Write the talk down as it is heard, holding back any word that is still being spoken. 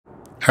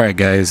Alright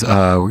guys,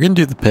 we're gonna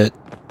do the pit.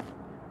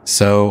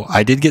 So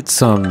I did get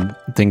some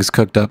things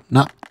cooked up,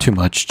 not too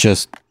much,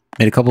 just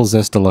made a couple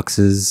Zest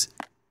Deluxes,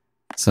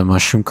 some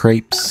mushroom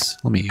crepes.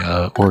 Let me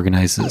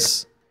organize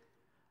this.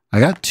 I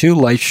got 2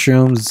 life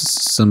shrooms,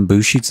 some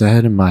boo sheets I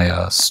had in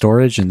my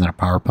storage, and then a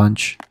power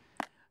punch.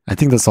 I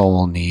think that's all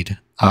we'll need.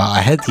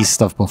 I had these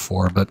stuff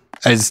before, but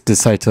I just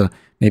decided to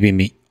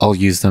I'll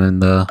use them in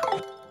the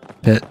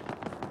pit.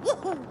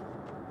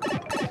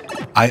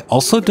 I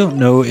also don't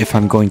know if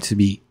I'm going to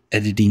be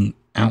editing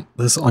out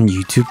this on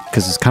YouTube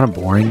because it's kind of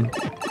boring.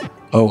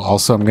 Oh,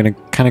 also I'm gonna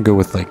kind of go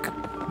with like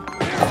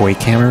Quake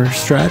Hammer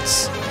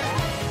strats.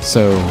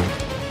 So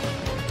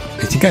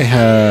I think I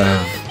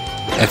have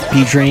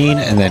FP drain,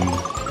 and then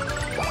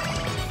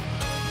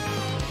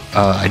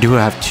I do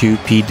have 2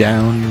 P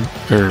down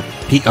or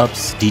P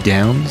ups, D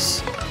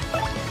downs.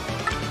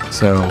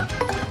 So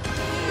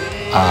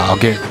I'll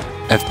get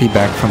FP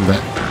back from the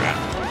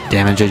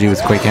damage I do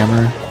with Quake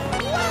Hammer.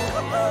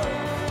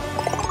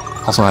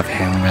 Also have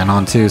Hammerman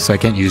on too, so I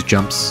can't use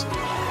jumps.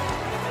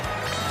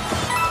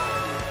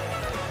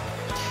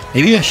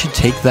 Maybe I should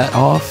take that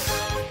off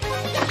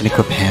and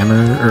equip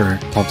Hammer or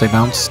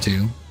multi-bounce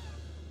too.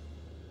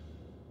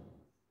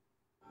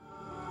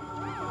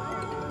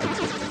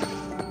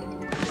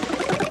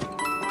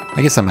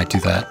 I guess I might do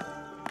that.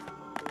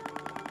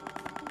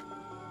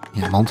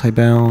 Yeah,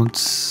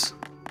 multi-bounce.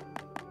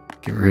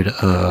 Get rid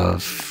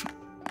of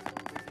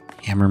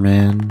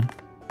Hammerman.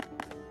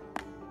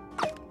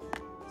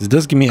 It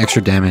does give me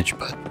extra damage,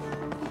 but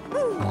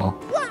well,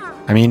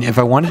 I mean, if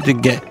I wanted to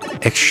get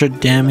extra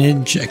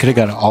damage, I could have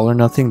got an all or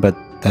nothing, but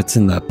that's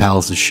in the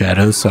Palace of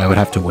Shadows, so I would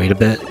have to wait a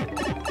bit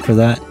for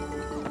that.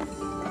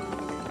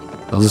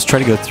 I'll just try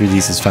to go through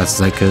these as fast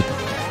as I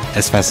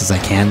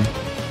can.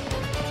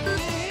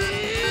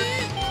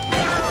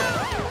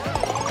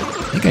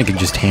 I think I can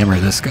just hammer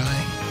this guy.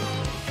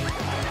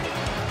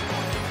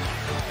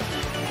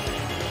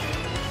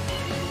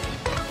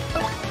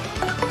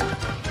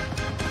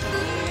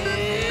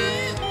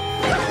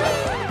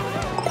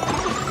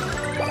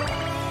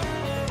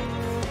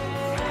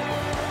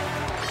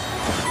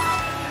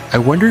 I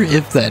wonder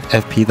if that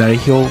FP that I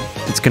heal,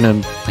 it's gonna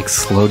like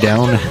slow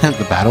down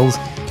the battles,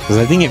 because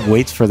I think it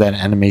waits for that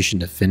animation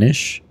to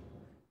finish,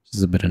 which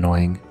is a bit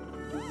annoying.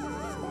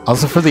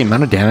 Also, for the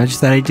amount of damage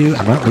that I do,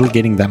 I'm not really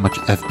getting that much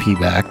FP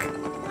back.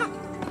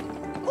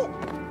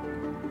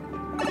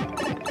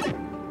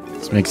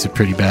 This makes it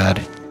pretty bad.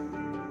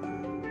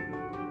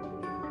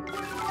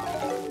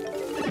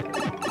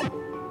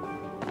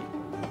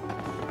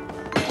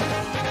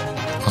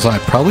 Also, I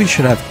probably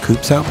should have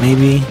Coops out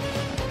maybe.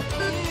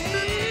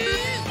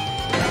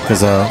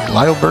 Because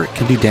Lyobert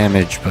can do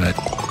damage, but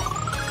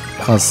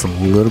costs a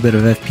little bit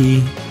of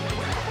FP.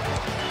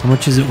 How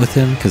much is it with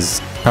him?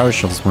 Because Power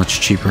Shell's much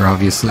cheaper,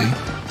 obviously.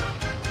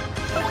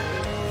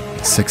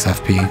 6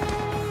 FP.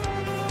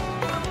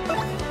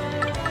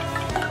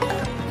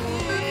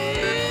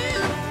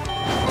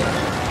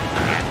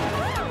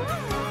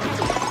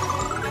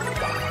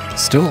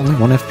 Still only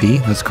 1 FP?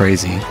 That's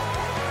crazy.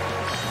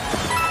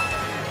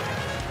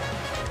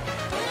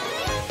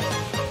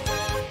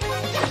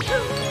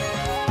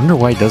 I wonder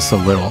why it does so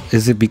little.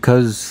 Is it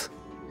because...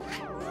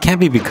 It can't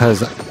be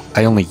because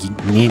I only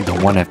need the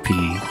 1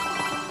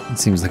 FP. It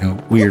seems like a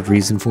weird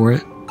reason for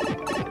it.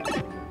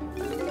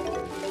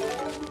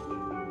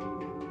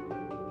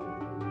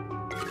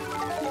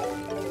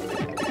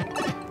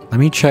 Let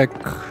me check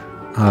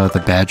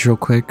the badge real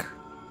quick.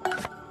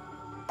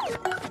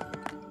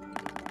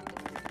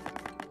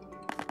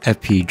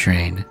 FP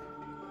drain.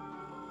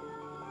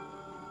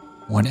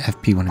 1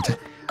 FP, 1 attack.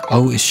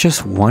 Oh, it's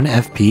just 1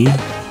 FP?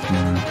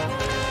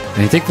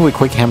 And thankfully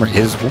Quake Hammer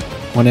is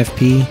 1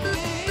 FP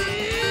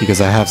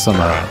because I have some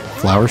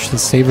flower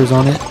savers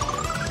on it.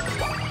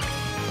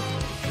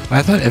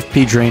 I thought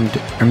FP drained,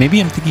 or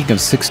maybe I'm thinking of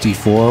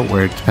 64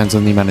 where it depends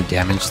on the amount of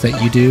damage that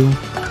you do.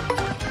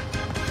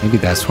 Maybe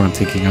that's what I'm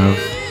thinking of.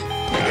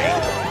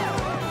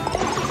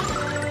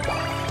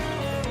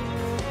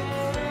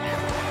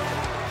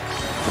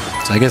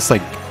 So I guess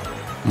like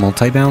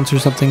multi-bounce or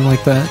something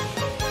like that?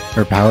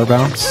 Or power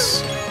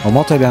bounce? Well,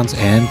 multi-bounce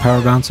and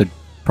power bounce would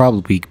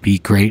probably be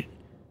great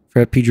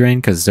for FP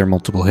drain because they're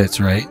multiple hits,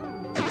 right?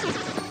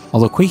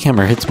 Although Quake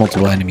Hammer hits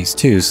multiple enemies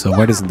too, so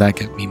why doesn't that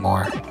get me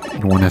more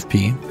than 1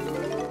 FP?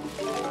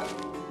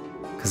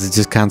 Because it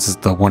just counts as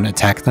the 1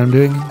 attack that I'm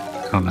doing?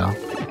 I don't know.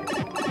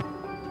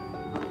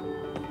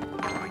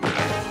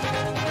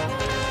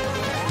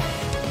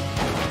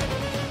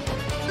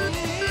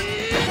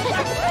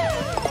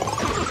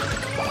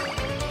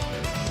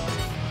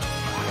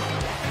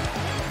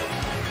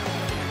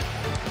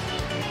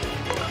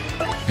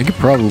 I could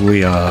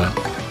probably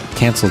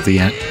cancel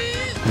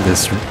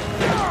this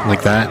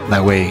like that.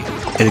 That way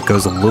it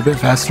goes a little bit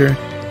faster.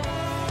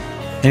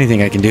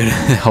 Anything I can do to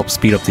help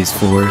speed up these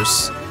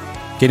floors.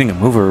 Getting a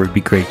mover would be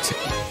great too.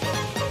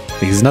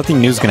 Because nothing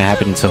new is going to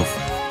happen until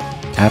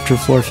after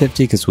floor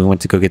 50 because we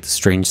went to go get the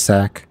strange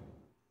sack.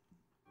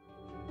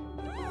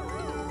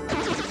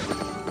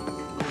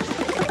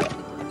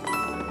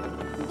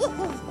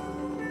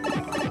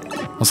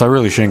 Also, I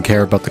really shouldn't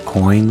care about the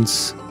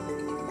coins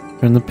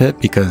from the pit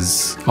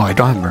because... Oh, I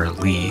don't have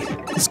Merlee.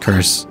 This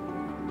curse.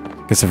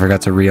 Guess I forgot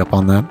to re-up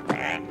on that.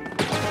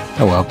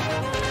 Oh well.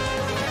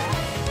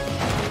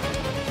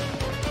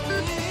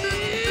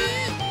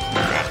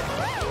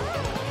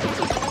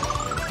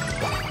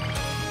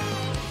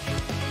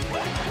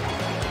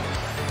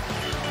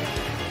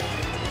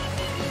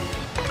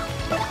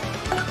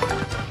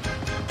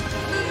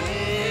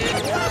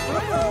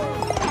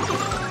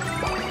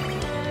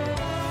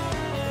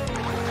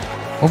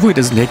 Hopefully it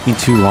doesn't take me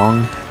too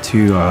long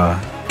to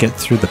get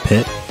through the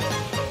pit.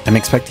 I'm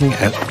expecting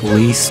at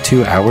least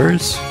 2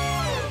 hours.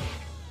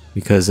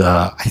 Because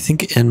I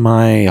think in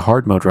my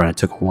hard mode run it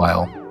took a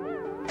while.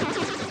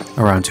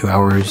 Around 2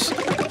 hours.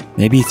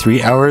 Maybe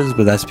 3 hours,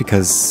 but that's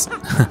because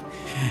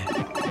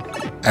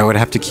I would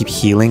have to keep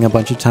healing a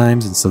bunch of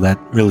times, and so that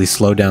really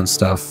slowed down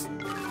stuff.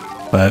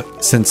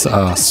 But since,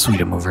 sweet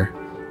a mover.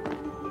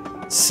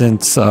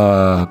 Since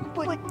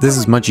this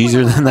is much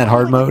easier than that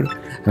hard mode,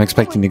 I'm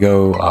expecting to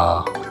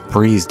go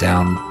breeze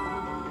down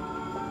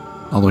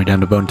all the way down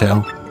to Bone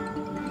Tail.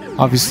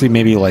 Obviously,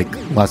 maybe like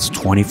last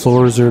 20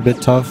 floors are a bit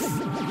tough,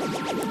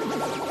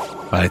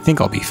 but I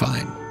think I'll be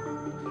fine.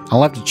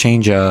 I'll have to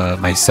change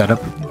my setup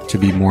to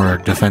be more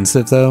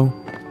defensive though.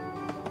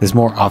 This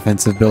more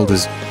offensive build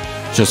is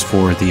just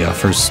for the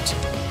first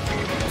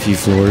few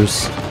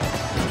floors.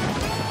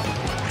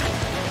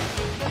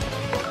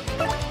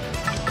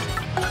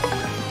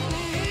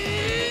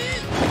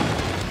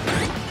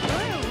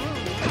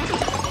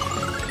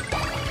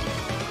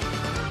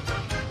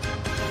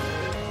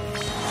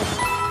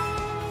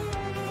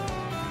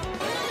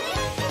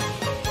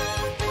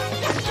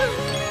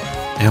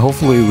 And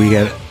hopefully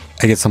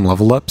I get some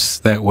level ups,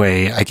 that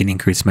way I can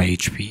increase my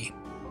HP.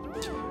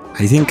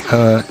 I think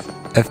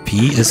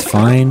FP is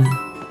fine.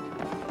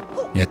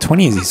 Yeah,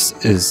 20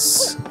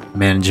 is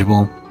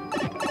manageable.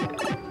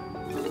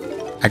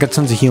 I got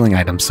tons of healing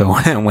items, so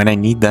when I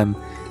need them,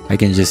 I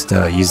can just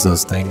use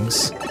those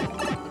things.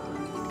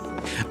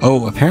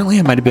 Oh, apparently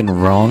I might have been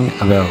wrong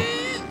about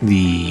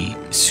the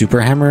Super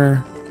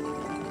Hammer.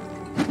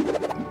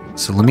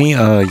 So let me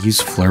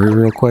use Flurry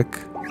real quick.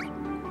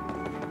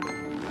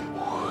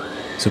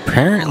 So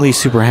apparently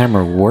Super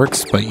Hammer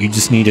works, but you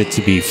just need it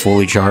to be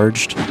fully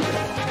charged.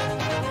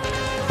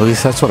 At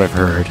least that's what I've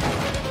heard.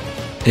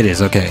 It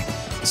is, okay.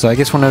 So I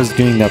guess when I was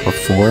doing that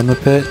before in the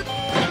pit,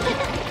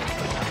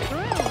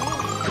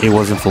 it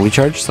wasn't fully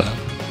charged, so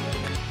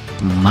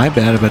my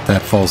bad about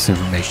that false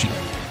information.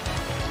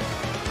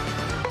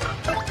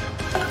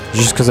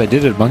 Just because I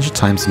did it a bunch of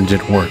times and it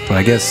didn't work, but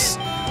I guess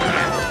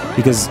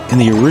because in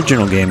the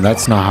original game,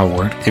 that's not how it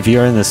worked. If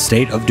you're in the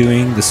state of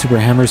doing the Super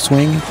Hammer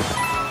swing,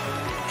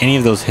 any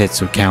of those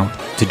hits would count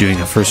to doing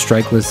a first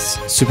strike with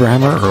Super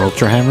Hammer or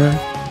Ultra Hammer,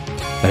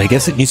 but I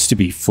guess it needs to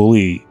be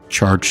fully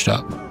charged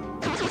up.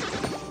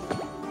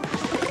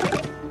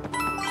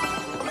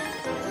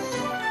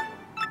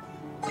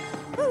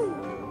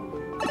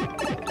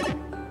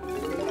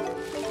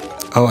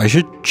 Oh, I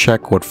should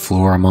check what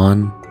floor I'm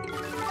on.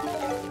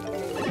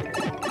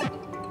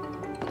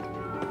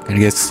 I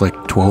guess it's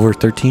like 12 or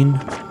 13?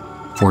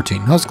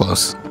 14. That was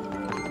close.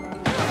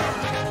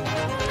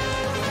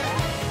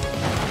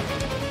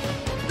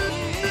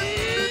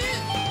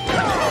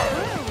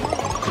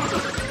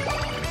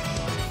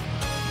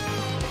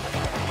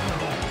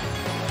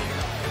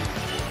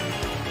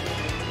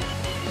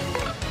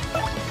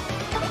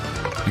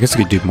 I guess I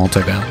could do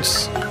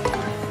multi-bounce.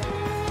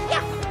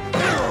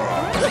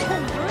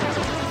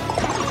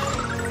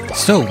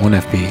 Still 1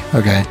 FP,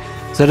 okay.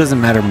 So it doesn't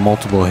matter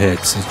multiple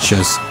hits, it's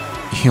just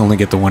you only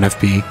get the 1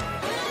 FP.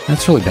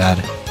 That's really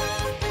bad.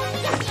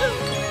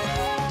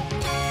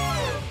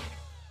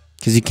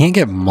 Because you can't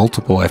get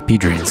multiple FP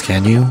drains,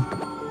 can you?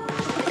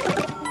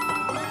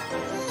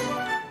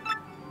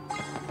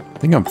 I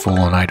think I'm full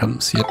on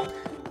items, yep.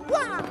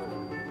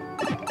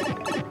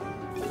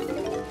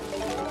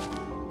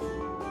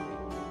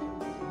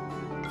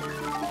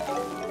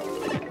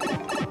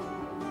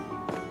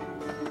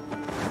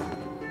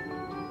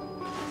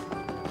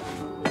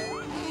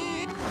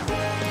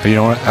 You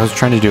know what? I was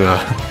trying to do a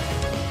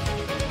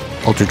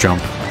ultra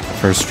jump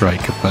first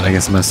strike, but I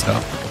guess I messed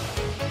up.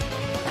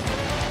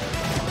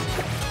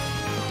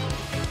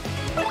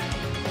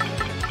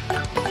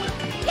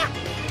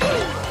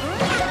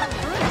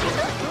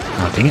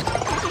 Oh, dang it.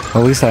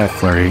 Well, at least I have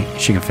Flurry.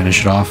 She can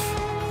finish it off.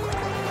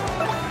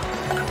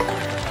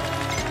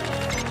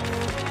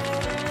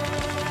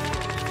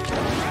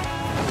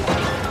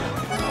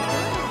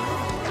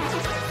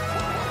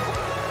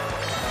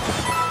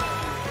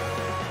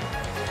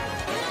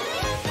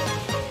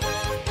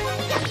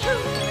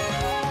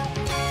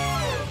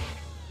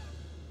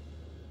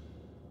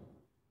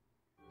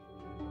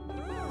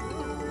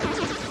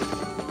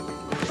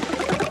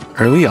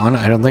 Early on,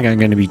 I don't think I'm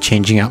going to be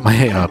changing out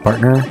my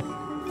partner.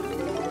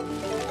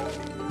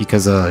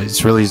 Because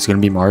it's really just going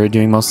to be Mario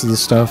doing most of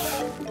this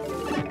stuff.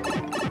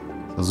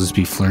 I'll just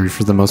be Flurry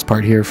for the most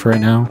part here for right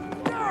now.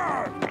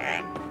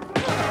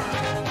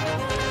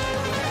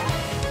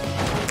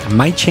 I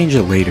might change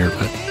it later,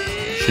 but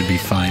should be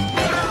fine.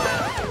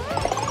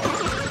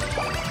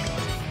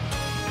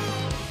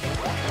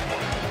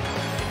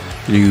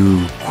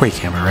 Do Quake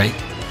Hammer, right?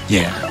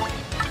 Yeah.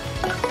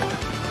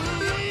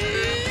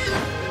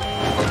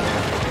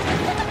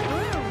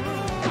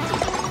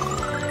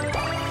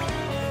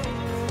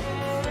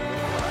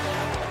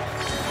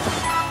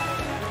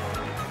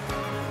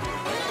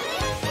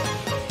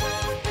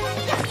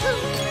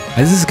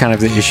 This is kind of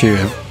the issue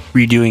of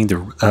redoing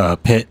the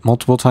pit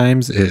multiple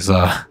times is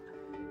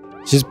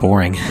it's just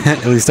boring.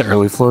 At least the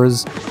early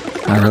floors,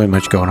 not really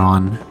much going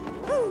on.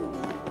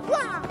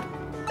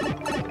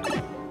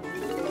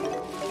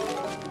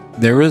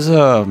 There was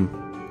I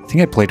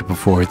think I played it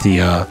before,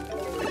 the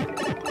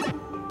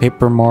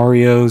Paper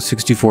Mario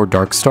 64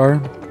 Dark Star.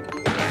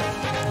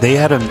 They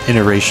had an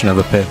iteration of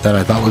the pit that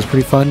I thought was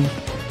pretty fun,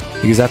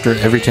 because after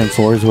every 10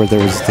 floors where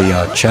there was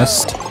the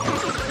chest,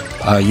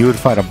 you would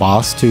fight a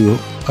boss to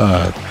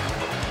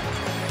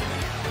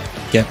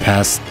get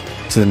past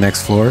to the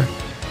next floor.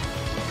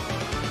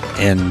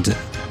 And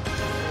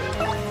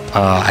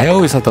I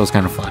always thought that was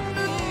kind of fun.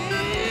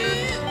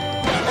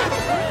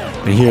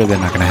 But here they're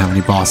not going to have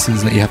any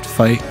bosses that you have to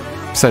fight,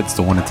 besides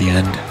the one at the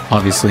end,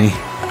 obviously.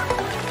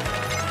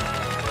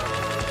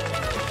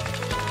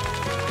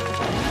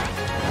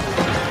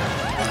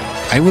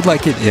 I would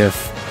like it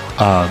if,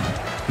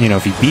 you know,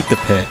 if you beat the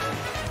pit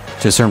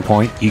to a certain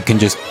point, you can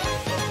just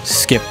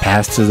skip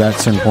past to that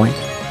certain point.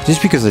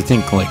 Just because I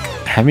think, like,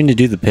 having to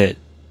do the pit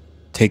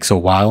takes a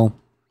while.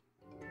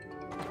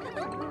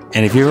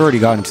 And if you've already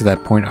gotten to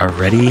that point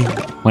already,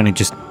 why not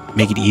just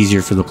make it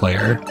easier for the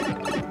player?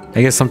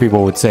 I guess some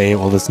people would say,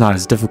 well, it's not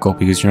as difficult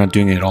because you're not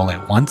doing it all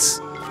at once.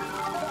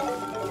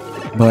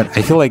 But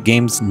I feel like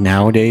games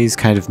nowadays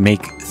kind of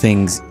make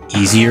things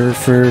easier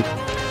for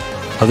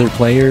other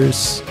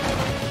players.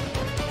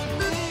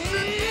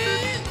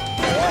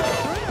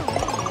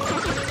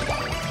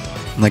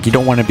 Like, you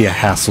don't want to be a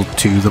hassle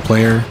to the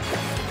player,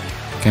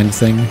 kind of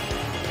thing.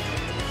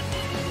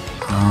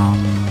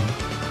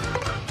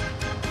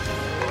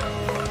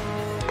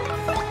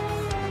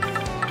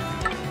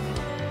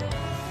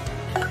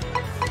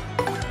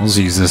 Let's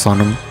use this on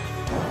him.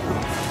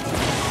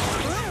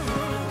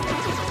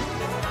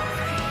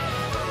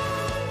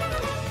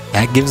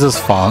 That gives us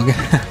fog.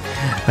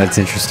 That's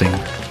interesting.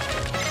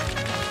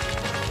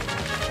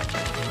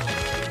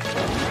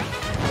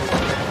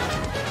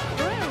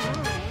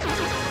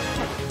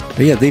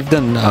 But yeah, they've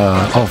done,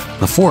 oh,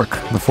 the fork.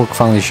 The fork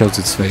finally shows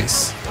its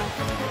face.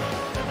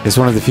 It's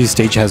one of the few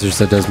stage hazards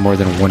that does more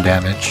than 1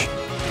 damage.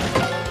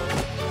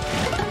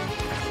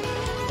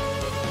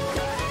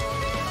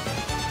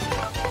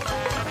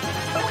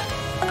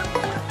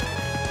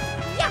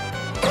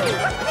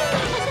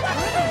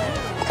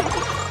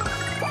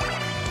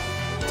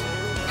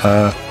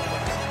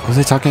 What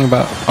was I talking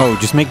about? Oh,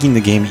 just making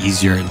the game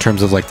easier in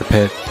terms of like the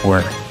pit,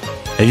 where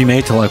if you made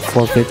it to like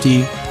floor 50,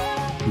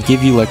 we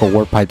give you like a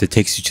warp pipe that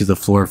takes you to the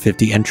floor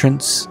 50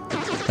 entrance,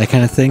 that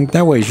kind of thing.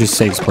 That way it just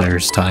saves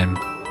players time.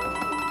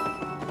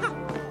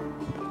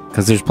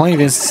 Because there's plenty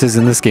of instances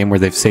in this game where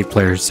they've saved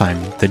players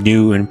time. The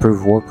new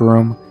improved warp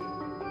room,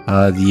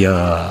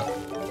 the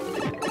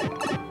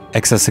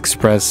XS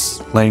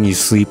Express letting you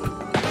sleep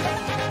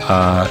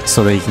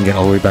so that you can get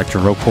all the way back to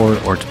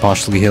Roport or to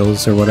Poshley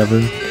Hills or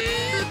whatever.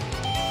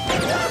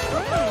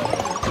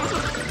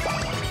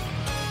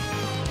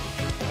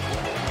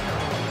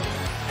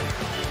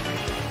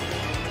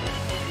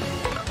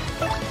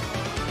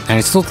 And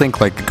I still think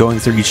like going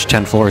through each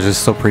 10 floors is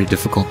still pretty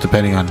difficult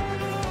depending on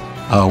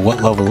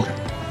what level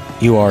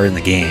you are in the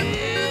game.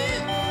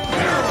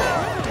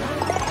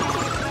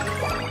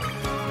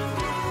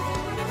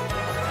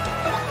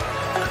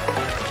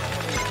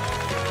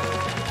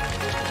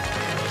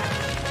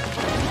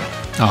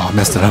 Oh, I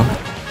messed it up.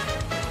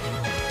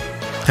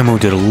 I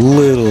moved it a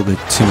little bit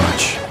too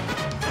much.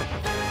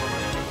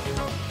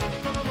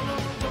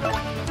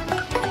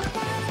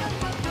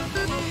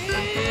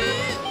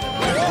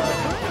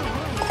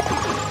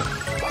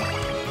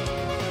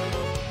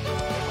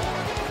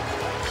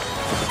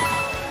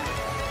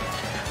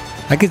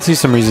 I could see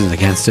some reasons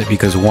against it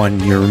because, one,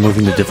 you're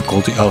removing the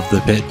difficulty of the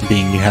pit,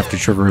 being you have to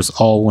traverse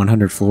all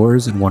 100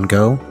 floors in one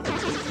go.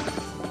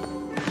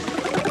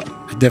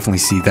 I definitely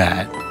see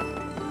that.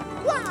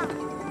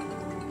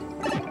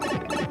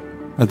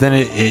 But then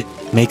it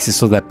makes it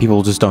so that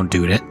people just don't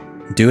do it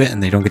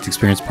and they don't get to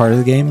experience part of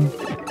the game.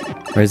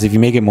 Whereas if you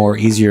make it more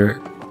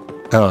easier,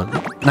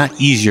 not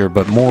easier,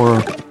 but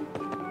more,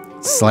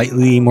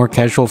 slightly more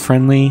casual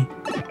friendly,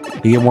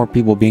 you get more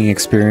people being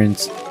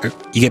experienced.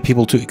 You get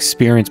people to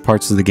experience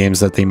parts of the games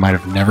that they might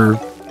have never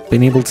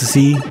been able to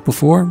see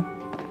before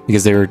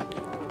because they were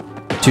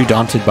too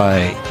daunted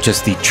by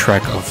just the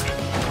trek of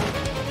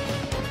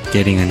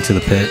getting into the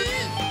pit.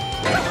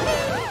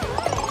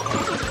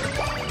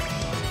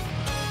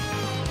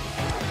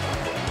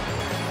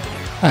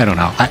 I don't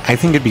know. I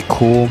think it'd be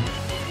cool.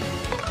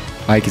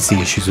 I could see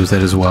issues with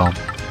it as well.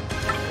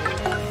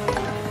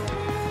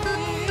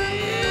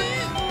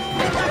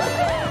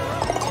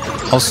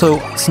 Also,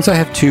 since I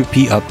have 2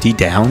 P up, D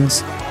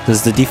downs,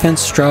 does the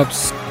defense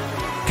drops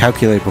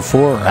calculate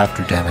before or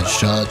after damage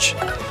dodge?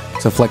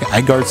 So if like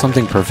I guard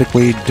something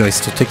perfectly, do I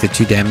still take the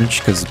 2 damage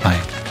because my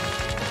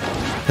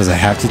Because I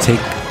have to take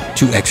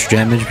 2 extra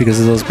damage because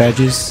of those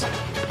badges?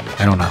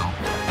 I don't know.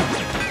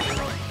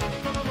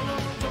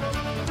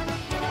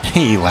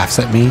 He laughs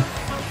at me.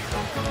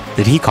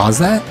 Did he cause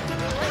that?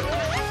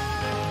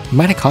 He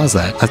might have caused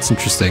that. That's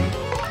interesting.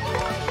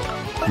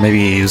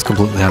 Maybe he was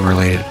completely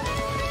unrelated.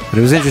 But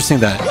it was interesting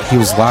that he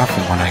was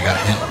laughing when I got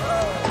hit.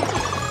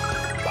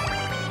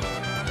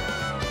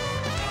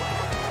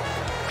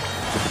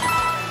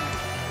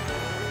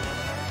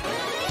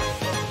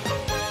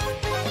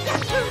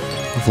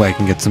 Hopefully I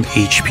can get some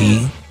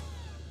HP.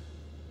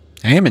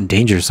 I am in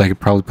danger, so I could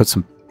probably put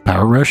some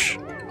Power Rush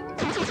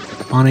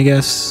on, I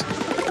guess.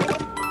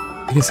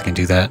 I guess I can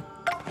do that.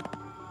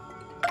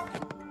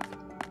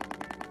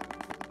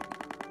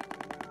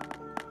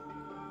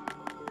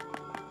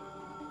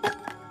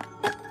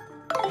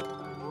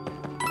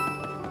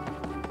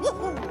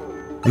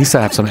 At least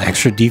I have some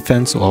extra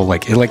defense. Well,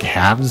 like, it like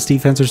halves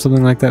defense or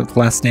something like that with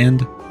Last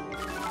Stand.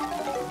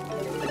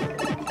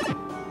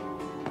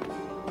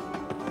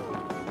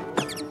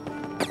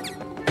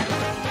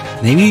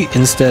 Maybe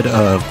instead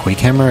of Quake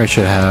Hammer, I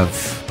should have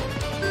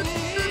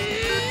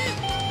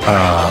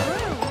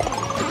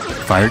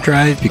Fire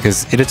Drive,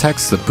 because it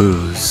attacks the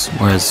boos,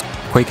 whereas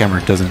Quake Hammer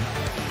doesn't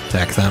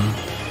attack them.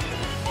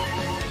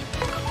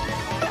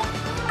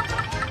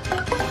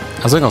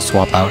 I was like, I'll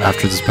swap out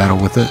after this battle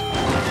with it.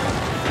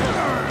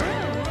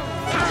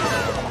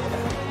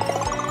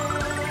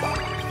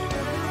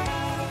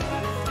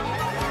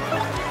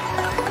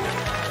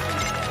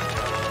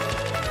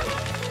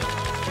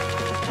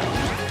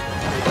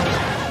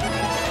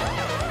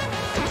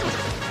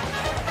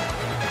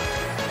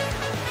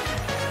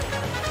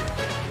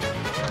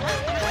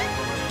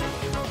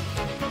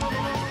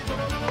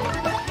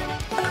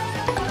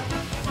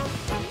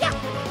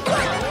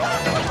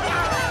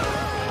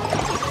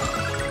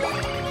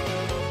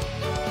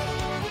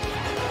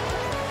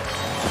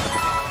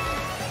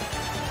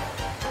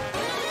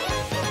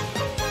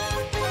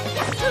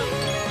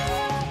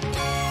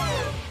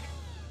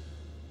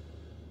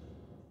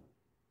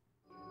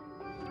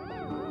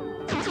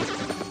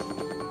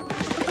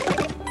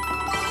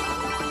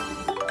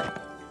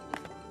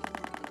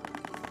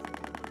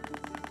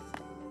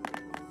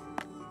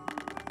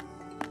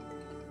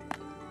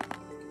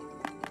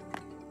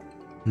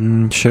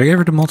 Should I get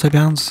rid of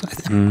multi-bounds? I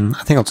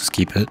think I'll just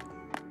keep it.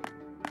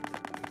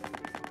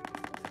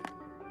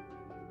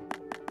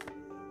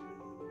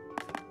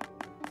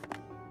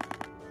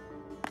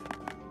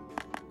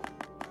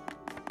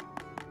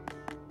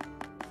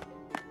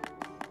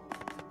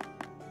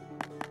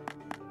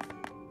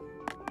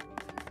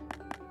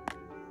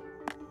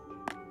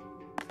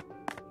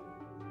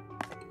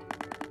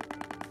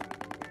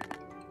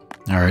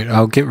 Alright,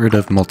 I'll get rid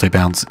of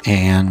multi-bounds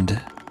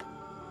and...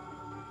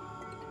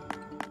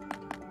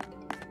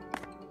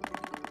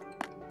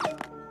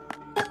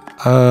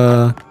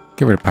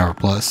 get rid of Power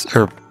Plus,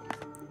 or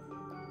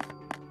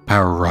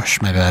Power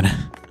Rush, my bad.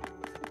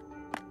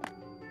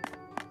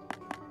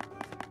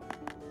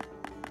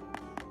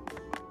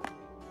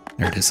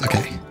 There it is,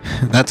 okay.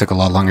 That took a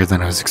lot longer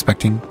than I was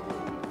expecting.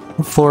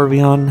 What floor are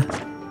we on?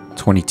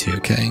 22,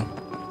 okay.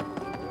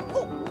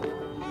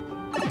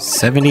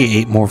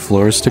 78 more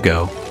floors to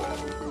go.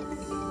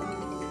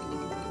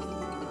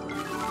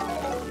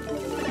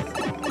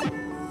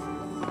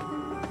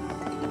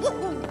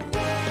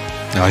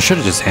 Oh, I should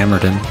have just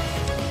hammered him.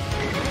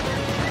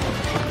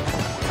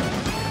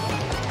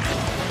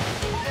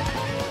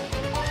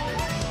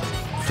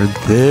 For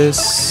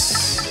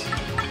this...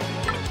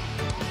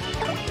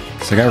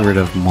 So I got rid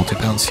of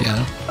multi-bounce,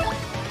 yeah.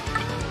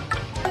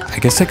 I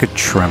guess I could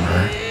Tremor.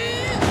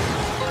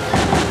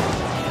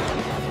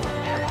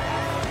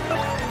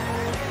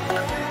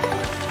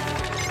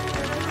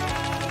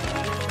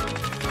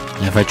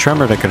 And if I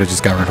Tremored, I could have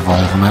just got rid of all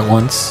of them at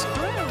once.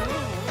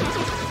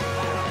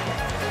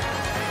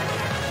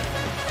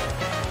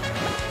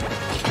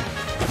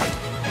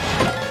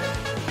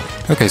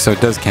 Okay, so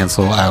it does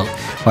cancel out.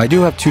 Well, I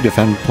do have 2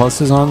 defend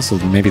pluses on, so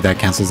maybe that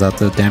cancels out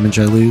the damage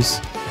I lose.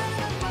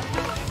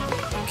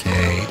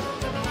 Okay.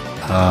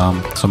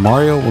 So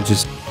Mario will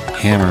just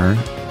hammer.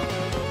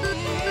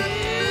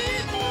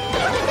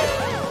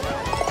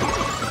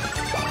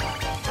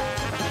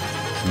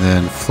 And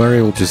then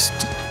Flurry will just...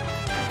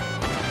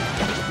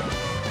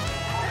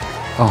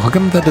 Oh, how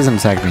come that doesn't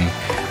attack me?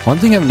 One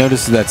thing I've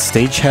noticed is that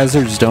stage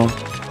hazards don't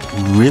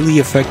really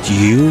affect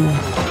you,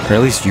 or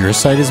at least your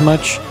side as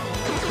much.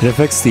 It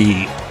affects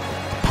the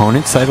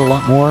opponent's side a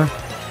lot more.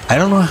 I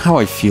don't know how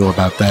I feel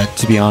about that,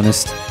 to be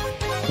honest.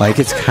 Like,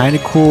 it's kind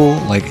of cool.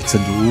 Like, it's a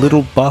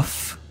little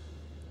buff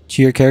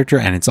to your character,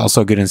 and it's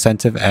also a good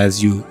incentive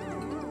as you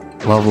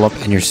level up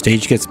and your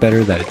stage gets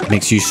better, that it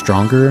makes you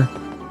stronger.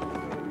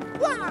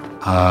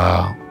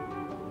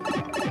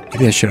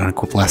 Maybe I should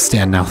unequip Last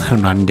Stand now that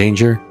I'm not in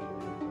danger.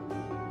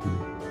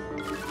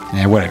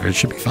 Yeah, whatever. It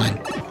should be fine.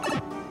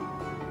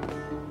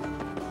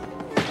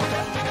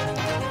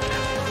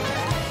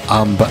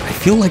 But I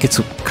feel like it's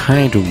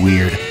kind of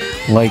weird.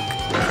 Like,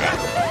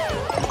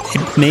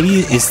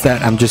 maybe it's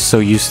that I'm just so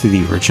used to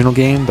the original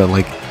game, but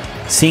like,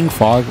 seeing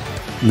Fog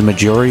the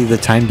majority of the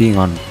time being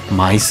on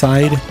my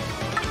side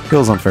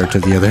feels unfair to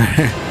the other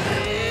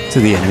to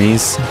the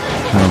enemies.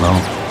 I don't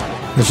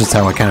know. That's just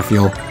how I kind of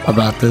feel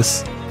about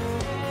this.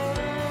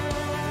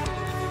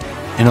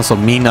 And also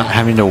me not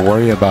having to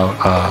worry about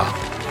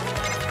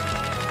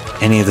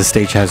any of the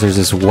stage hazards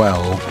as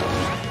well.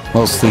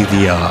 Mostly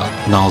the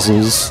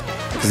nozzles.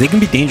 Because they can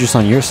be dangerous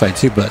on your side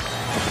too, but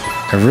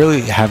I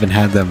really haven't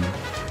had them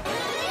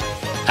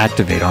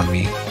activate on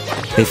me.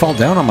 They fall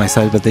down on my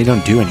side, but they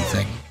don't do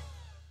anything.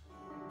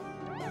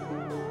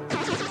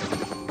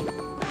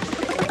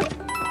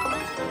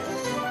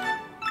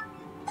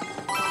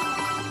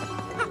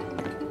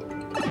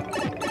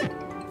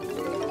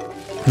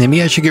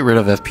 Maybe I should get rid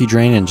of FP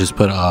Drain and just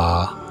put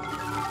a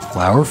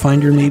Flower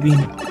Finder, maybe?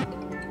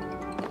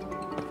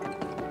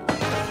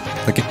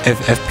 Like, if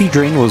FP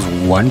Drain was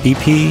 1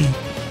 BP,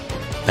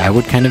 that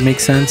would kind of make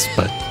sense,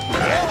 but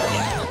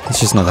yeah, it's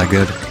just not that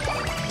good.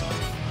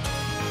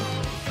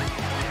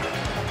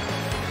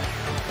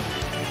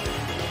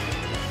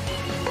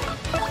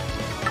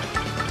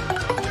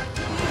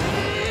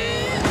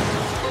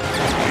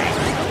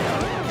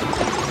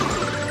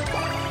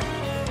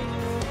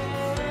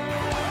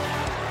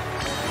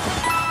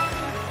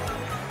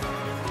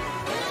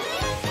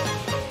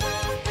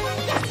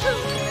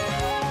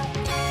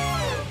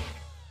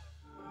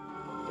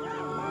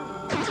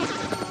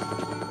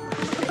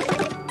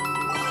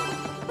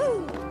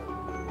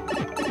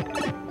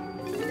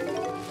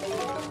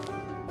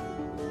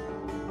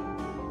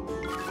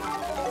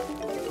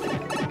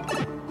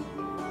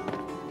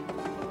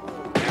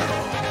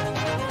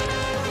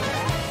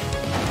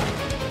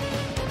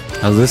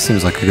 Oh, this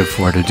seems like a good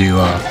floor to do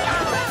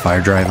Fire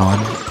Drive on.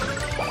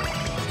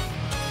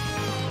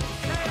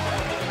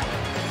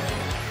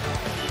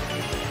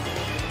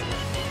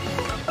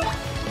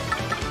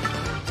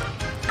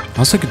 I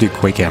also could do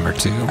Quake Hammer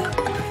too.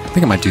 I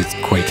think I might do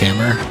Quake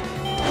Hammer.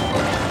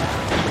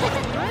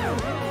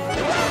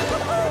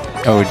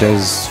 Oh, it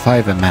does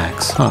 5 at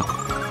max, huh?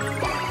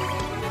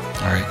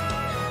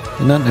 Alright.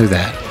 Did not know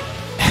that.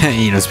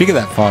 You know, speaking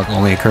of that fog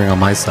only occurring on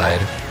my side,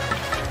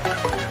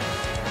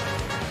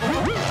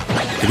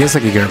 I guess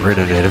I could get rid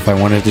of it if I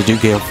wanted to do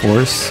Gale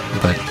Force,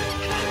 but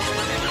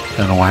I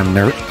don't know why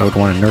I would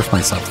want to nerf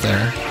myself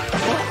there.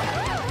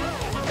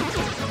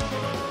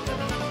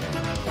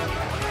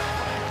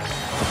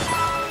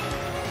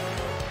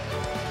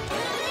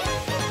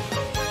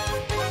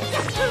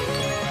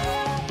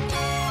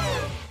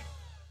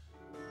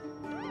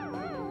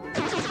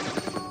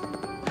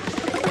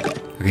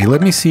 Okay,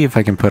 let me see if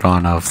I can put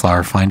on a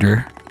Flower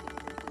Finder.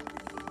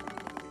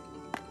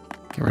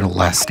 Get rid of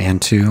Last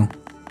Stand too.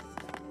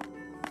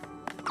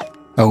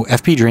 Oh,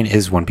 FP Drain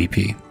is 1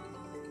 BP.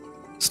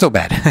 Still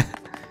bad.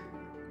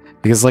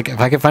 Because, like, if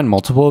I could find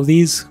multiple of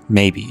these,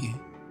 maybe.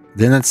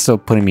 Then that's still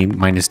putting me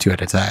 -2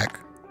 at attack.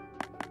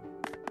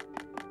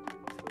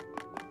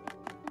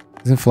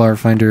 Isn't Flower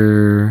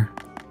Finder...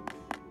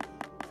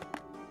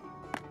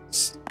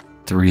 It's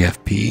 3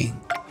 FP.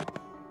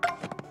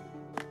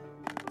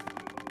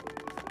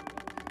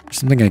 There's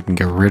something I can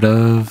get rid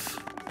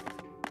of.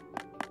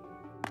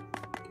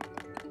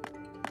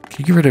 Can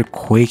you get rid of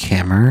Quake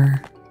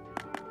Hammer?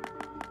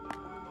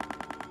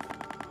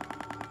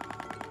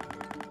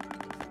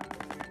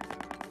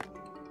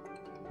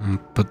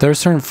 But there are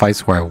certain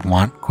fights where I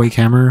want Quake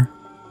Hammer.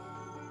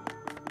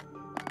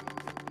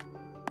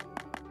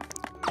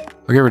 I'll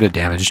get rid of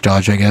Damage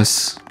Dodge, I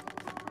guess.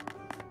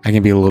 I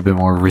can be a little bit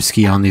more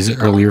risky on these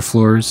earlier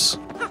floors.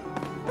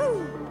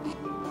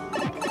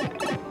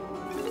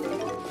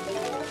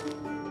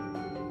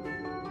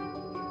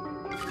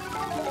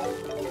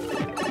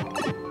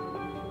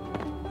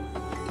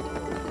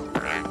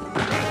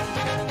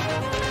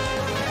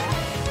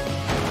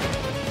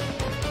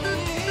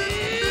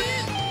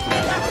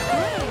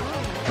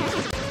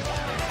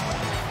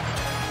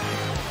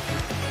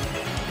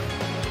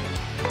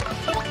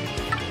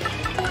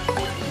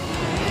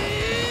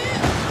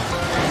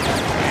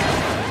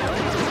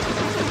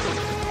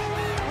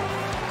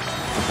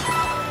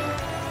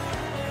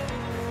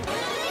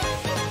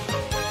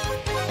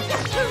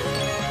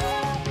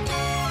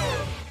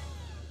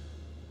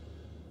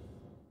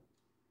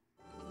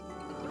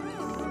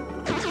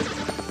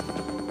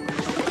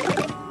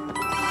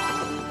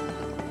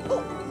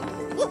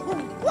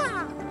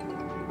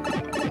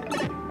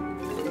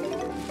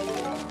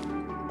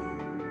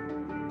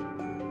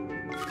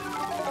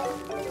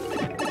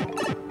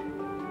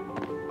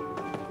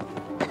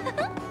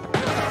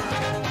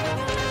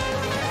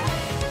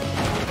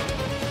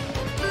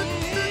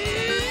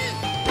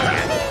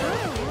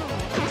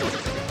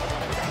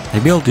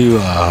 Maybe I'll do,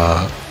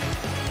 I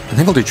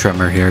think I'll do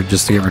Tremor here,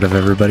 just to get rid of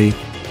everybody.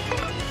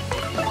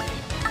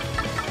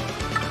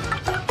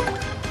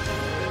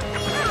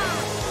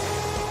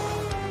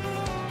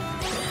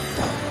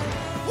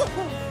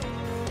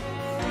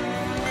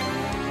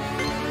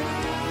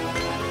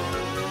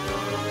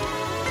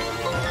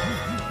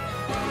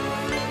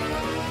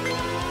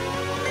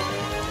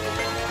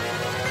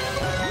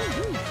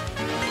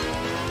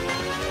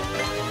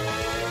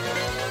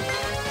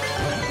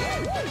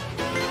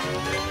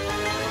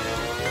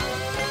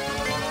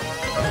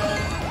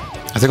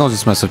 think I'll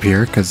just mess up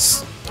here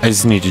because I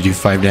just need to do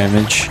 5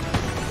 damage.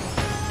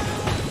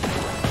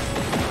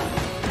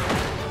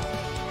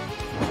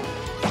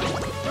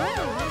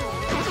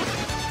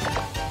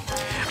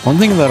 One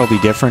thing that'll be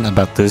different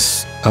about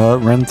this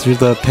run through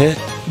the pit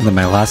than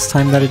my last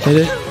time that I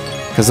did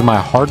it, because in my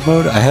hard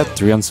mode I had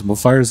 3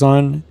 unsimplifiers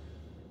on,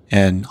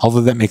 and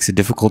although that makes it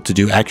difficult to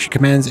do action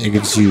commands, it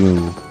gives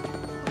you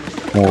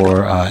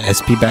more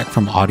SP back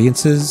from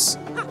audiences.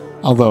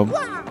 Although,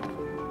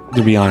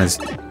 to be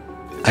honest,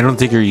 I don't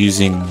think you're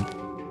using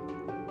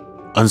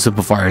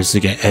unsimplifiers to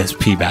get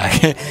SP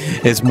back.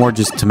 It's more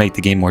just to make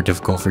the game more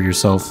difficult for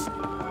yourself.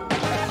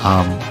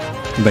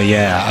 But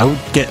yeah, I would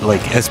get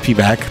like SP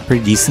back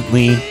pretty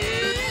decently,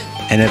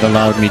 and it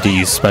allowed me to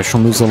use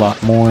special moves a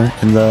lot more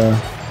in the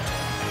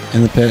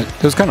pit.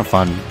 It was kind of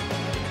fun.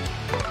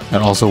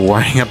 And also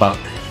worrying about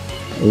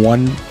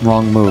one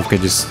wrong move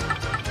could just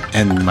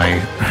end my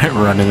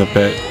run in the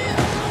pit.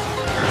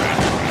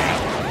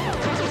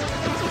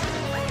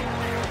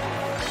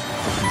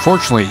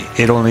 Unfortunately,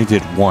 it only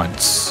did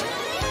once.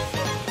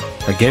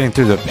 But getting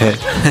through the pit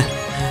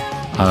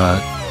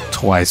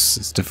twice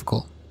is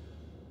difficult.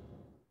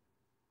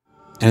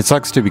 And it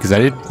sucks too because I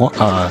did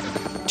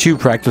 2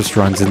 practice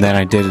runs and then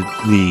I did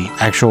the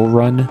actual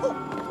run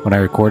when I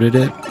recorded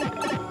it.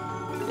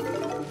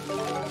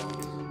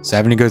 So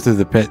having to go through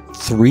the pit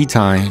 3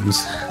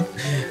 times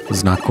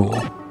was not cool.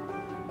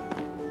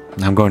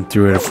 And I'm going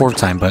through it a 4th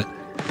time, but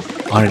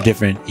on a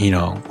different, you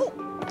know,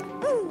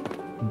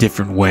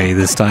 different way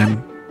this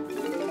time.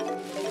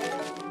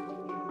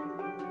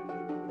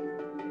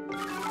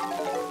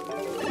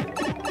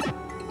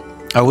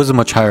 I was a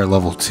much higher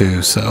level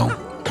too, so...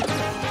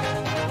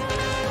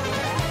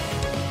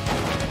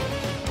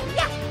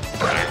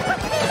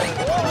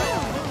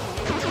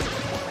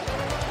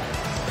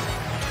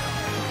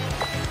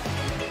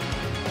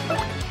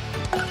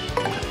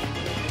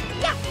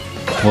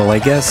 Well, I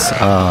guess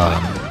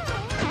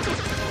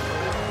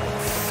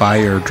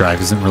fire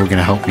drive isn't really going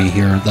to help me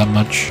here that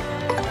much.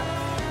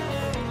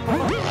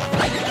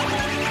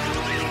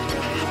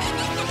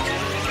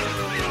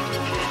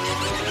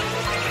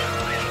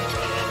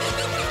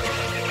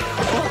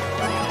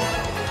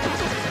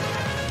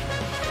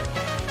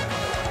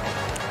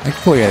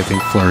 Actually, I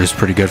think Flurry is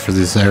pretty good for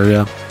this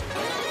area.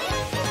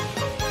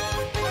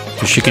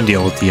 Because she can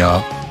deal with the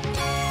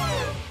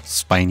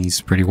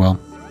Spinies pretty well.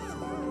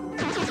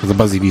 Or the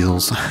Buzzy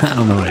Beetles. I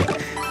don't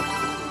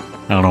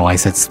know why I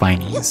said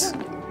Spinies.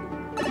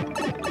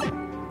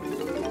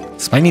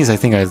 Spinies, I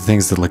think, are the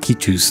things that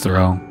Lakitus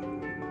throw.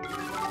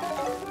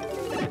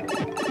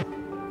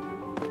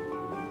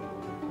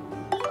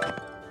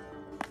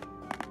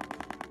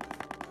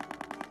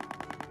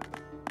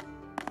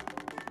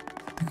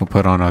 I think I'll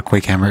put on a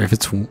Quake Hammer if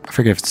it's... I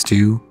forget if it's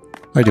 2.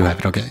 Oh, I do have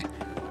it, okay.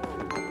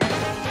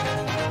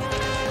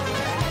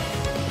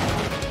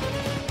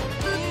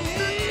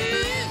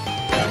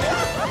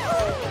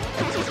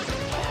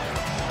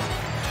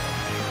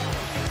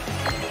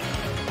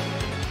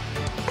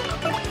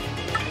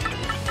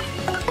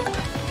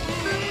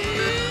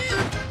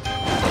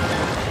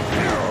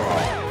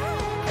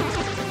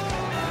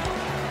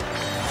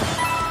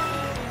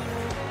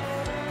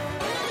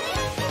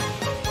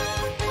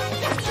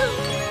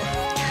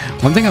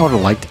 One thing I would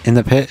have liked in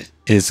the pit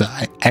is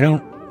I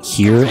don't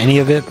hear any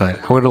of it,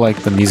 but I would have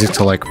liked the music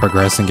to like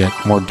progress and get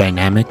more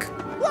dynamic.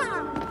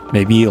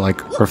 Maybe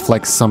like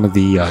reflect some of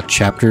the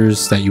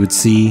chapters that you would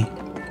see.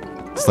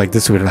 It's like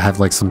this would have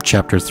like some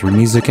chapter 3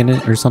 music in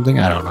it or something.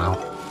 I don't know.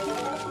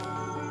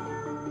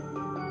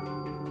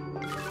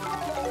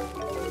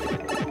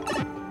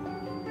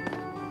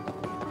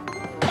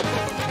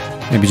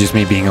 Maybe just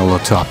me being a little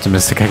too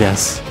optimistic, I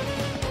guess.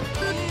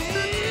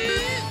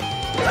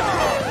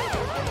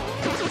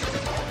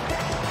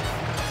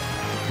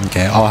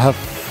 Okay, I'll have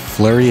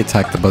Flurry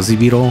attack the Buzzy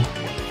Beetle.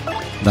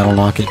 That'll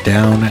knock it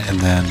down, and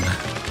then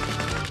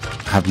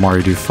have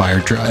Mario do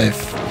Fire Drive.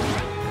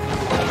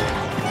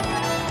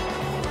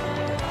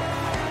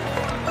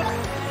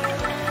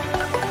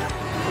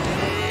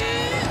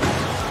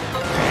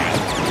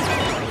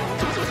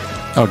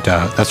 Oh,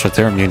 duh. That's right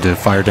there. I'm immune to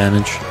fire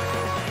damage.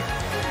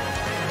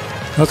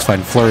 That's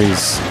fine.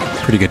 Flurry's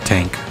a pretty good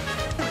tank.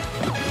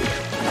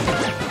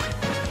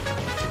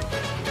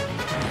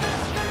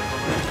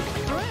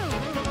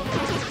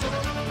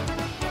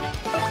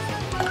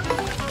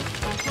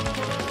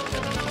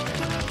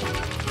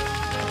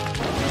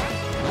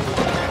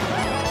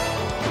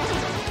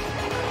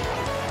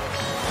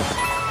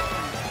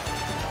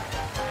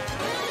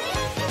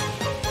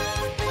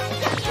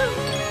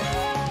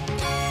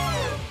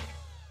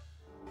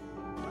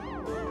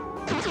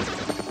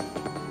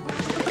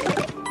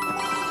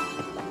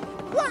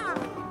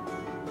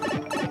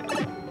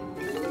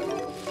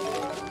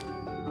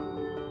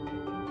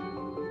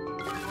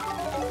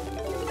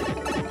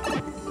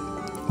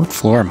 What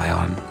floor am I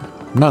on?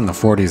 I'm not in the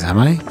 40s, am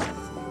I?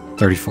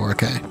 34,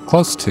 okay.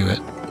 Close to it.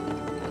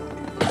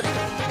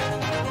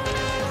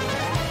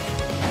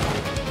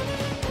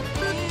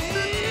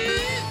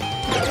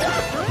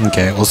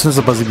 Okay, well since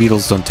the Buzzy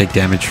Beetles don't take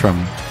damage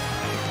from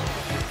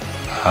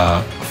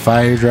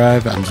fire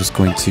drive, I'm just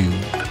going to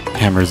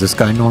hammer this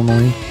guy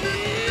normally.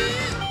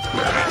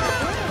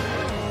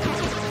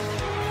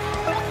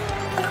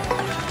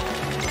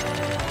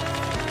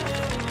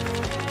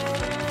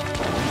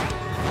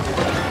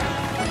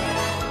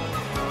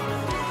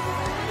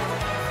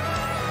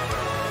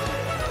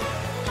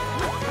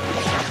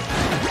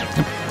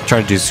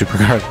 Try to do super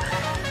guard,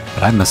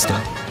 but I messed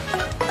up.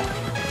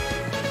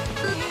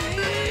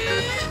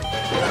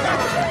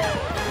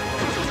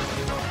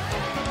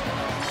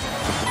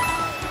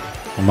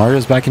 Well,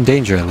 Mario's back in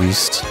danger at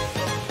least.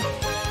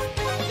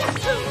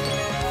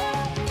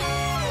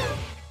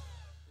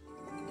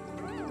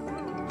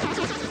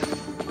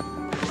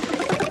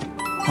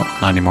 Oh,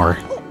 not anymore.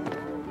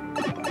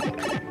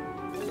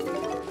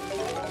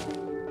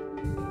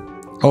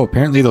 Oh,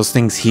 apparently those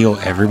things heal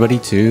everybody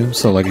too.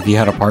 So like if you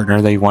had a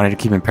partner that you wanted to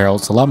keep in peril,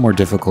 it's a lot more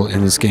difficult in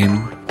this game.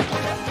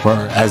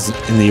 Whereas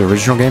in the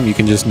original game, you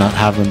can just not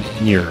have them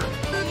in your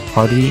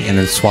party and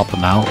then swap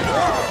them out.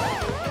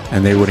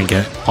 And they wouldn't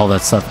get all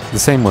that stuff. The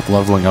same with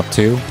leveling up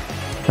too.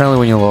 Apparently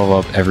when you level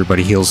up,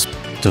 everybody heals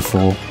to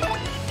full.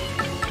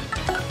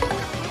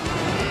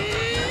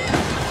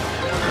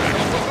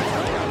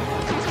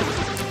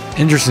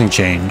 Interesting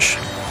change.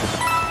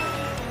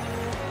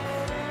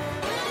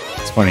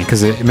 Funny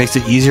because it makes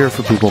it easier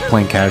for people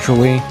playing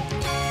casually,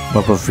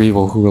 but for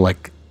people who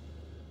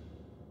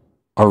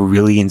are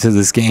really into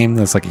this game,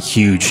 that's like a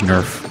huge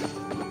nerf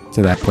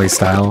to that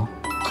playstyle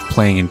of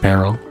playing in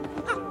peril.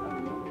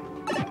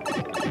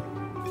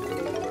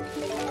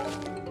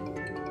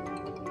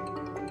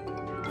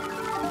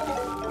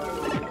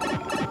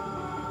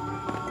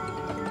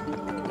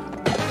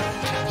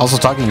 Also,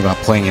 talking about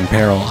playing in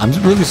peril, I'm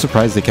really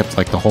surprised they kept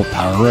like the whole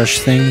power rush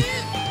thing.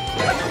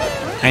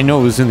 I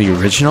know it was in the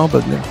original, but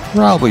they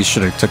probably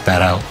should have took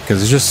that out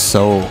because it's just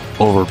so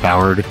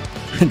overpowered.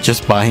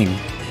 Just buying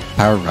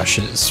power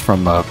rushes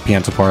from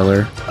Pianta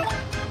Parlor.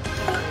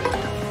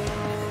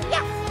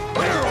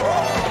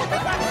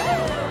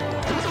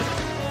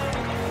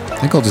 I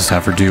think I'll just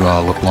have her do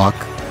lip lock.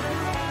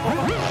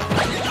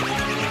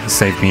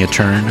 Save me a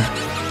turn.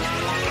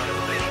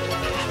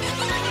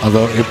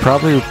 Although it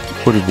probably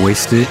would have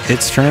wasted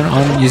its turn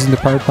on using the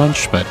power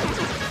punch, but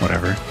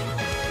whatever.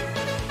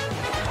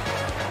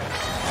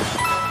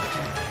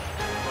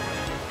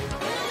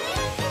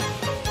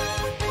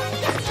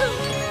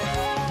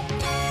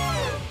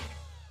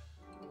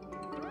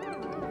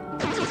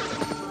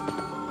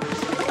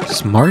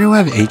 Does Mario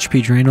have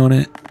HP drain on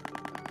it?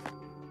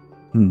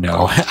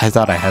 No, I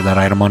thought I had that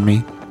item on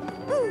me.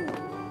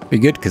 Be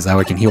good, because now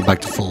I can heal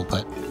back to full,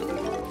 but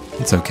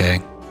it's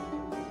okay.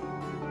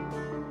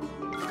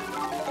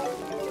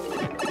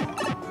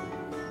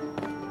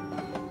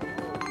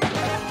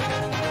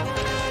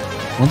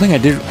 One thing I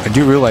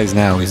do realize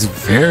now is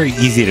it's very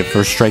easy to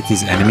first strike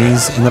these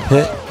enemies in the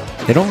pit.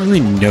 They don't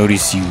really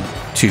notice you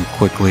too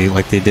quickly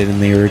like they did in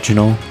the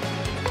original.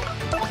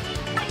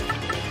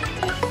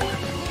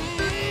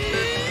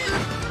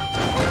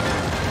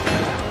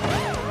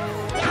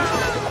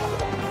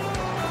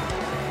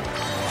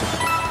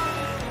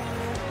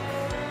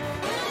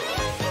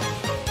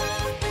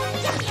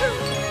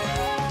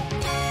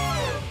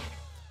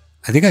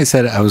 I think I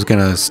said I was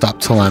gonna stop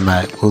till I'm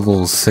at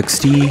level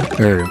 60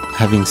 or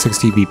having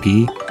 60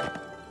 BP,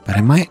 but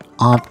I might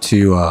opt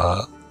to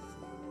oh,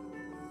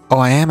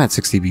 I am at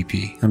 60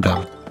 BP. I'm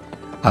done.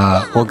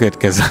 Well, good,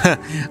 because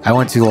I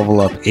want to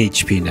level up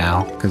HP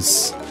now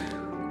because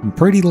I'm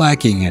pretty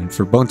lacking, and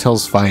for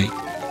Bonetail's fight,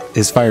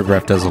 his fire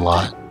breath does a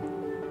lot.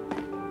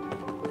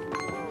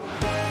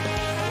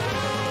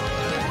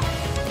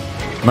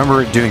 I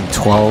remember it doing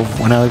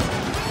 12 when I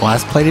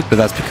last played it, but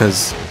that's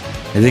because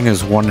I think it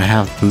was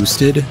 1.5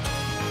 boosted,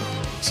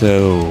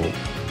 so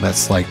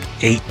that's like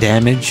 8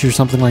 damage or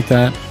something like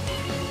that,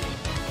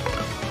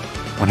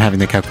 when having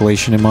the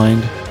calculation in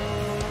mind.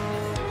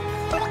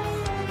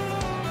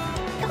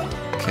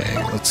 Okay,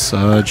 let's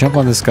jump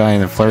on this guy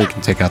and then Flurry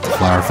can take out the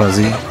Flower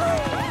Fuzzy.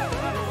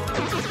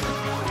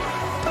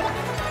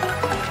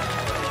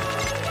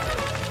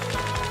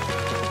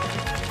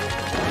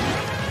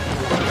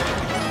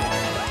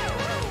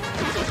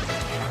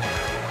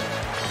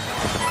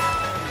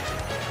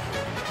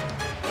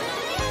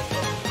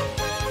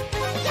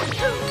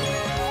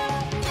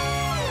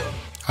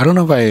 I don't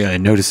know if I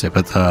noticed it,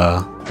 but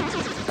the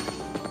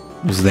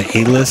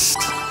A-list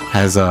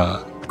has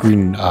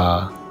green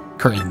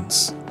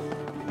curtains.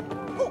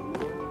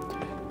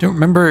 Don't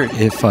remember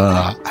if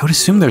I would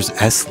assume there's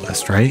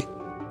S-list, right?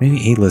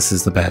 Maybe A-list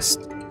is the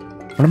best.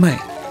 What am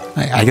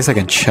I guess I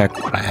can check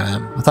what I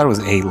am. I thought it was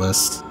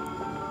A-list.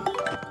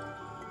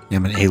 Yeah,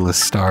 I'm an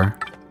A-list star.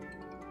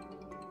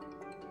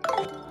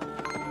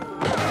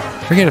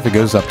 Forget if it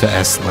goes up to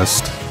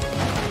S-list.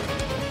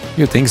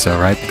 You would think so,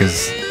 right?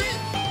 Because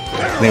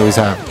they always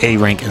have A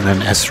rank and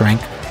then S rank.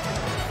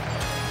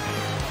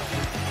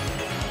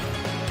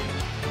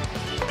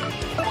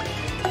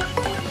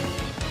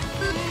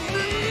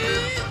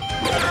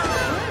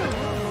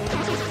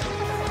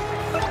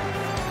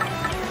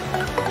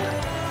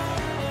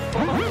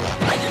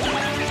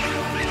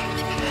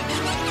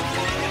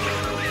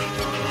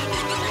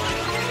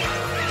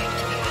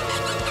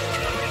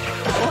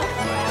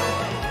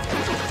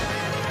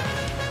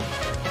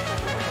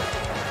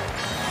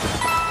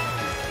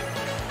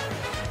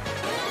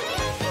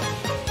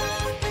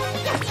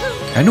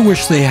 I kinda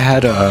wish they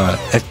had a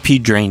FP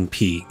Drain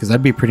P, because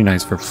that'd be pretty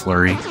nice for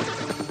Flurry.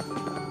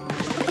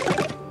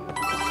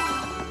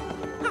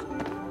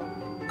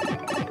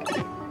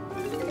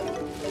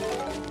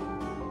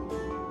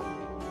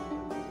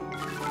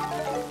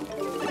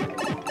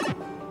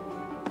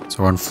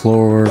 So we're on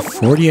floor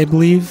 40, I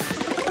believe.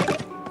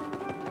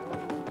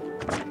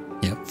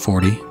 Yep,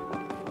 40.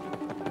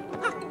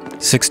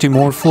 60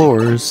 more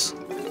floors.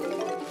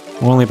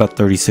 We're only about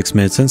 36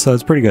 minutes in, so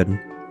it's pretty good.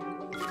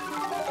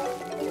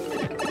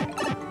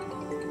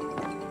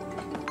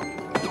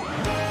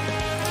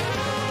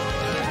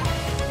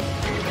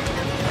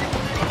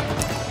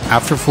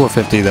 After floor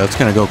 50, though, it's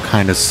gonna go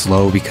kind of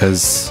slow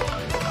because...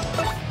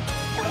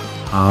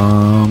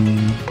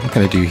 what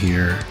can I do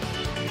here?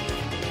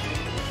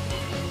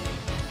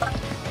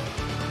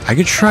 I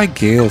could try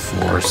Gale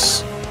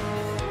Force.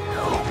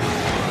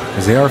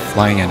 Because they are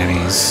flying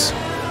enemies.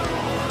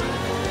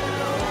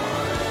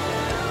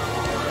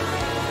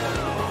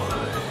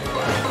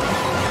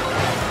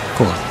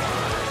 Cool.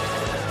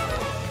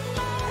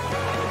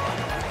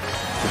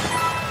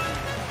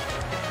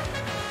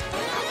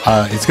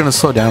 It's gonna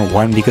slow down,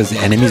 one, because the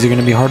enemies are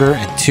gonna be harder,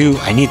 and two,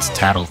 I need to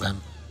tattle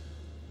them.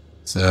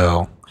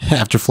 So,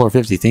 after floor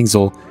 50, things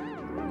will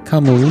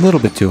come a little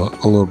bit to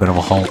a little bit of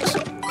a halt.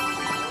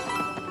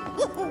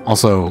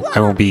 Also,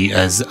 I won't be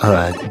as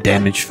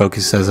damage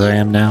focused as I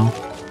am now.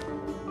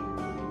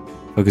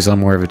 Focus on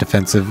more of a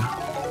defensive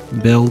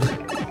build.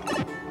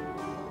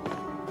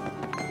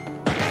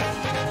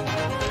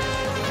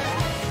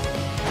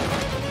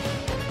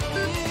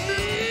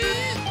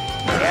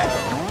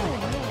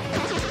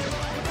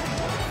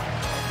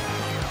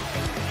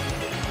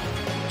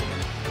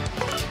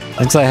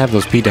 Since I have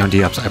those P down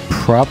D ups, I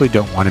probably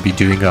don't want to be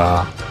doing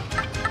a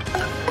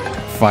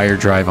fire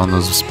drive on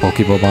those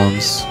Pokeball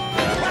bombs.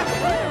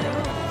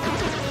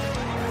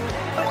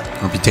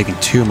 I'll be taking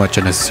too much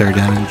unnecessary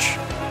damage.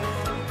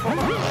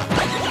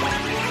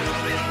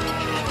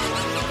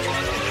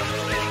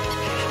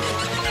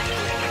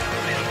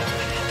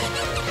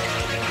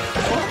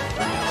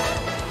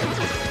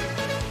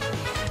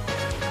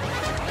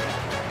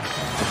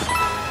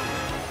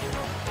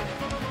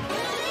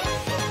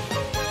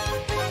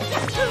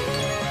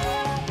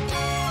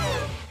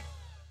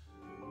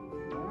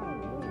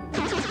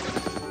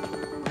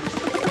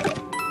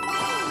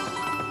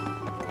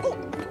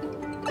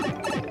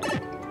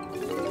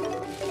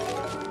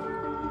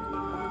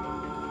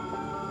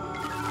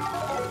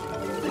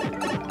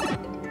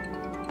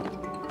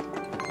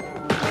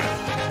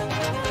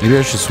 Maybe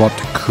I should swap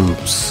to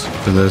Coops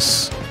for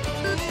this.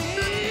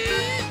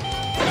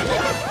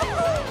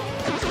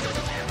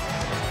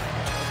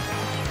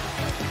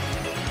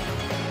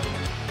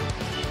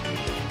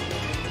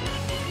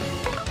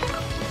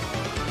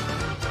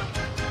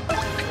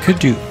 I could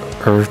do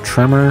Earth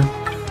Tremor.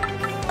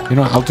 You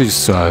know what, I'll do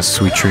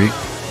Sweet Treat.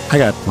 I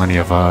got plenty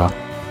of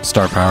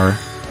star power.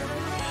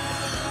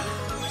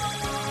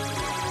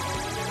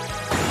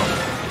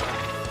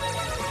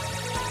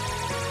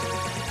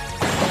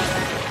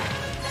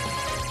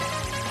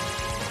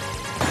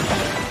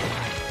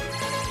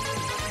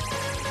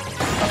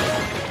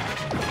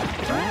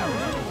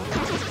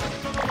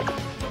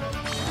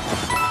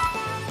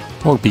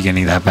 We'll be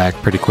getting that back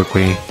pretty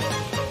quickly.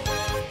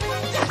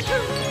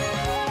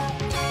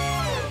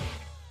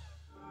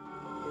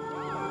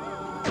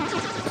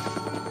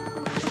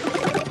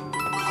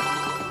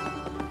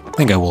 I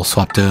think I will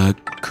swap to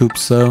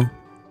Coops though.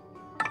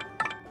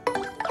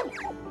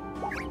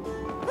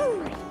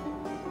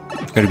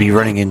 Gotta be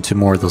running into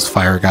more of those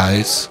fire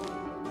guys.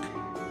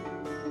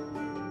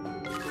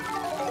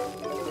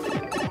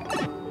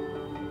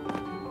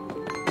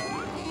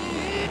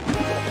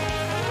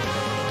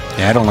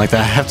 Yeah, I don't like that.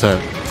 I have to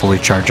fully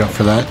charge up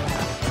for that.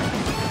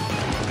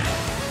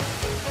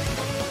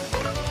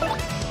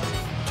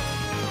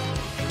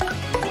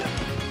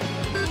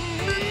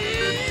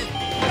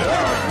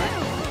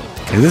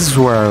 Okay, this is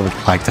where I would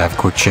like to have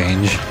quick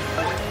change. Yeah,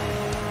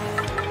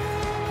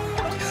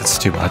 that's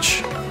too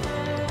much.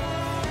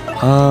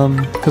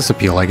 This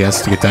appeal, I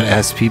guess, to get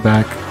that SP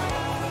back.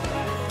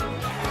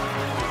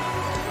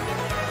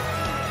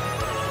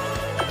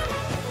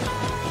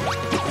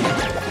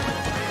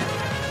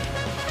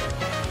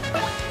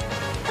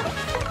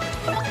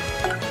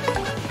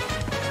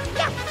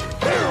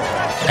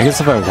 I guess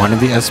if I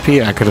wanted the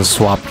SP, I could have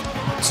swapped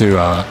to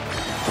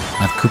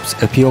have Coop's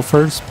appeal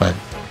first, but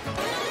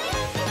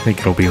I think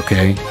it'll be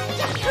okay.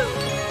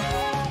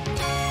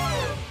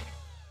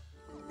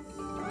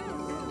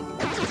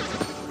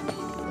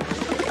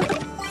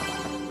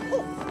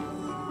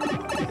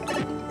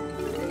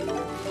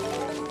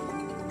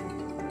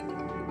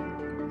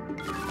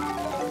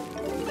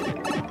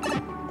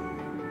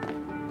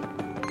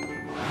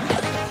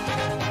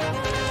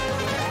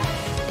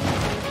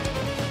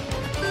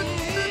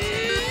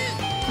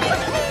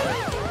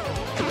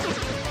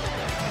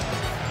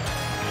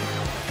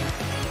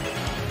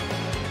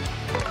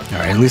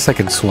 Alright, at least I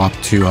can swap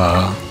to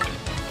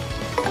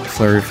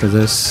Flurry for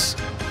this.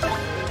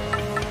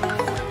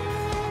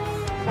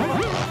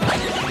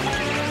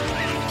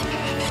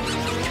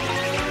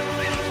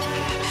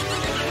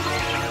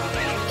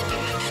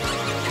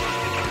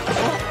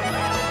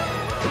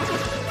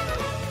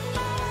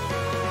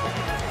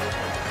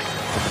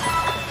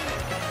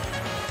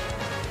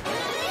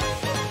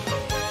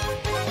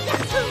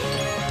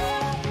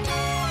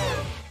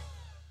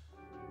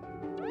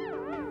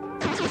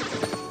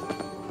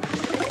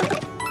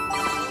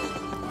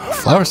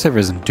 flower saver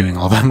isn't doing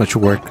all that much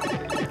work.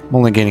 I'm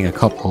only getting a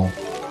couple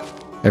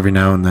every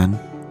now and then.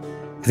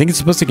 I think it's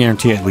supposed to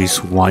guarantee at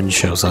least one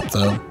shows up,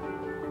 though.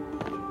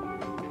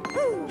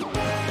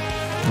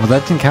 Well,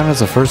 that didn't count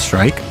as a first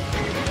strike.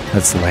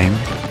 That's lame.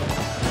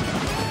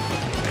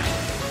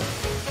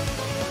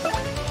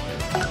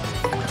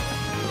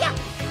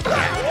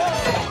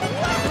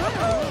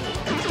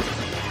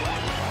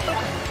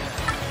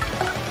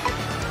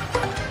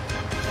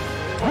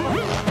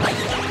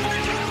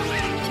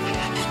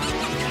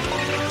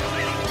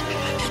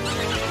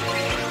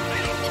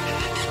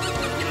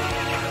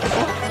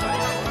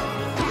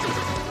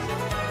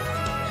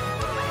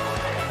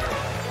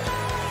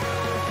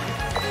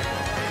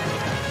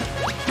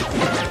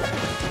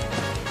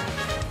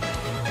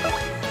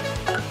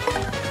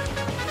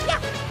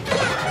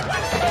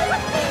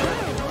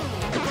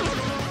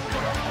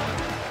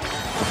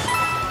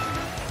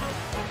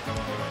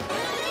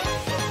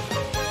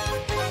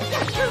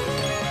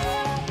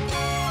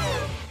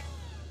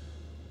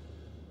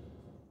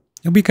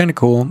 It'd be kind of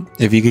cool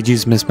if you could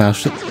use Miss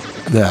Mouse.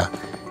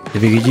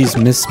 If you could use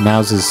Miss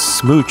Mouse's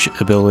smooch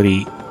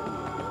ability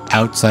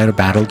outside of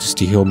battle just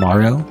to heal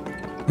Mario,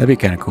 that'd be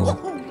kind of cool.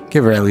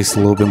 Give her at least a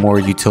little bit more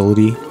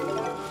utility.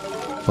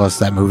 Plus,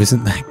 that move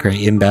isn't that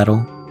great in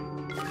battle.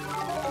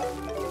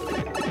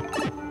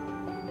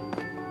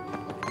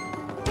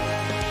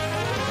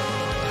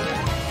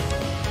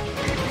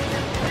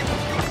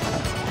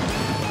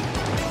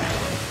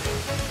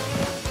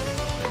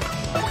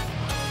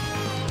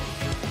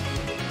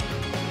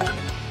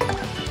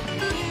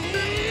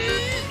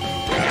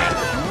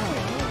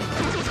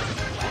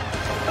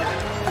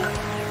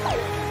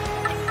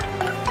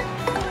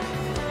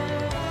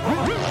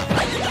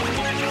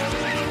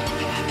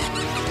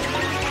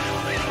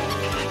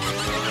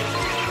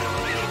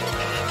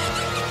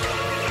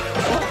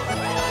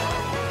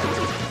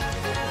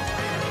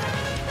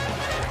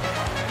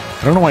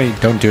 I don't know why you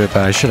don't do it,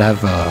 but I should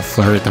have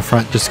Fleur at the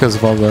front just because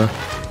of all the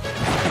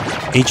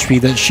HP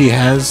that she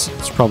has.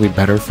 It's probably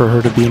better for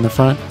her to be in the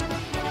front.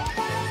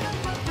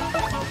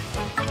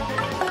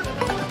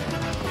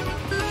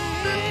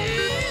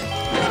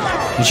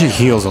 And she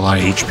heals a lot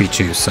of HP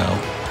too, so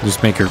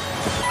just make her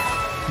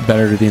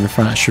better to be in the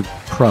front. I should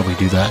probably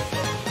do that.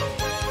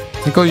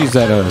 I think I'll use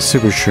that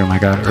super shroom I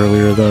got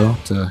earlier though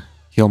to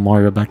heal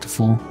Mario back to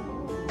full.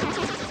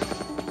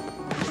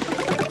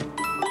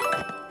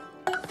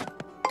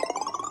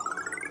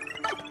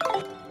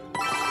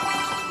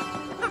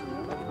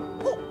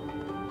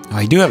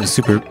 I do have a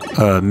super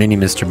mini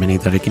Mr. Mini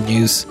that I can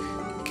use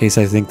in case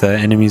I think the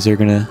enemies are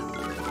gonna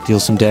deal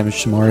some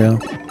damage to Mario.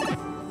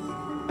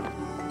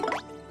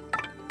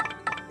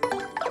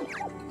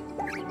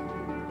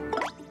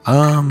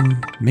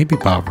 Maybe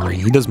Bobbery.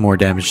 He does more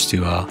damage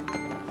to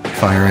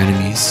fire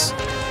enemies.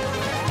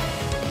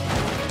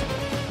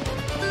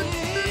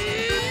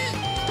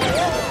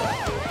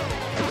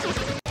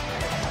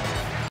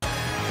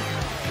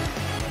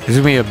 It's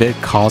gonna be a bit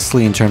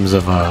costly in terms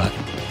of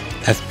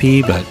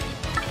FP, but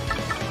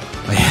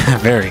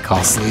very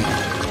costly.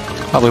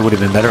 Probably would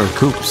have been better with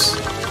Koops.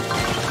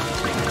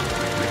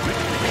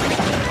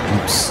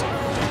 Oops.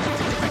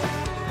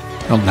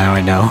 Well, now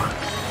I know.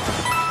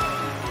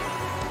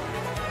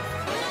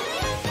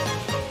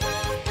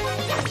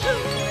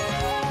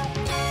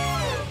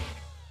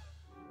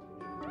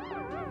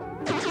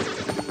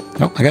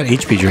 Oh, I got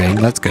HP drain.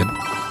 That's good.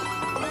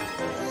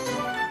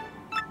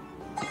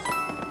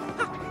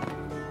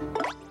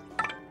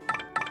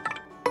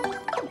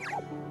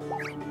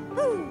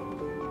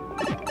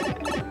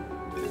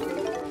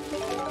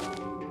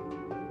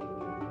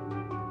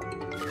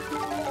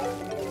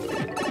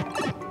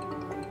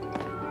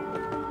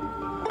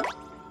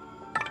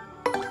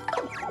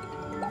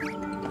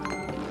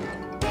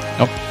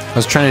 I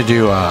was trying to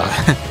do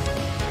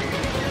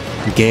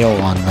Gale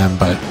on them,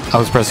 but I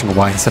was pressing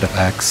Y instead of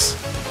X.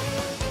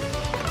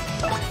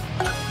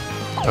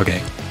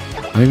 Okay,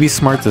 let me be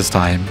smart this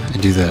time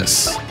and do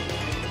this.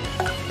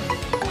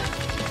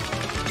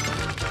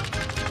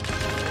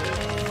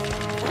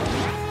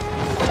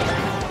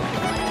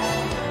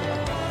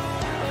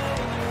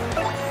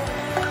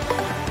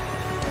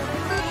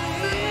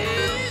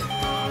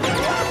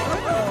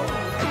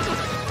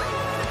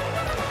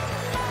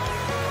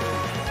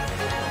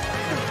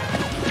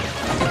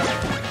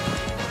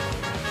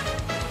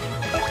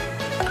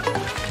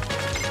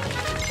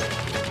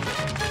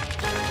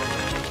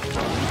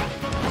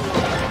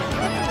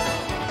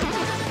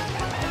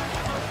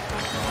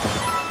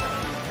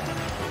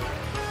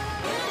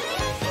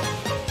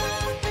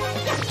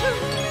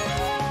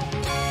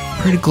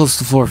 Pretty close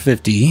to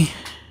 450.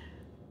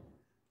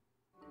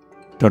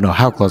 Don't know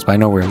how close, but I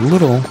know we're a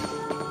little,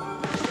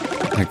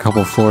 a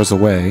couple floors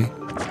away.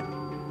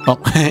 Oh,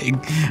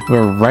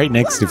 we're right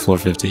next to floor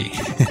 50.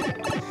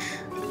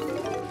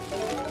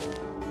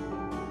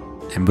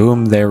 And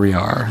boom, there we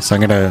are. So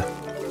I'm gonna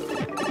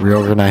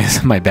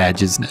reorganize my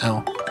badges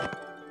now.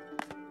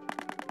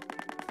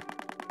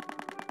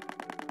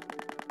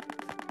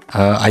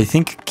 I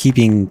think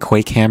keeping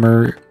Quake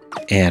Hammer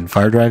and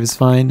Fire Drive is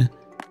fine.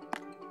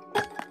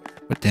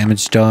 But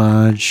damage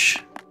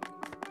dodge.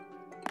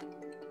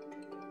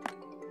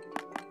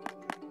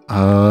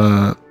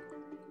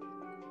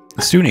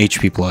 Let's do an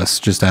HP plus,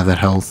 just to have that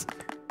health.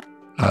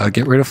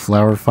 Get rid of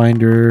Flower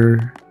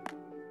Finder.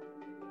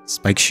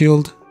 Spike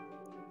Shield.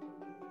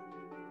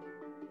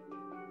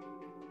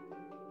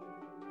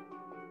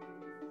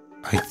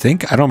 I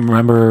think I don't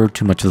remember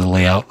too much of the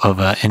layout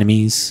of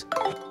enemies.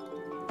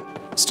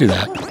 Let's do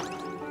that.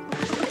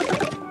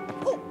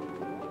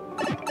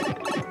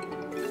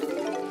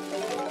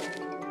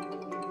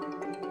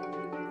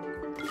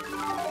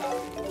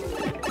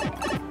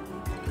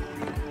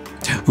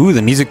 Ooh,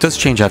 the music does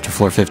change after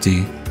floor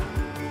 50.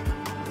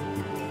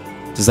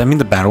 Does that mean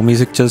the battle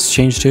music does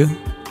change too?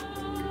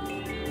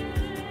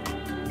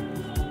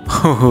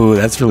 Oh,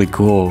 that's really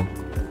cool.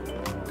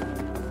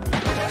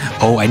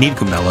 Oh, I need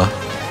Gumella.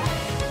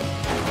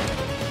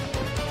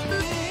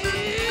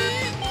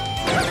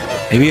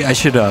 Maybe I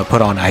should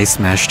put on Ice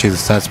Smash too,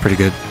 so that's pretty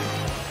good.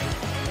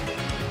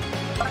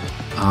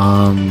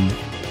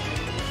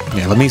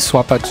 Yeah, let me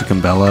swap out to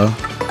Gumella.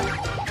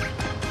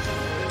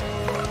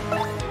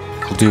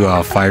 I'll do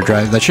a Fire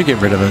Drive. That should get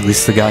rid of at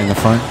least the guy in the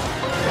front.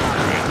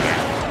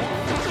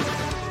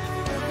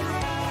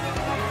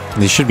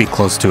 And they should be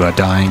close to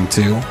dying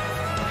too.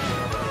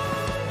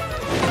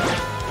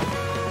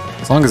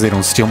 As long as they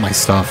don't steal my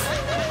stuff.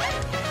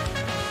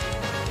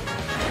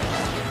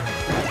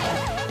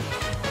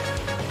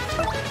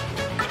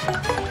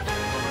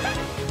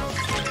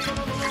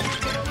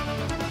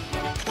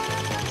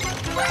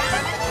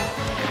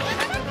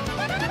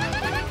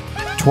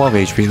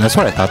 $12 HP, that's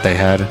what I thought they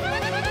had.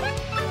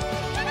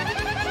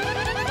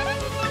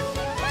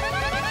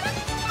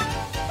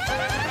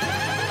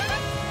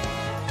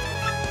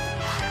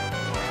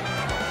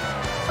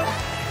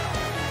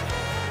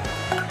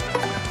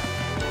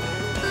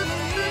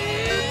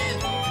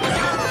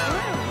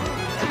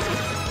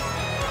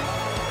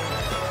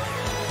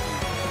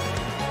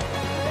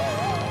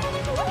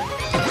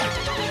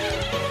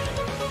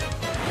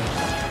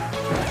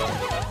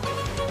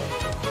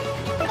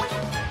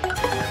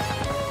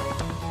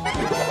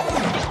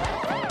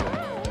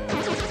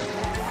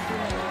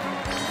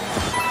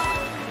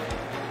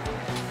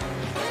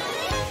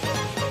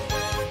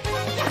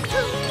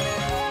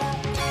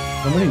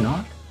 Somebody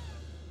knock?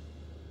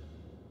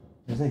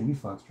 Is that you,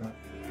 Foxtrot?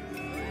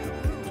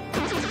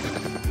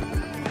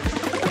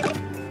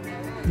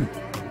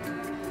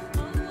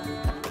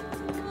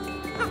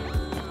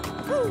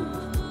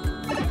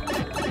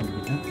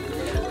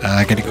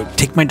 I gotta go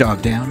take my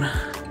dog down.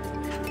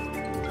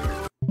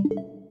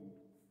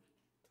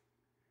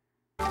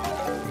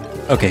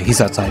 Okay,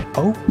 he's outside.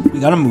 Oh, we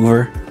got a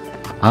mover.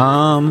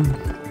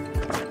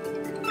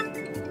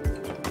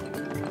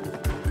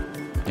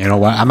 You know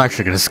what? I'm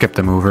actually going to skip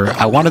the mover.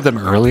 I wanted them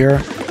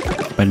earlier,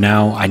 but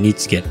now I need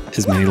to get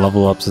as many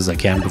level ups as I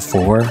can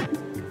before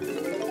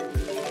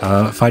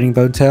fighting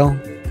Bodetail.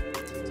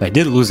 So I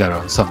did lose out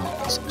on some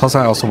levels. Plus,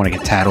 I also want to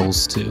get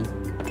Tattles, too.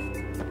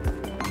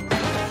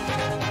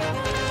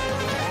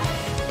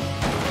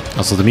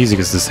 Also, the music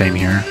is the same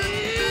here.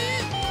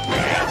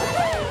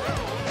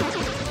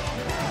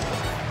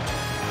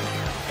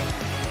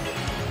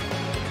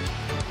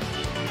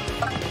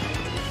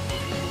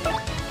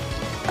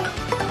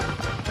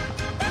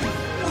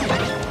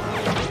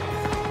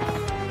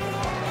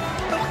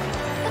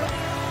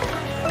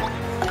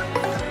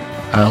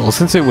 Well,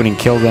 since it wouldn't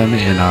kill them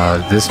in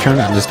this turn,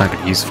 I'm just not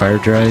going to use Fire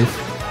Drive.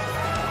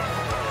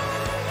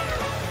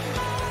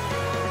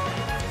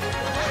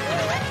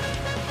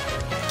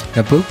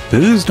 Yeah,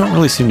 boos don't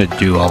really seem to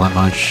do all that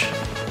much.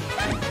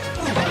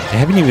 They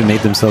haven't even made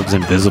themselves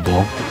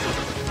invisible.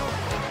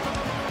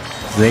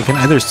 They can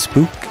either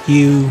spook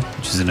you,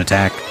 which is an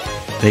attack.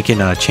 They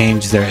can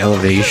change their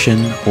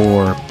elevation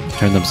or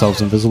turn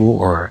themselves invisible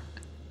or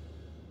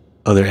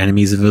other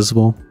enemies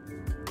invisible.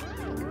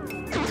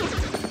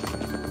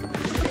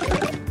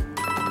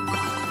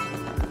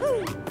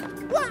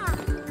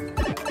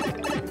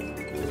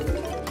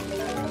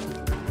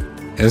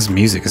 This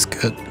music is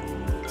good.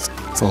 It's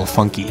a little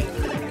funky.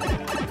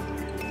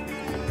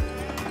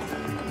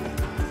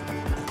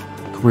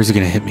 Where's he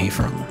gonna hit me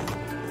from?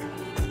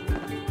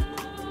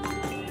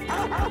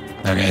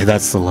 Okay,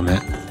 that's the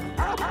limit.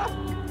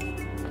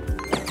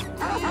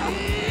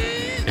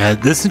 Yeah,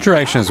 this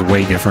interaction is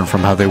way different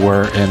from how they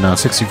were in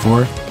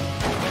 64.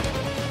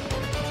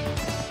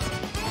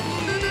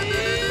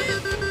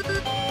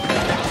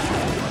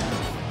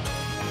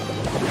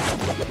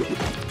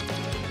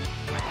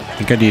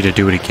 I think I need to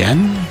do it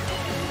again.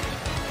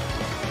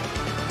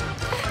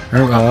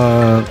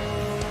 Or,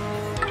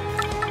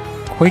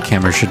 Quake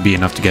Hammer should be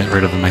enough to get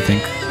rid of him, I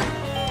think.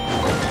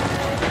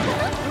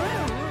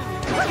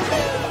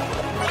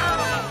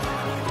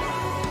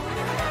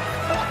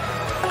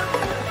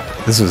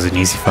 This was an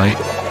easy fight.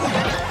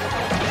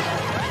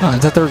 Oh, I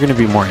thought there were going to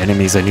be more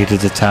enemies I needed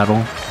to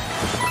tattle.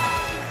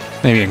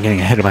 Maybe I'm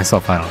getting ahead of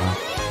myself, I don't know.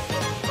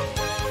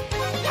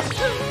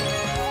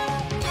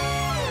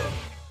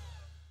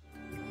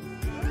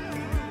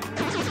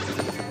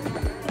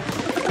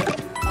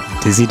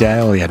 Dizzy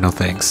Dial? Yeah, no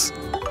thanks.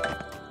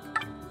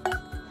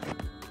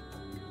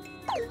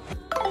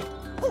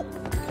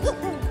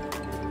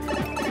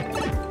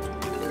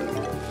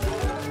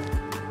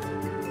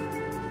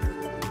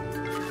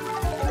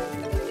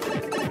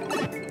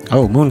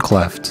 Oh, Moon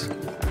Cleft.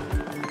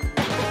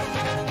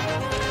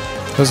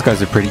 Those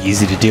guys are pretty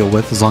easy to deal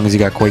with as long as you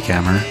got Quake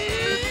Hammer.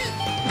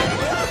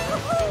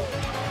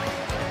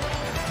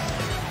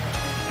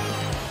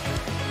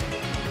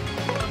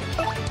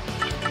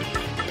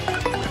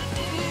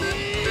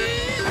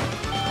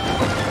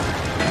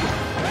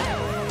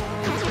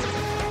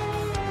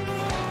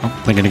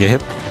 Oh, they're gonna get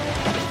hit.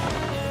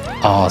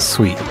 Oh,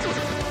 sweet.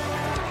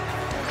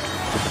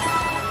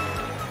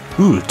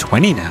 Ooh,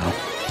 20 now.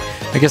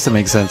 I guess it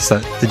makes sense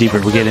that the deeper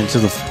we get into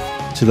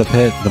the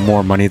pit, the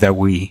more money that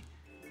we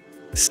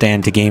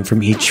stand to gain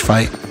from each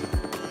fight.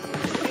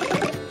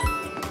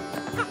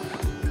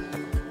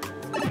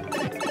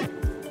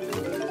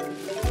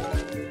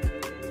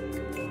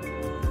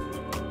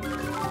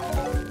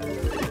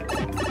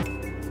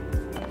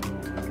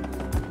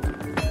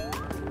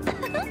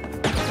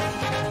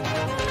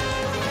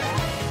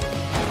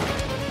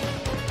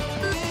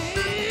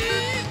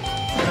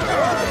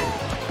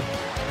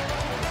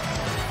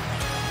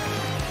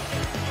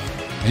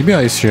 Maybe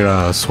I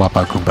should swap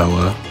out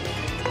Goombella.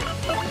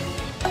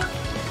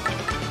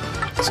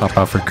 Swap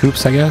out for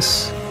Koops, I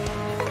guess.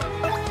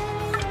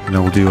 And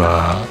then we'll do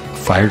a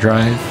Fire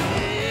Drive.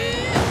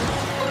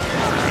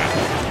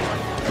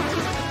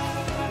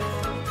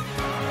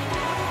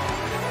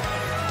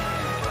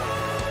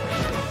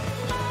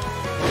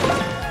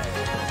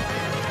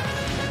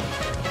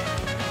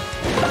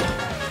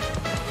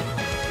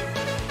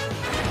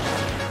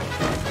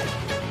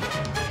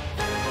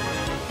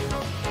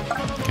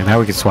 Okay, now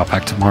we can swap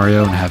back to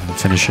Mario and have him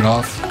finish it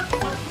off.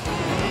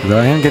 Although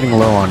I am getting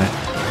low on it.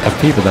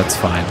 FP, but that's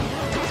fine.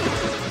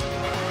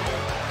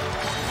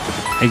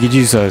 I could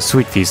use a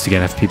Sweet Feast to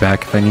get FP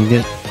back if I need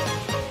it.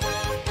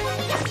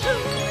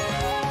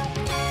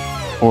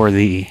 Or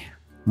the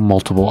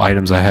multiple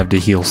items I have to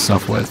heal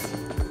stuff with.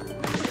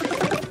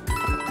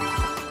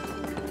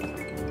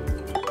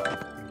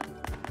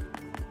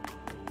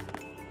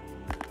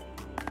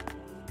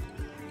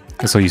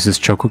 Guess I'll use this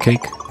Choco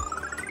Cake.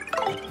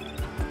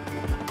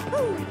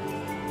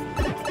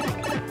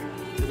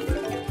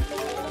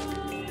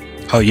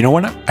 Oh, you know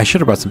what? I should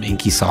have brought some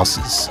inky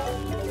sauces.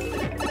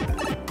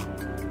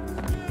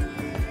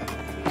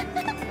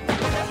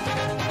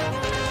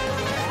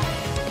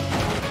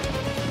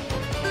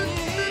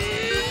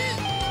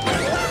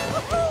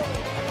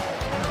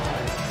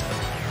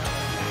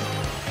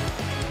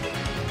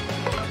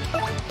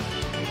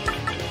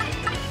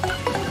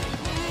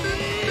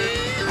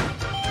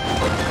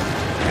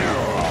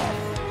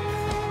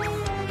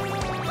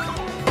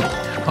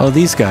 Oh,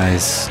 these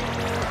guys.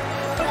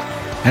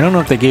 I don't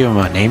know if they gave him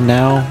a name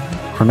now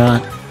or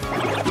not,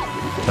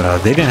 but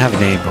they didn't have a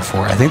name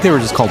before. I think they were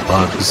just called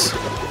bugs.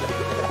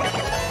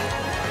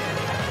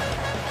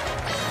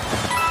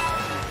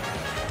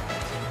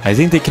 I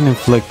think they can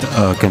inflict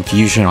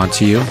confusion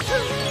onto you,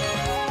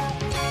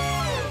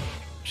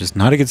 which is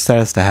not a good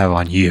status to have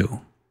on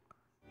you.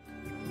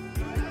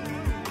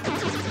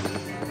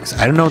 'Cause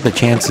I don't know the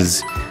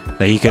chances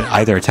that he could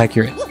either attack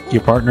your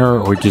partner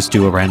or just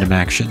do a random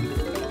action.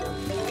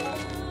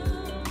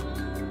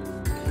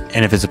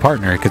 And if it's a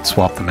partner, it could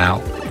swap them out,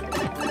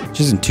 which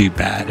isn't too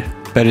bad.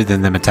 Better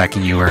than them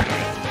attacking you or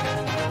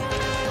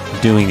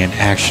doing an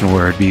action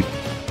where it'd be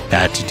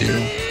bad to do.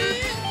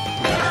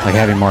 Like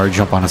having Mario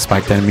jump on a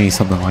spiked enemy,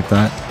 something like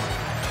that.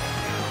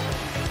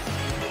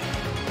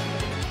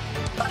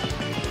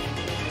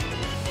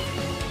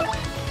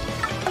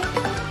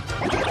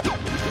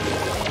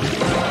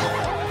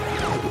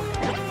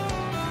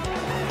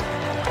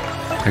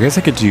 I guess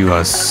I could do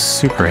a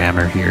Super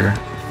Hammer here,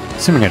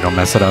 assuming I don't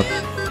mess it up.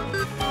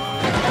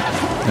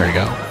 There we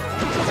go.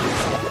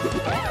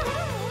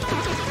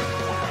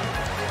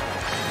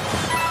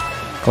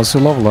 Close to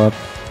level up.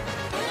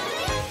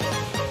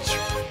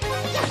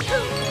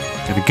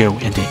 Gonna go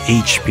into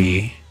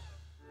HP.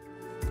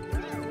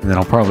 And then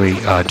I'll probably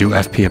do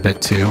FP a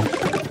bit too.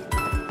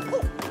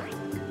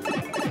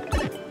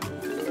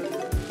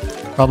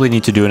 Probably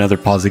need to do another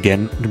pause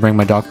again to bring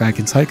my dog back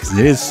inside because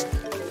it is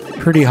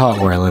pretty hot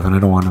where I live and I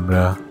don't want him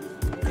to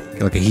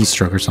get like a heat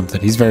stroke or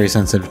something. He's very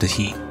sensitive to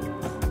heat.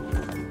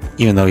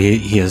 Even though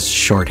he has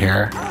short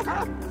hair.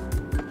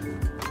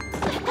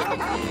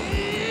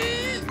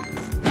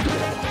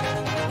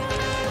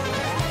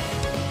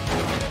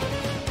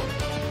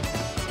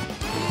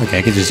 Okay,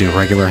 I could just do a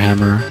regular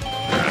hammer.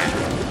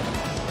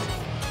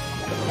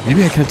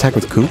 Maybe I can attack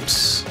with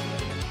Koops.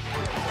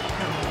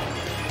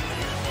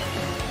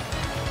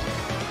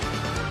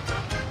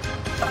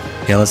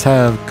 Yeah, let's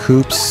have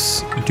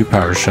Koops do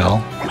Power Shell.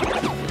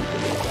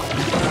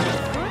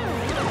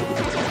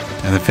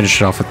 And then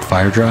finish it off with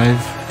Fire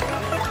Drive.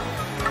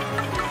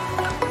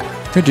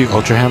 Could do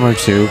Ultra Hammer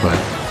too, but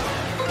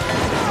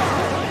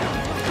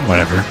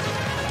whatever.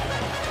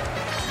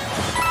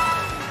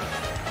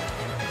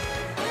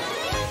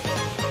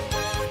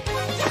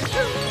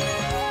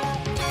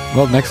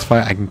 Well, next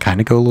fight I can kind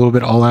of go a little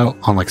bit all out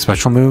on like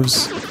special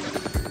moves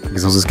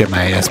because I'll just get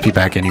my SP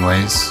back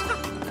anyways.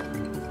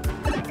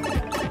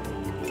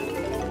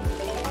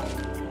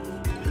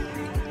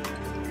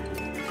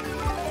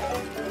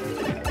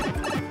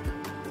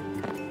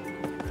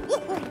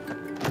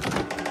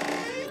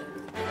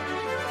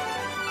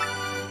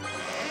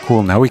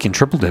 cool. Now we can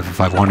triple dip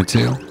if I wanted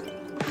to.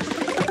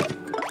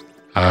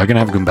 I'm gonna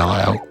have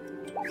Goombella out.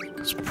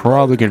 It's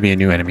probably gonna be a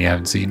new enemy I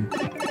haven't seen.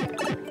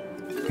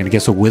 Gonna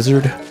guess a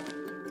wizard.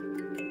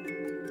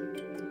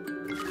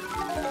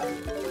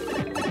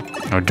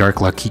 Oh, Dark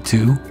Lucky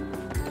 2.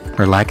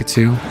 Or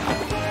Lakitu.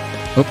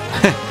 Oh,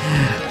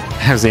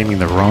 I was aiming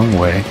the wrong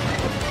way.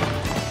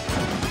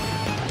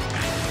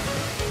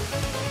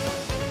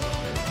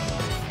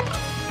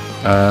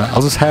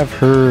 I'll just have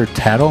her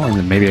tattle, and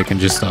then maybe I can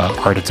just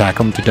hard attack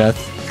him to death.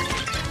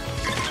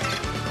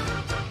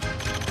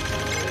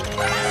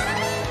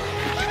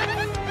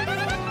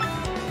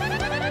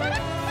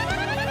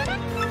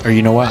 Or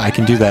you know what? I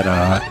can do that,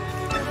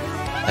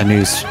 a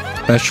new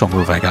special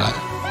move I got.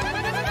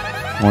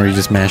 Or you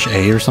just mash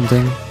A or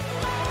something.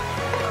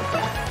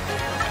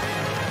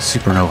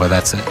 Supernova,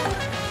 that's it.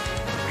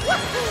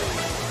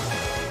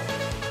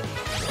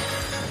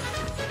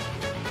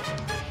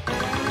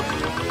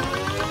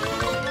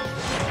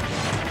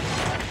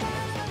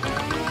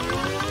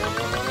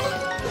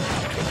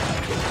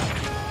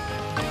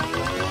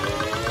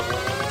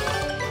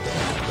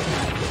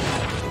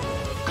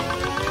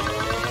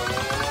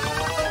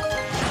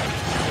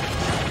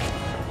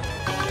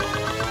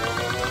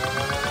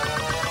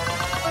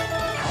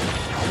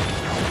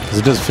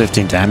 It does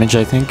 15 damage,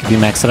 I think, if you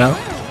max it out.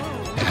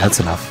 Yeah, that's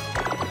enough.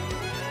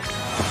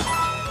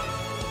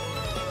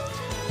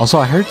 Also,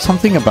 I heard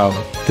something about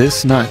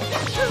this not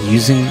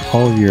using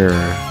all of your...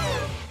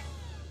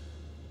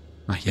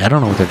 yeah, I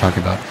don't know what they're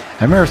talking about.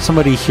 I remember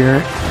somebody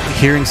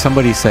hearing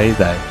somebody say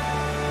that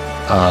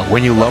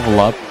when you level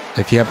up,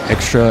 if you have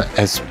extra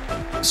as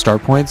star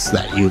points,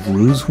 that you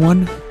lose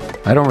one.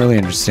 I don't really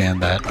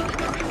understand that.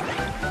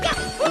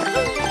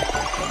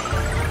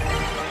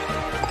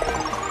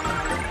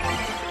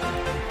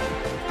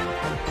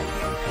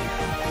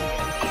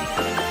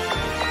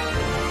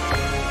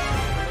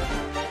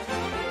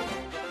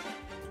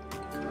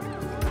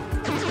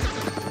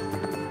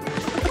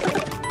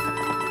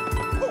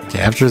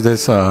 After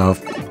this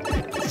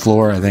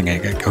floor, I think I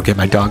gotta go get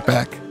my dog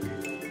back.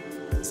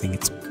 I think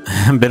it's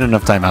been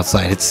enough time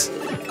outside.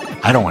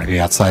 I don't want to be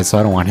outside, so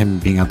I don't want him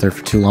being out there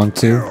for too long,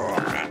 too.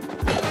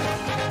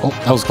 Oh,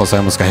 that was close. I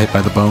almost got hit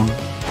by the bone.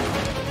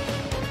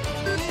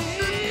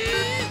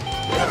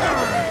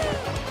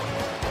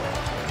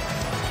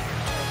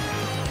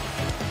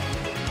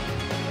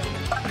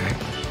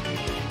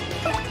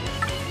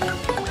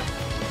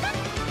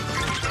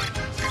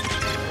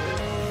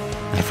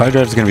 Fire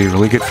drive is going to be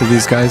really good for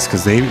these guys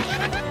because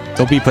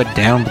they'll be put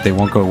down, but they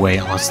won't go away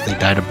unless they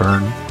die to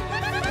burn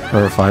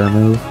or a fire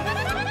move.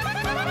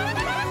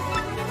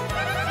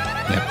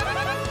 Yep.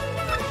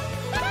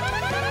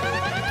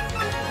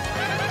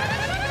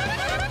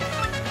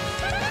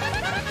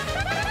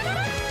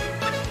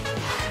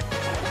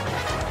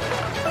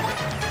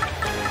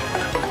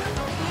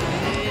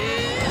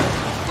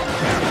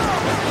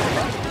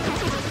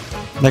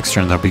 Next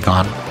turn they'll be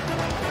gone.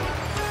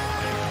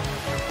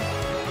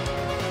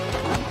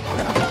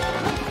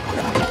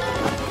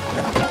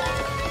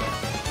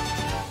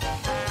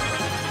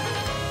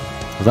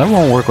 That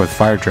won't work with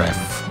Fire Drive,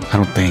 I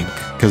don't think,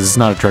 because it's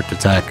not a direct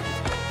attack.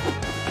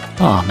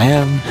 Aw,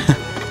 man.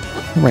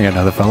 Bring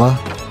another fella.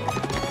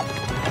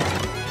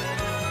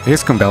 I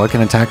guess Goombella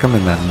can attack him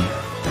and then...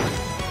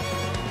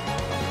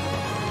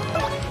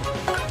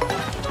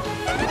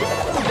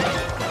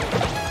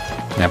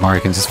 yeah,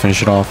 Mario can just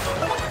finish it off.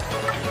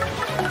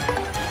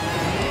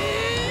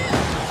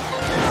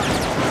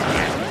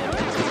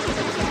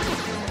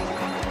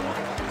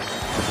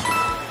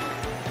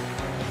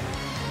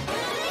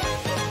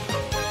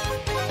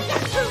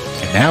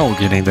 Now we're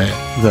getting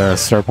the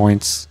star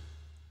points.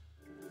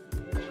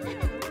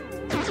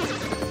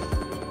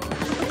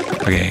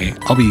 Okay,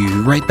 I'll be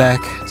right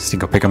back. Just to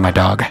go pick up my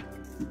dog.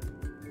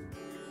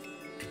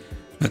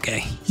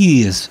 Okay,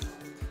 he is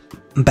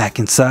back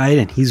inside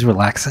and he's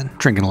relaxing,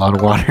 drinking a lot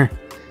of water.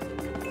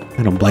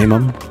 I don't blame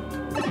him.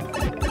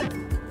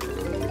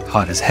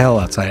 Hot as hell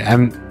outside.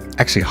 I'm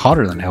actually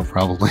hotter than hell,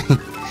 probably.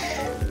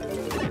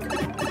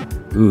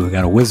 Ooh, I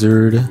got a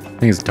wizard. I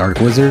think it's Dark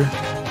Wizard.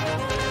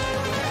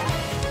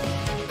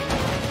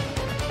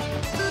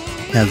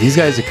 Now these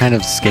guys are kind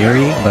of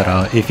scary,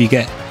 but if you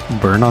get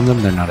burn on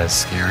them, they're not as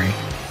scary.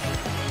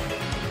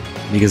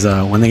 Because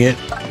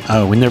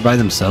when they're by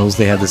themselves,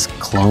 they have this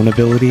clone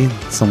ability,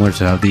 similar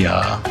to how the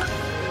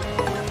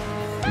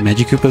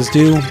Magikoopas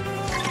do.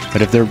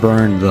 But if they're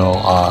burned, they'll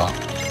all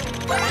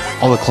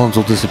the clones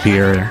will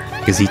disappear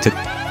because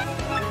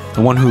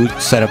the one who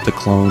set up the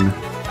clone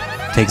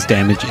takes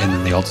damage, and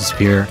then they all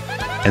disappear,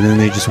 and then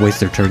they just waste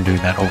their turn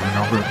doing that over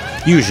and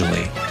over.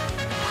 Usually.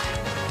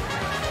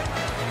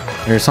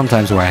 There are some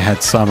times where I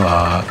had some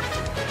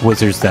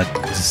wizards that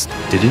just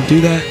didn't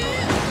do that.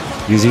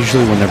 Because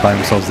usually when they're by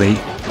themselves, they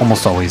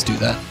almost always do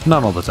that.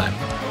 Not all the time.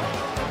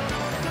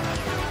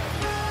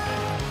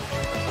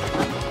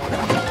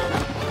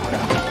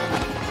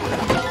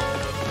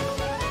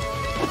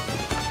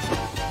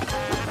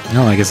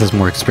 No, I guess that's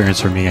more experience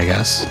for me, I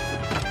guess.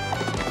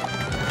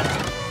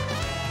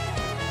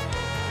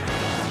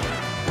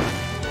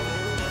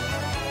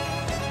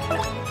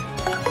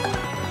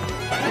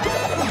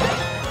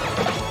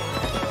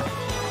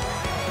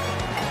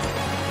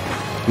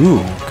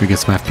 Ooh, could get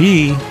some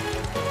FP.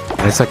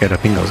 I suck at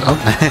bingos.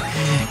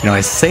 Oh, you know,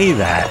 I say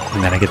that,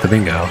 and then I get the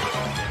bingo.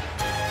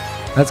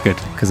 That's good,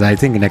 because I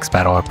think next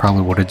battle I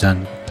probably would have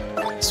done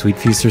Sweet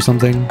Feast or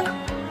something.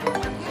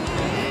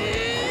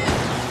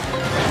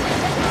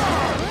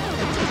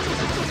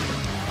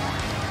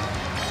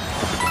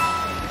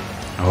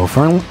 Oh,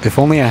 if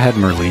only I had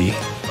Merlee.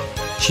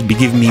 She'd be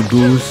giving me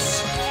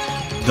boosts,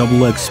 double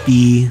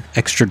XP,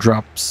 extra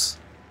drops.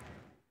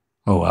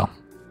 Oh well.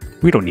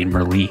 We don't need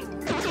Merlee.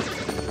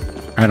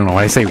 I don't know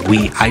why I say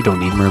we. I don't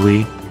need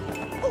Merlee.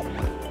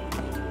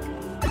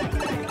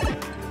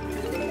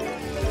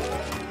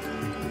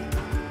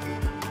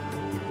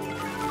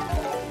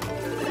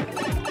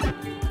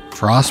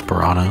 Frost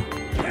Piranha.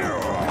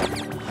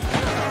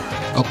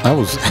 Oh, that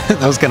was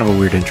that was kind of a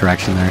weird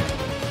interaction there.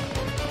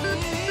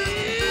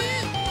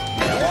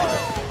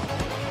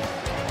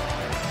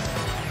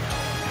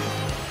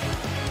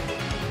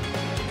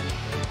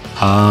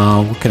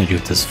 What can I do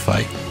with this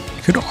fight?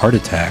 I could art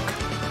attack.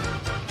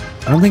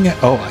 I don't think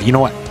oh, you know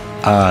what?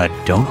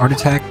 Don't art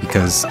attack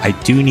because I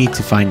do need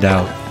to find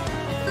out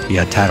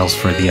the titles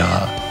for the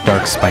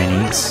Dark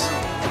Spinies.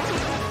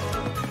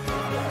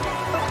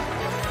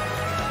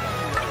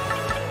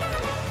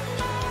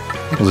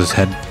 We'll just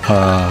head,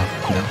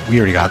 no, we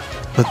already got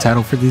the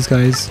title for these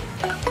guys.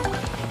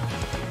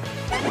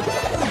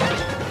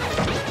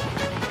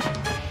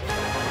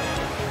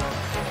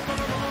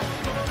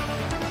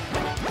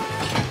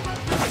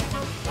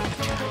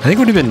 I think it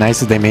would have been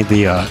nice if they made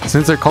the,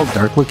 since they're called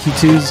Dark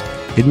Lokitus,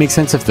 it'd make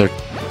sense if their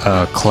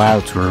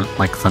clouds were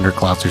like thunder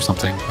clouds or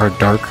something, or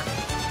dark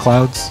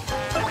clouds.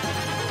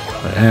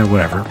 But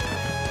whatever.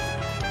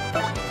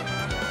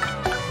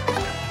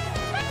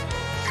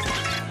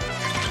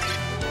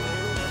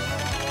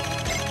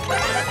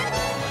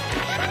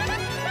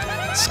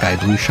 Sky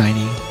Blue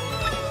Shiny.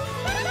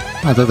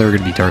 I thought they were going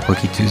to be Dark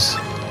Lokitus.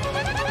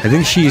 I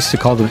think she used to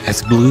call them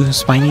S-Blue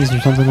Spinies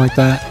or something like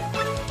that.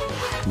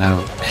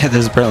 Now,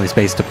 there's apparently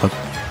space to put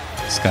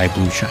Sky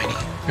Blue Shiny.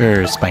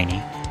 Or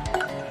Spiny.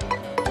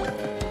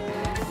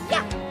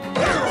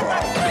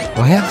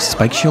 Do I have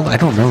Spike Shield? I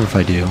don't remember if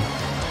I do.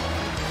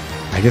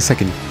 I guess I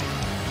can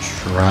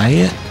try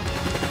it.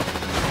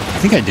 I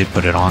think I did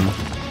put it on.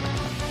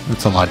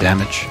 That's a lot of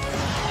damage.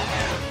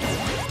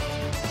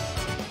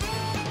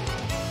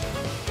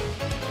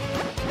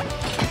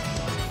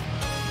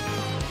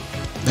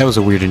 That was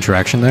a weird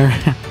interaction there.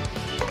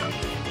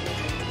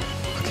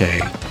 Okay,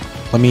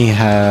 let me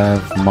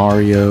have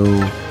Mario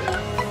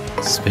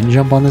spin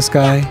jump on this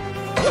guy.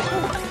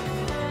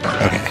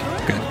 Okay,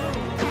 good.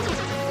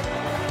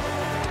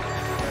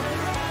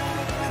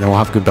 And then we'll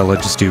have Goodbella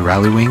just do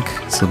Rally Wink,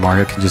 so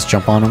Mario can just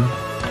jump on him.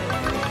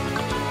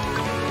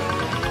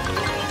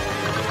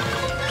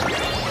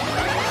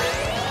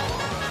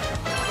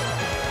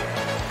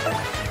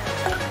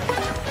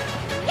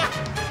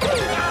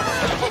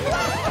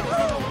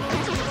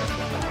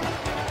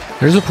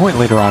 There's a point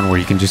later on where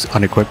you can just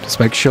unequip the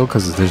Spike Shield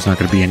because there's not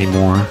going to be any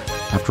more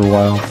after a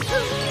while.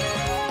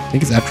 I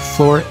think it's after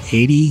floor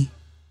 80,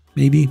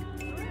 maybe?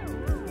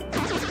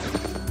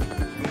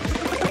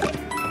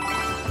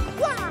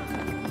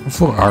 What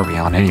floor are we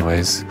on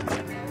anyways?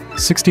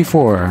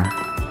 64. I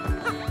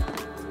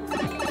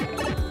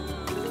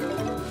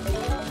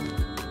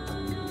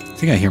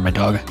think I hear my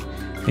dog.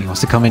 He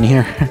wants to come in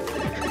here.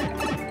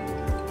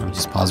 Let me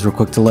just pause real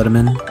quick to let him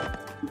in.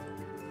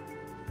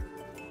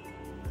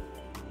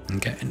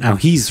 Okay, now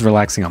he's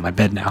relaxing on my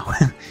bed now,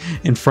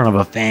 in front of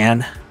a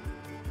fan.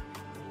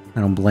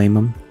 I don't blame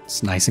him.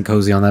 It's nice and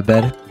cozy on that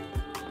bed.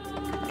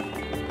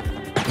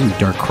 Ooh,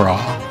 Dark Craw.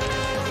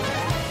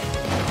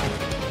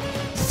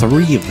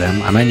 3 of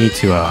them. I might need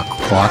to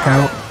clock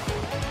out.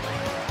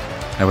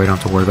 That way I don't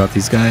have to worry about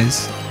these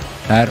guys.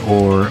 That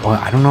or... well,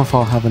 I don't know if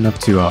I'll have enough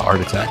to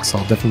art attack, so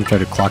I'll definitely try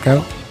to clock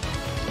out.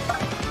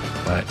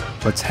 But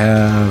let's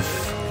have...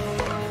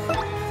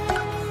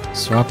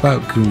 swap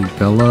out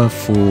Goombella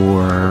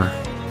for...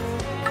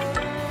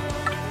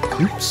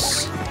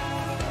 oops.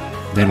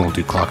 Then we'll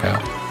do clock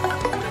out.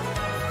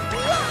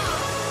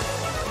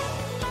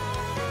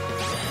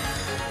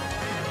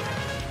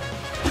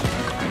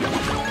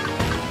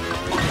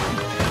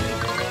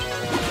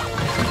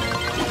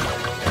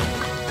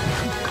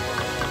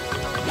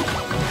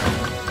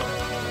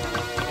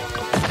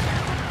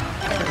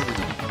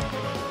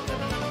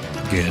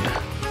 Good.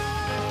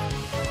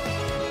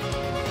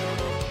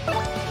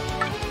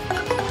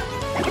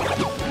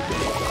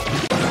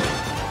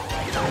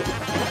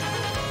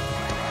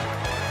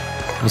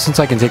 Well, since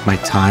I can take my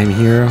time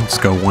here, let's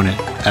go one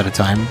at a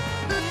time.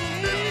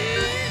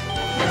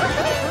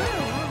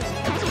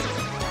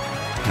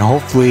 And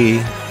hopefully,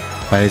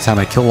 by the time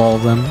I kill all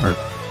of them, or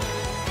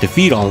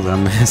defeat all of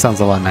them, it sounds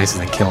a lot nicer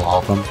than kill all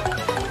of them,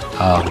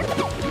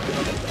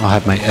 I'll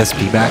have my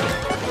SP back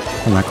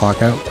when I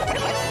clock out.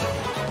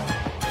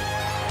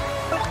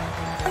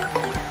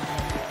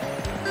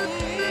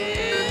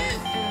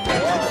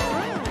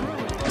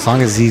 As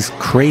long as these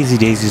crazy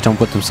daisies don't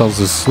put themselves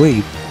to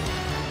sleep.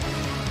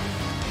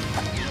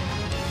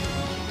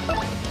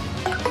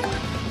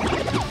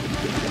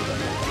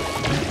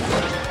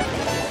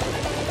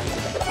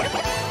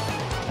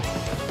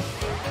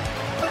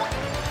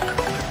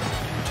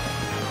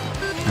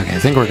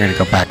 think we're going to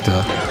go back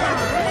to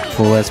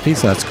full SP,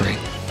 so that's great.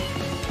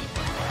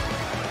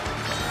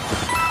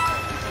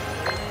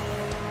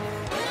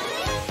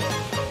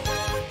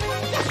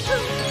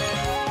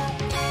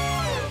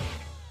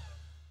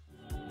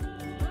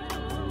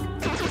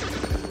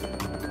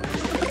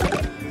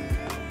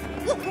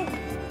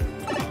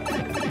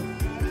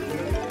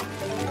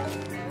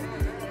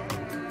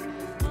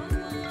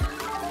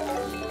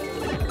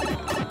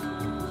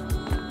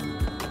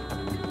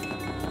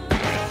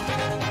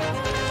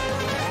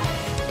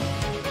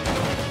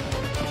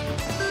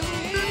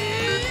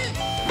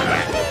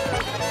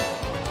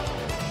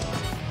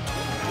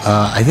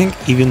 I think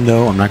even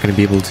though I'm not going to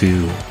be able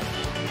to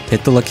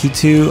hit the Lucky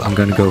 2, I'm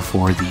going to go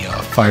for the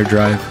Fire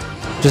Drive.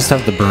 Just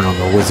have the burn on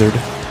the Wizard.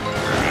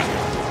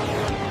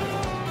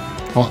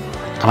 Well,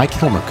 I might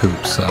kill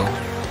Makoop, so...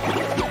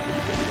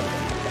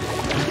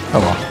 Oh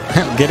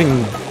well.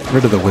 Getting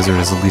rid of the Wizard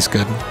is at least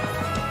good.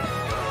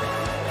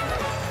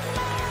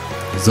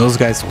 Because those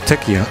guys will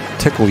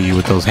tickle you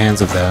with those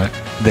hands of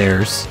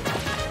theirs.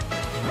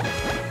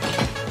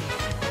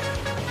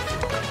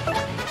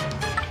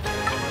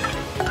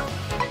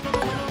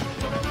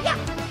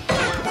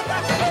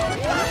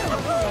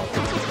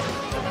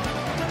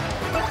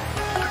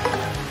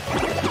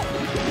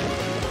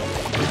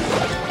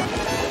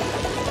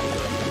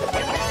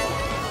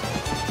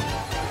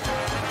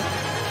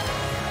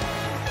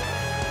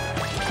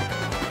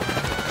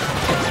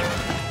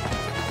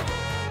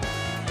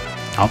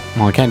 Oh,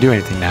 well, I can't do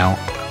anything now.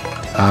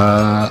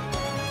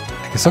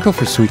 I guess I'll go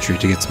for Sweet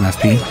Treat to get some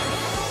FP.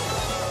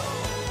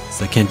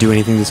 So I can't do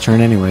anything this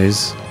turn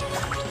anyways.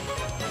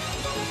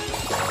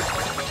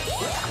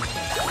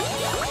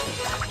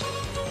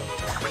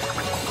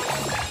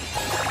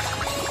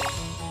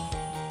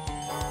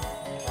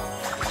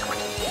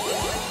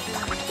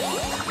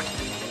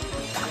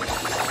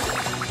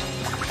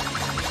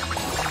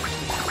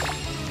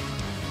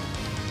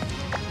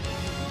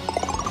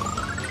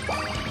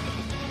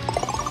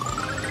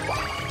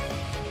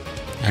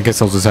 I guess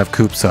I'll just have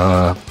Coop's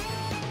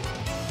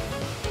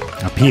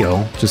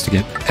appeal just to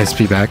get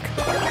SP back.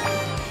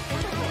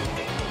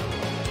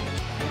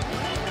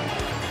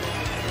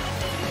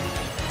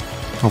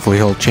 Hopefully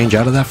he'll change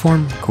out of that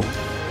form. Cool.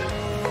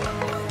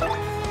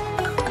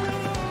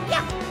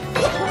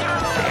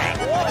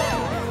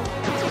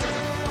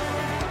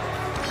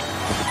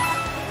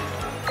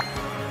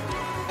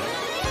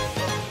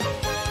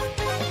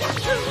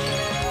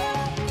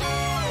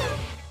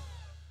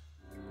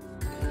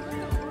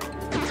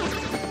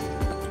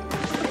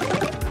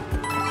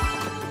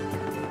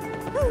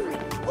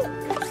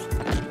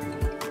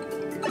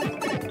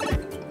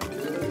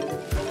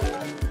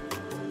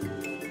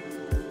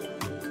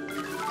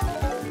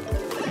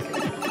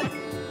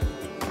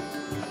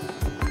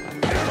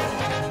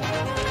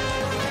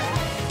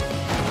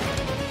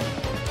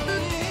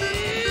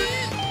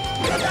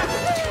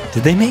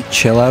 Did they make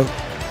Chill Out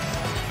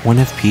 1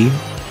 FP?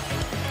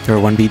 Or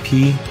 1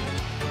 BP?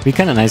 It'd be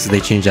kind of nice if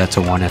they changed that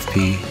to 1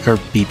 FP, or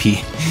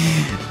BP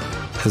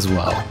as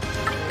well.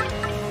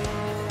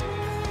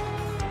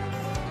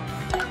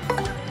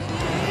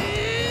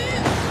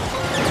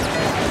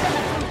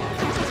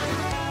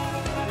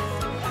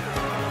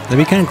 That'd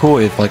be kind of cool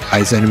if like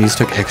ice enemies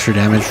took extra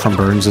damage from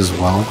burns as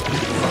well.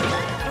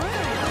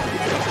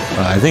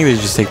 I think they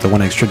just take the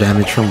 1 extra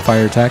damage from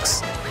fire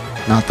attacks,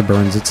 not the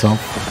burns itself.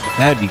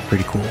 That'd be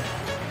pretty cool.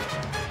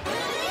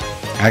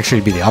 Actually,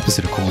 it'd be the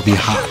opposite of cool. It'd be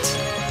hot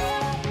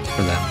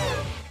for them.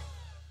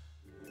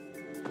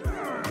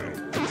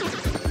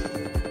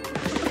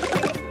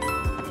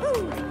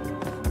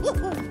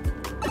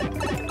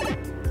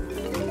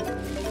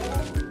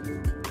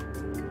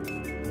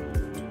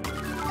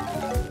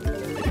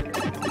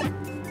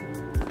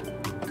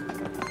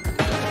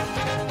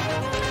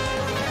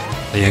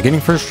 But yeah, getting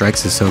first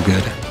strikes is so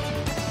good.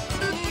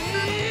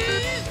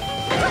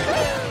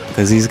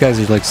 Because these guys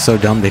are like so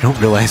dumb, they don't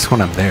realize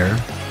when I'm there.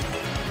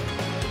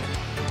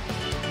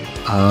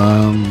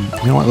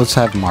 You know what? Let's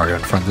have Mario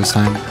in front this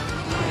time.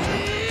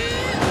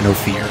 No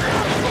fear.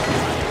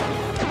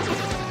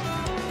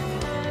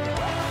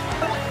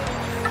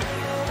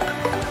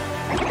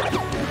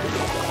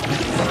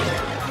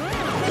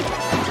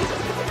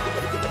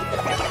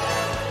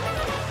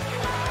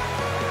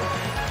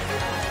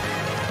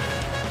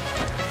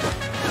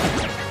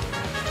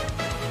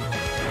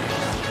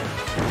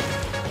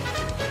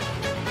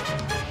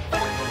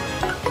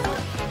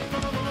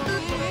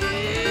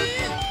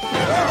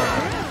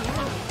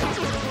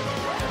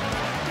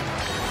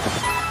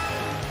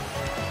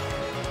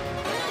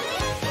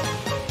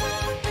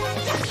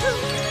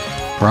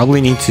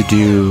 Probably need to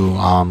do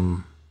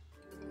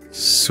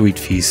Sweet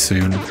Feast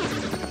soon. So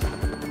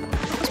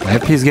my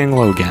FP is getting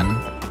low again.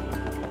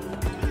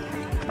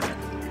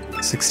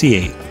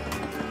 68.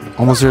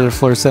 Almost there to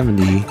floor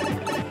 70.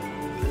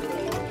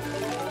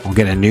 We'll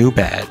get a new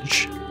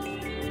badge.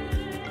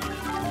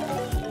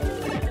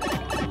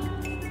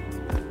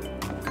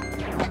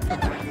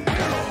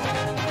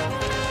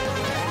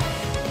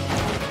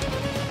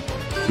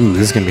 Ooh,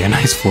 this is gonna be a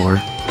nice floor.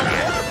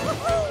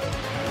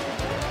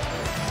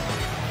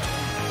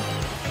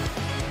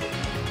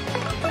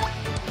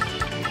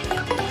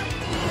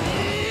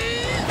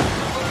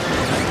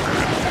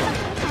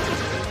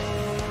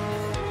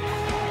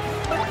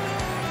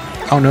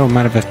 Oh no, I'm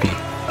out of FP.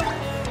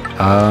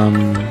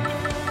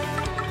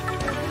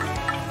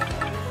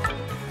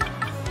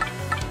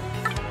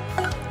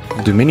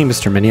 I'll do Mini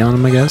Mr. Mini on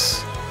him, I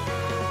guess.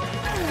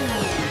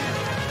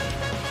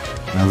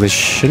 Now this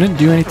shouldn't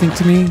do anything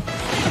to me.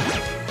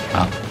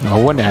 No,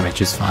 1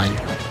 damage is fine.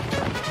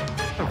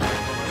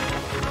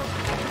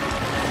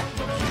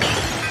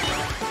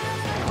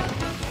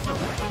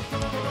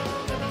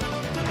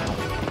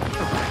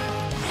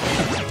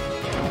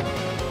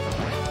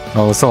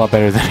 Well, it's a lot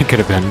better than it could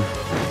have been.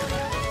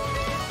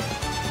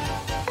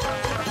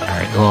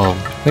 Alright, well,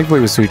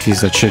 thankfully with Sweet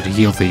Feast that should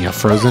heal the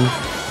Frozen.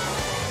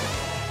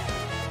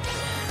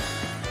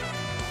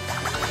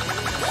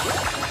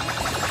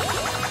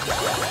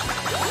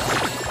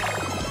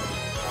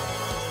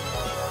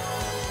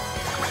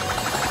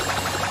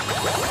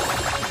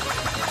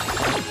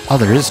 Oh,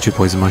 there is 2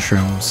 poison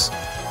mushrooms.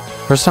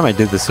 First time I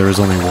did this, there was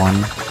only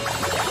 1.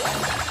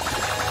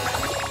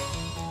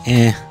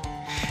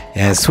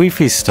 Yeah, Sweet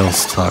Feast still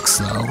sucks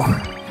though.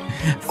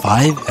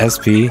 5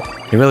 SP?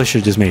 They really should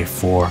have just made it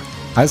 4.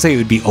 I'd say it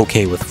would be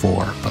okay with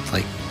 4, but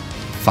like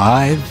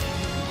 5?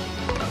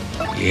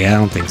 Yeah, I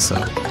don't think so.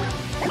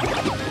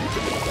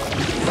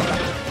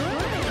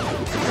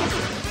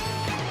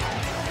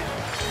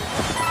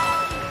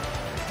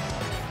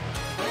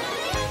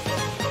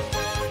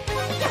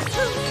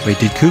 Wait,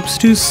 did Koops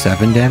do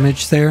 7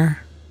 damage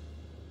there?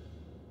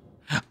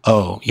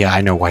 Oh, yeah,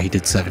 I know why he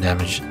did 7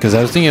 damage. Because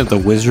I was thinking of the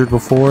wizard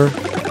before,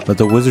 but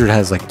the wizard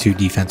has like 2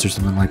 defense or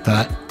something like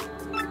that.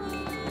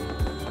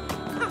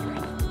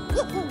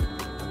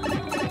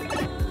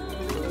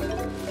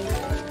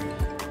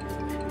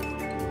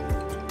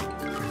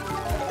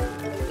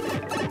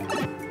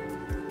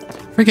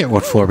 I forget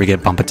what floor we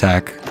get bump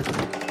attack.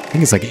 I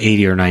think it's like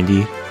 80 or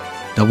 90.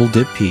 Double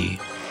dip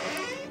P.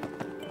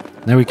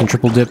 Now we can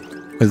triple dip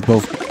with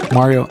both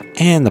Mario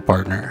and the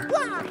partner.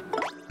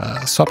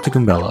 Swap to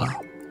Goombella.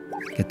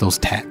 Get those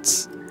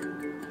tats.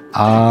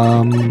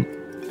 I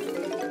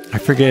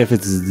forget if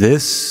it's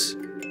this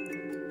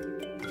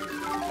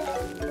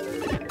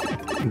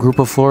group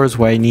of floors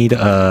where I need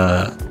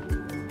a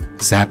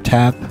Zap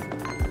Tap.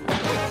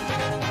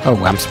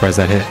 Oh, I'm surprised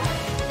that hit.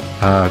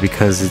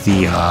 Because of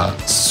the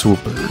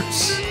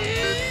swoopers.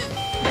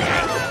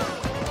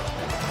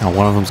 Now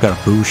one of them's got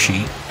a boo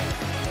sheet.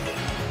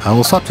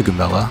 We'll swap to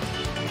Goombella.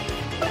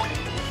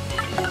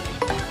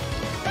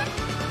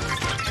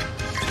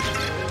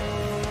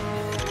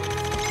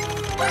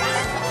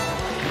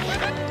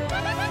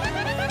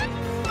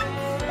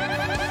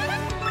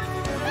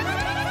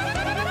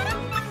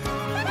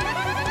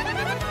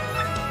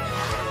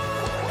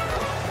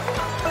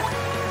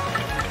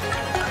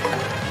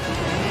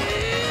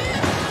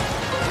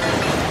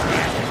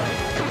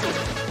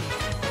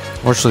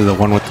 Fortunately, the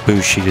one with the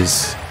boost sheet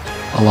is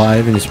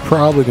alive and is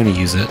probably going to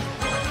use it.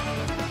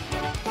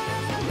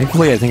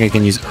 Thankfully, I think I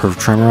can use Earth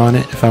Tremor on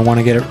it if I want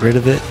to get rid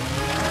of it.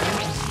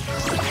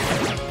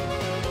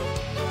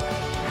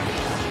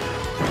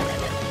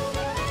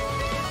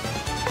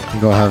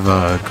 Go have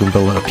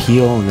Goombella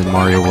appeal, and then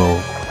Mario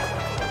will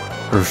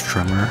Earth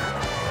Tremor.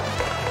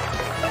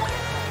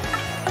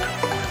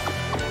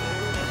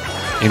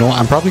 You know what?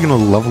 I'm probably going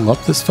to level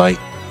up this fight.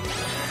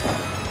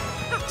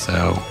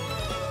 So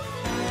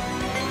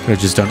could have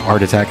just done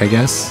Art Attack, I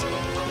guess.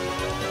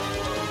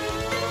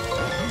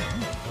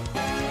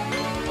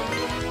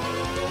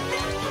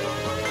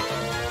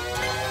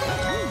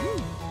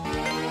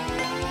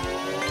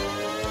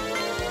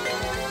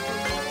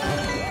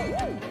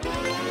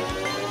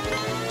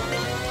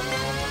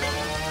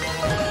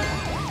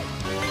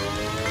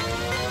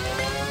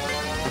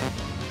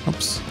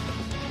 Oops.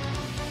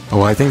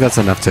 Oh, I think that's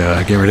enough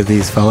to get rid of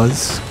these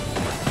fellas.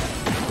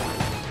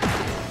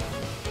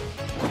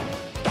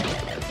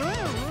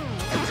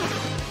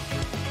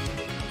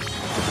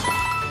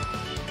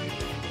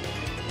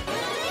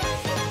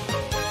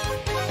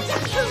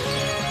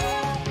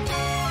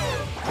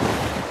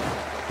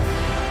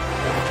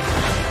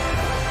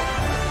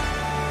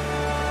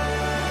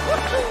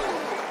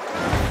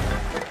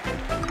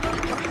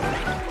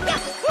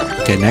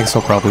 Okay, next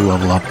I'll probably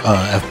level up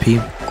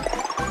FP.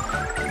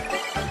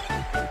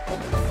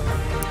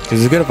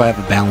 Because it's good if I have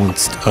a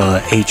balanced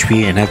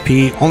HP and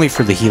FP, only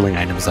for the healing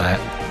items I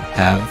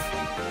have.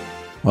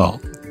 Well,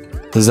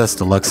 the Zest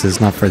Deluxe is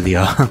not for the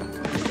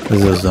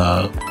those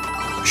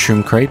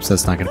shroom crepes,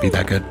 that's not going to be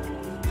that good.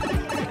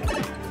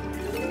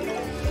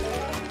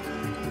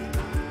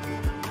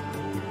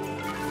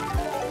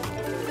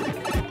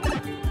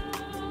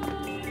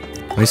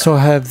 I still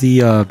have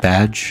the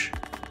badge.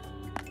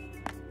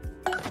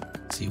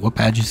 Let's see, what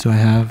badges do I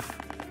have?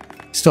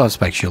 Still have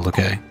Spike Shield,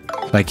 okay.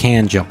 So I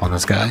can jump on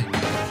this guy.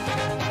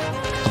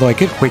 Although I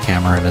could Quick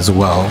Hammer him as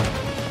well.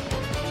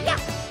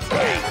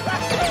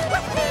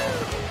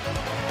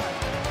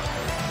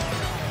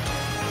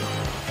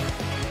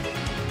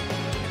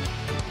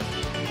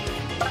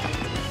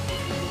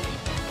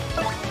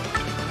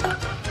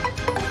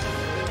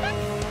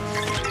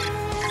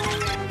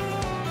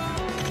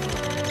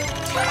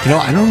 You know,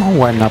 I don't know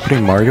why I'm not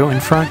putting Mario in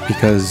front,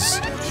 because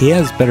he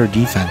has better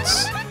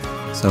defense.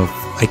 So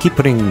I keep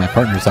putting my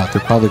partners out.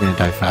 They're probably going to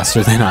die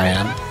faster than I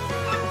am.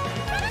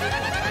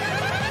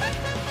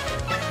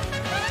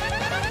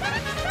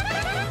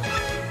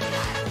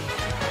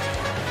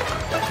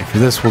 Okay, for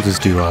this, we'll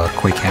just do a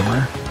Quake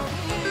Hammer.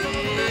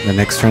 The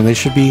next turn, they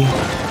should be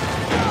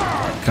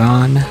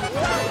gone.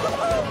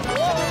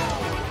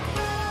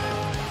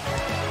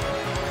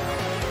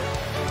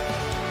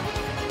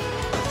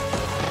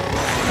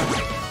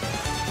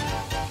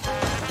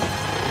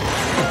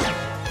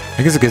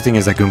 I guess the good thing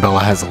is that Goombella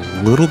has a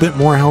little bit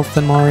more health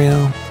than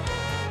Mario.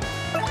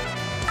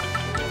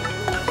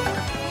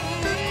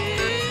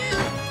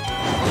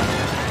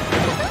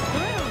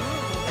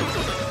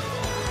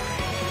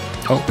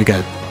 Oh, we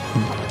got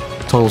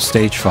total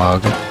stage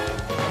fog.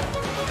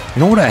 You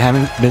know what I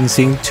haven't been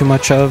seeing too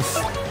much of?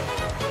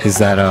 Is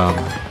that,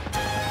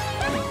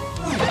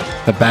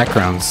 the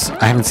backgrounds.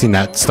 I haven't seen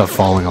that stuff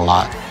falling a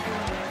lot.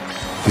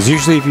 Because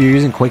usually if you're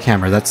using Quake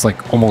Hammer, that's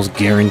like almost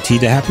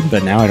guaranteed to happen,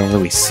 but now I don't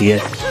really see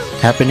it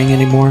happening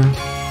anymore.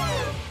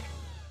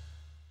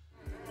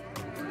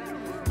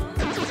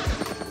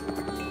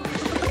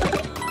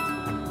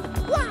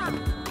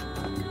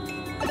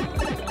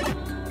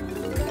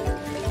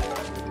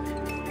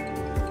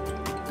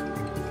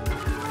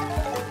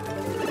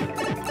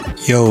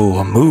 Yo,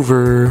 a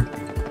mover,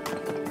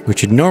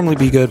 which would normally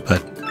be good,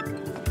 but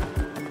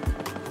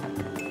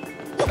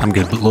I'm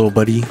good, little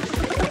buddy.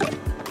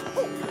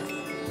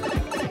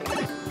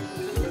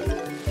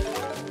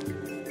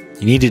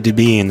 You needed to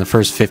be in the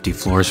first 50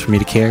 floors for me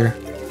to care.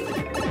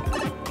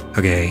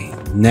 Okay,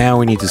 now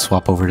we need to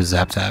swap over to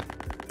Zap Tap.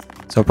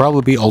 So I'll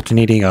probably be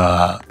alternating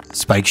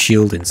Spike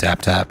Shield and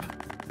Zap Tap.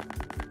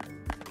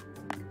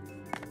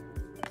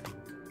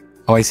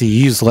 Oh, I see.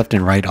 You use left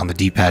and right on the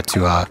D-pad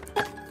to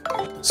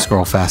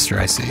scroll faster,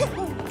 I see.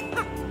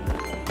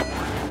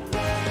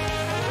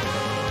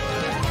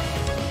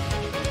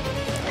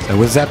 So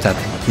with Zap Tap,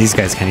 these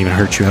guys can't even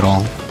hurt you at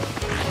all.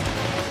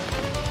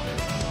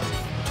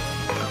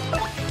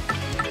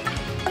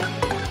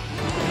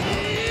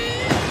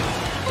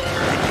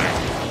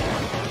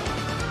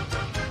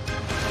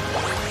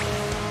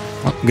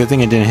 Well, good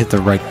thing I didn't hit the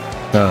right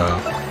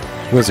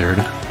wizard.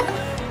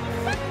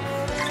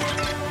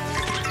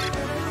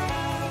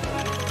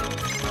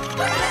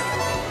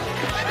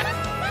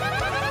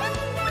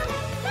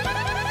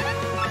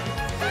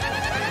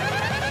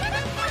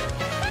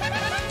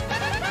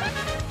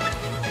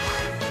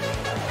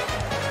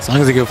 As long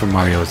as I go for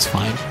Mario, it's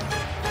fine.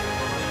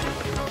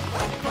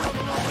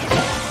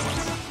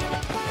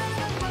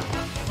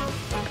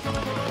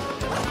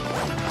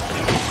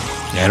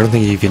 Yeah, I don't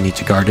think you even need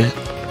to guard it.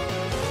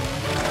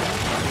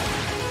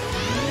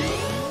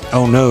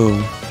 Oh no.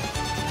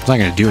 It's not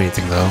gonna do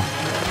anything though.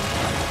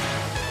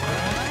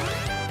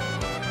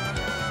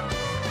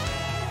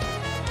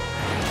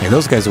 Okay,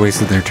 those guys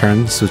wasted their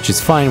turns, which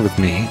is fine with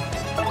me.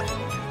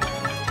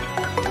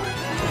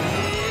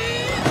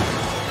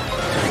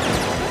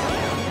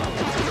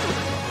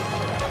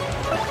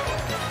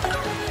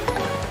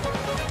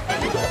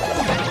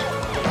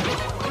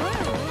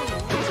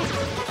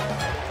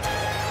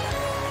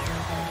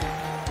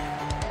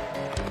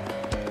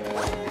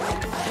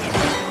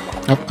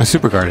 Oh, I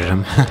super guarded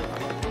him.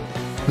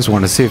 Just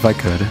wanted to see if I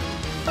could.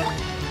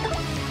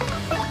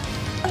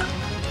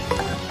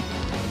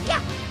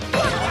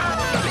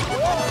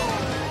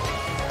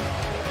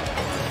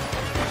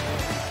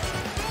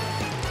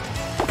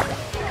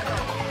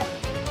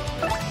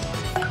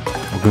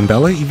 Will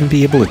Goombella even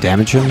be able to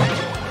damage him?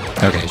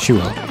 Okay, she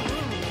will.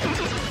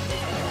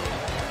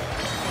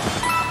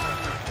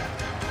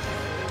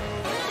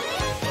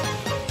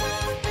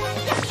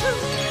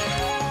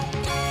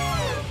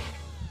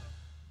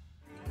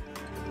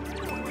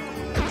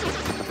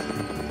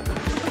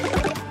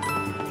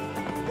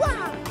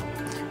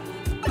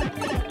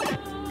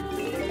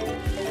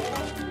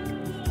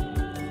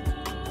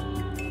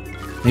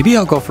 Maybe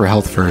I'll go for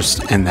health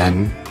first and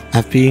then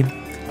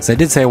FP. So I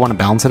did say I want to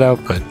balance it out,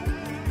 but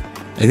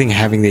I think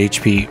having the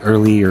HP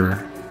early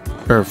or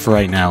for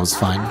right now is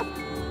fine.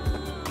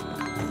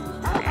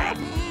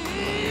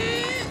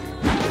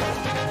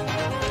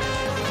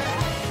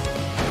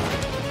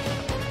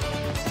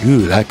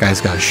 Ooh, that guy's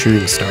got a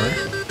shooting star.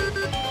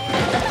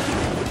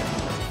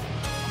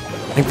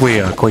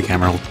 Thankfully, Quake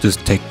Hammer will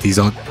just take these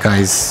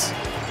guys.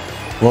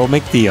 Well,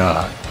 make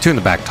the two in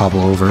the back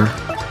topple over.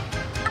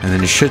 And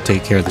then it should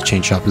take care of the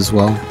chain shop as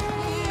well.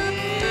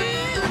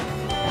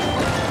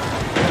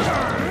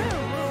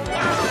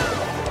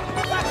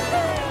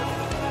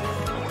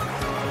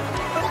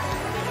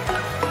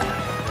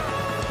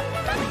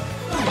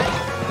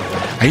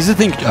 I used to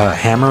think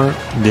Hammer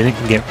didn't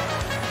get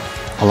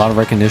a lot of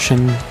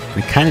recognition.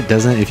 It kind of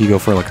doesn't if you go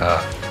for like a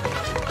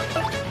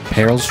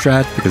Peril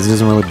strat, because it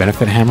doesn't really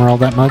benefit Hammer all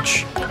that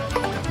much.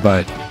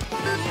 But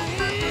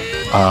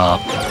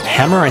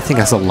Hammer, I think,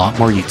 has a lot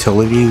more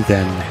utility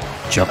than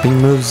jumping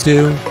moves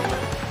do,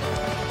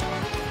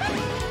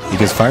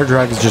 because Fire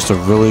Drive is just a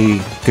really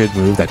good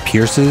move that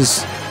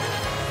pierces.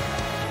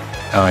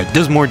 It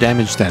does more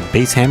damage than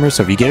base Hammer,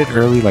 so if you get it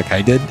early like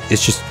I did,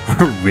 it's just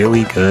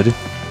really good.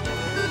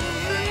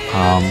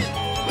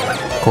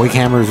 Quake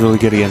Hammer is really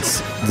good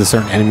against the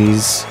certain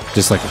enemies.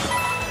 Just like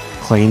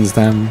planes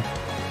them.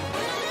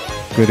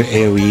 Good at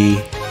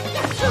AoE.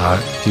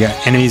 If you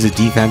got enemies with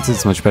defense,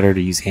 it's much better to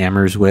use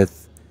hammers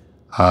with.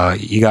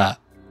 You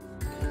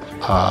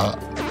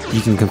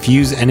can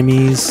confuse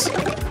enemies.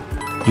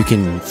 You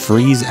can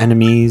freeze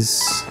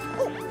enemies.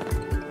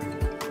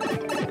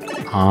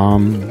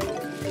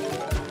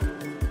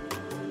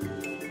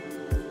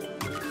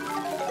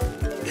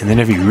 And then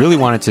if you really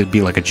want it to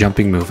be like a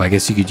jumping move, I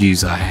guess you could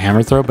use a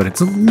hammer throw, but it's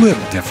a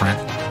little different.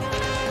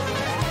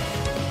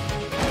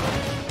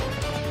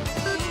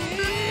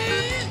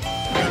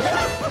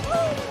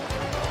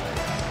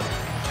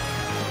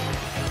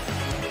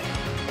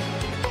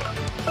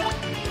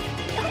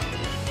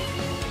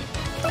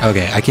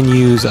 Okay, I can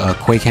use a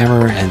Quake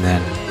Hammer and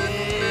then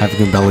have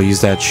Goombella use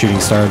that shooting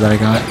star that I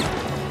got.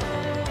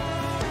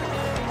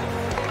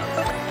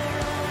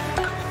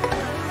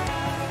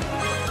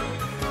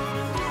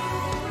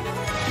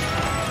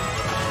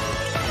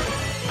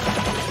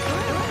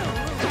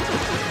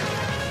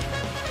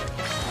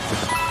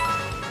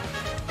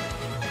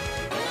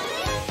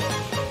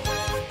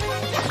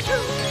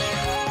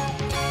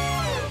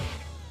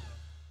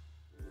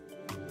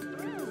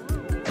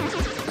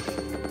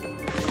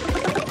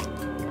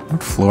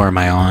 What floor am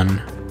I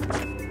on?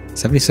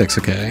 76,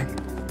 okay.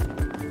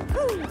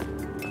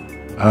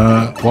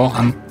 Well,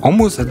 I'm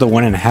almost at the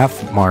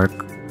 1.5 mark.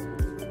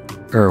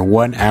 Or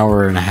 1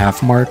 hour and a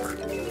half mark.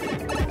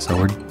 So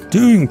we're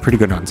doing pretty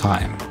good on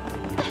time.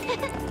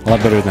 A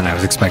lot better than I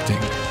was expecting.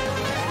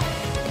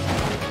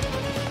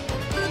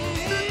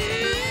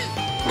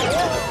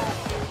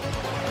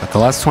 But the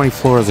last 20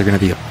 floors are going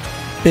to be a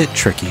bit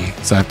tricky,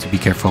 so I have to be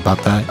careful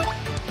about that.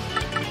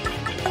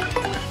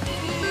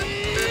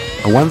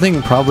 One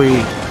thing probably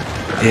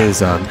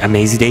is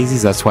Amazy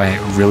Daisies. That's why I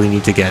really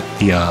need to get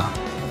the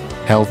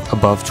health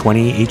above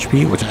 20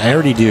 HP, which I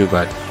already do,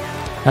 but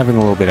having a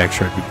little bit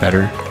extra would be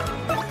better.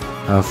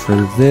 For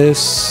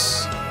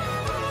this...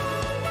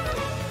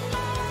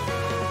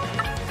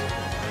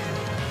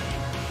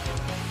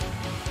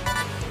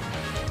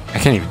 I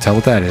can't even tell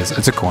what that is.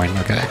 It's a coin,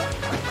 okay.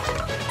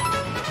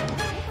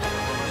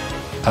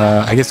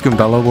 I guess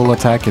Goombella will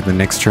attack, and the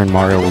next turn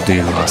Mario will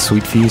do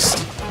Sweet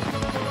Feast.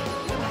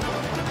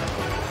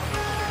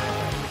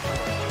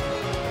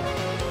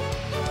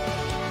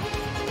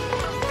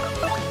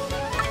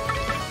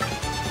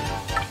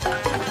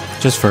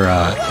 Just for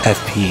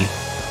FP.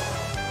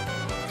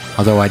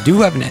 Although I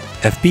do have an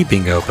FP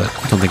bingo, but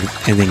I don't think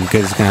anything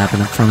good is going to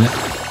happen from it.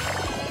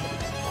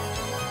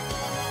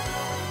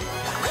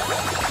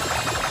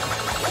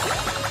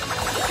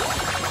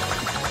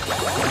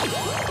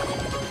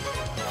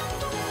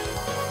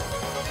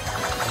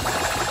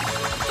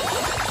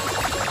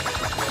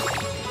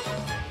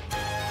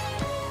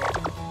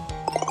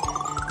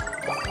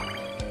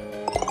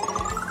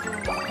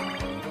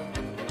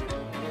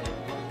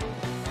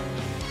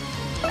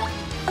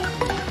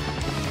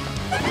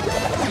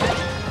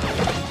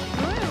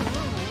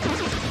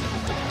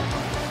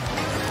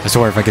 I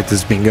swear if I get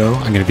this bingo,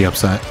 I'm gonna be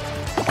upset.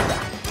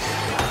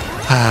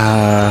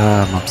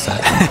 I'm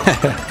upset.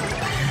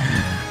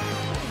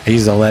 I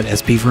used all that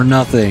SP for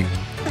nothing.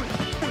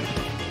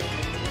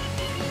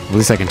 At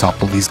least I can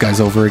topple these guys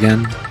over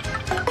again.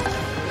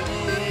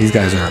 These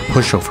guys are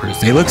pushovers.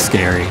 They look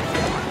scary.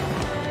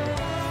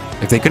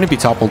 If they couldn't be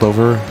toppled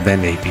over,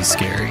 then they'd be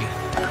scary.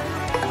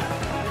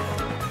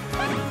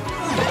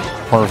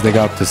 Or if they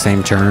got up the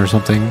same turn or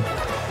something.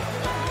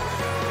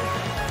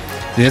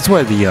 That's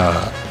why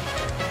the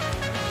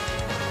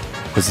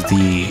was it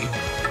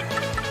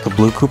the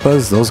blue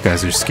Koopas? Those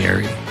guys are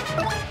scary.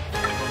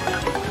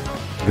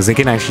 Because they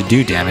can actually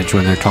do damage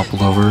when they're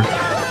toppled over.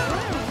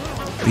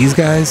 These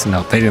guys?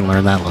 No, they didn't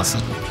learn that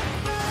lesson.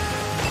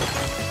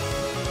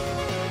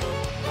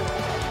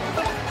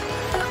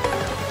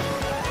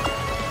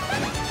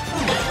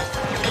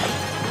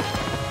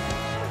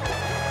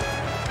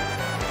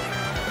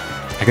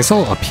 I guess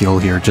I'll appeal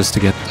here just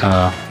to get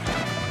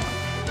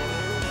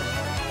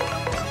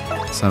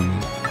some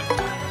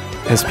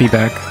SP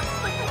back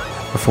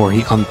before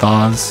he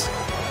unthaws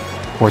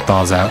or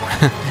thaws out.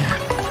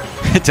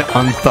 To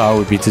unthaw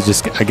would be to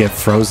just get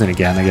frozen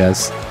again, I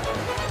guess.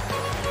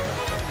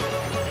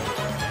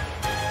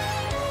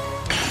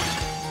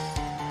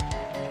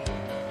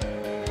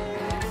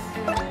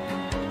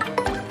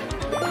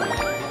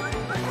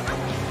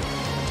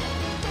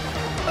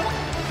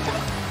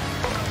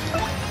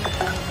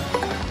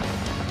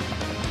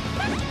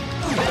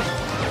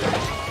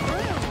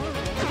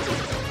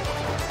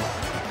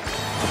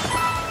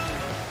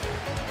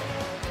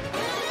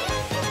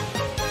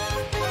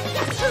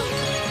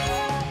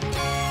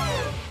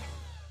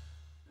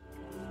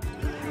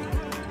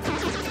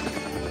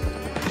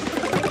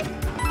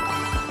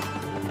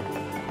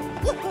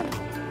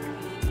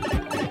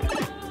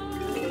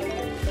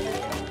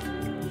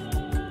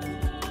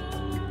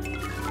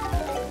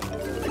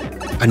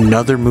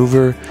 Another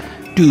mover?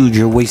 Dude,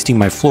 you're wasting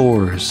my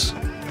floors.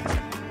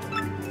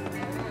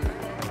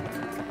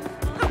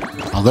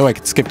 Although I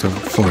could skip to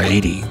floor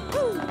 80.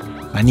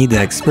 I need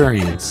that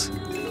experience.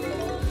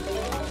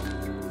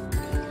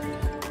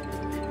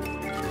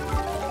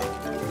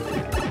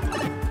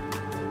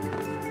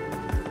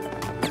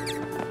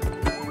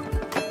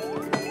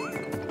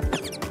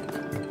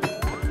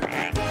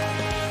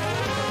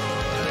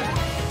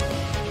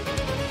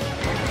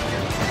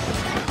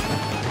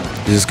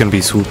 Is this gonna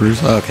be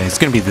swoopers? Okay, it's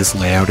gonna be this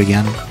layout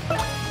again.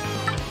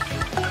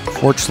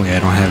 Fortunately, I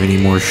don't have any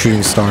more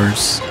shooting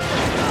stars.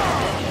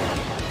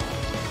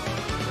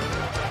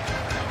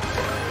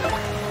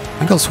 I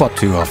think I'll swap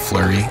to a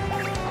flurry.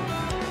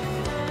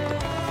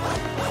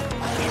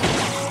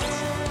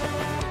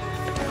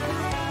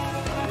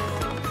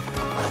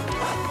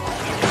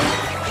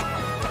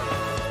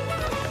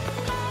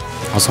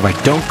 Also, if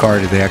I don't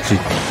guard it, they actually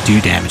do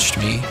damage to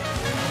me.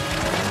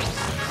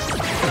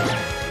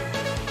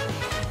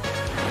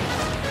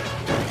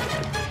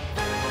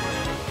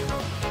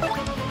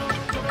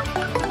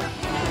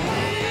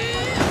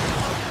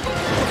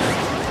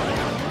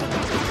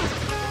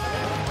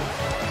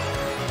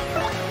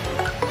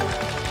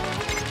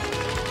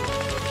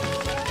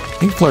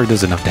 I think Flurry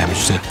does enough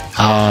damage to it.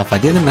 If I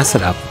didn't mess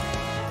it up.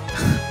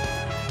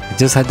 I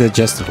just had to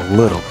adjust it a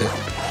little bit.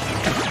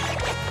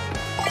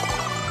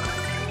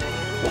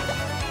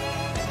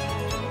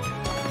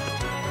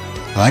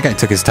 Well, that guy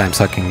took his time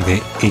sucking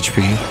the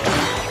HP.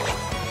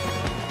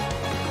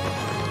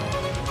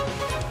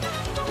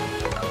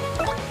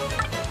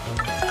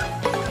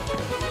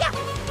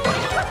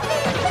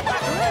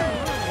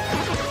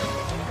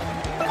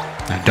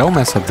 Now don't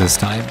mess up this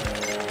time.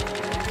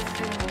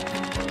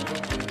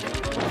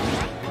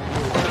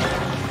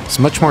 It's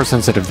much more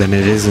sensitive than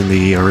it is in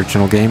the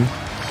original game.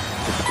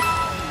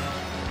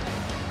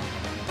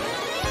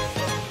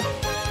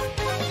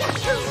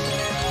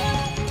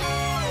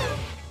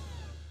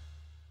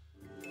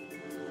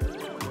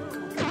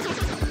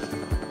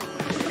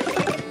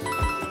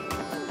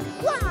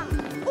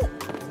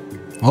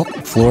 Oh,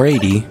 floor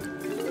 80. I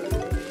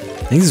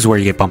think this is where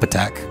you get bump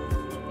attack.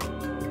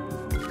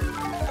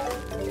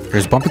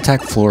 There's bump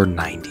attack floor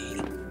 90.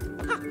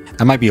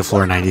 That might be a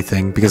floor 90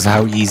 thing, because of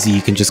how easy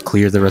you can just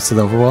clear the rest of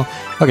the overworld.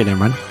 Okay, never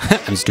mind.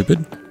 I'm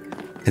stupid.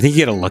 I think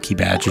you get a lucky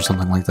badge or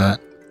something like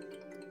that.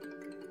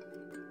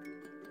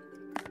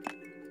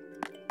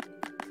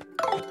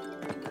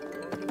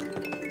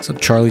 What's up,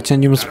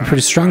 Charlieton? You must be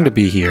pretty strong to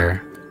be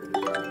here.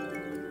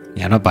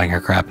 Yeah, I'm not buying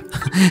her crap.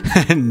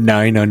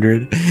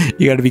 900?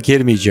 You gotta be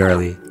kidding me,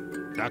 Charlie.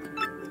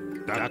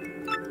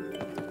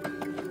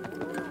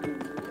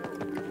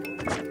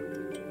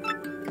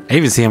 I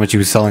even see how much he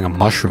was selling a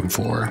mushroom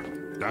for.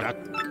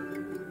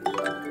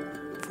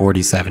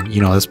 47.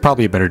 You know, that's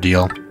probably a better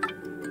deal.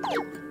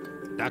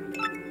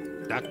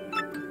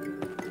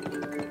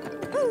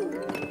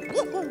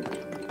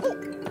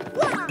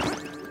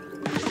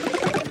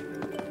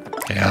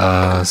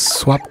 Okay,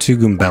 swap to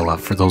Goombella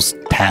for those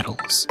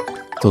tattles.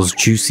 Those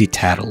juicy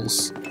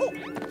tattles.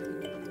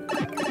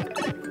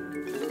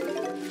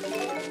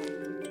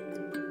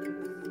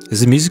 Does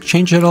the music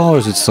change at all, or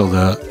is it still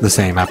the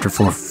same after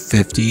floor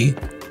 50? I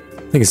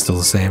think it's still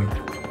the same.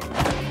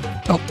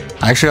 Oh,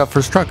 I actually got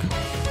first truck.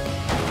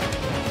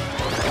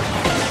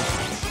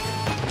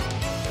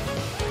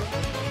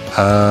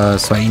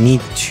 So I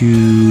need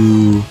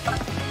to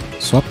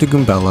swap to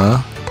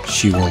Goombella.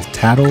 She will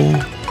tattle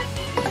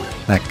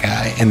that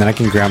guy, and then I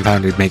can ground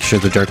pound to make sure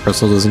the Dark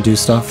Bristle doesn't do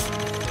stuff.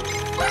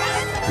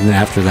 And then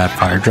after that,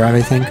 Fire Drive,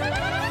 I think.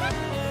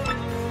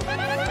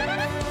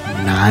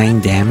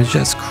 9 damage?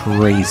 That's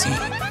crazy.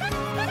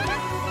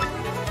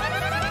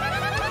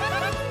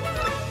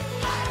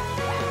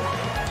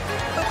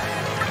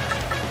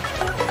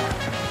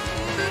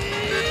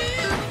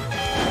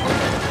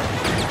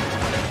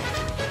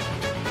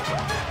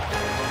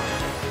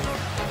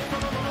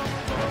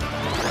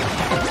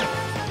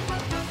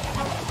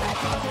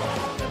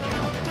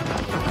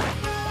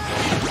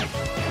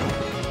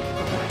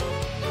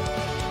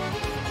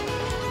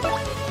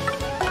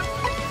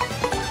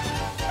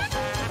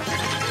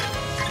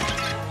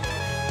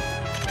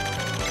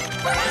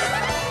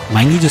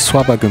 Might need to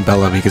swap out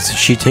Goombella because if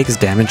she takes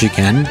damage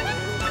again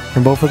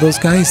from both of those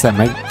guys, that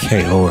might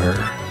KO her.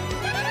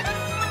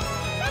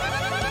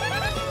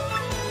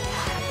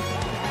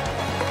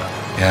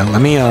 Yeah,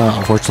 let me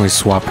unfortunately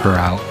swap her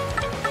out.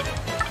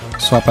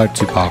 Swap out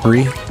to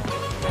Bobbery.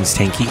 He's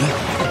tanky.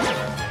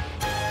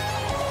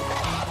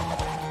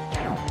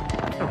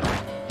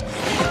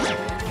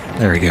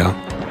 There we go.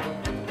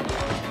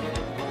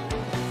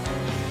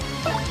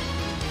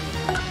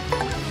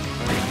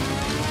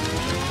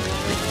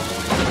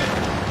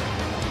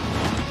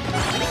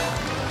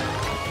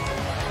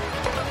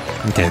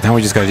 Okay, now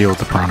we just gotta deal with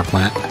the Piranha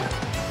Plant.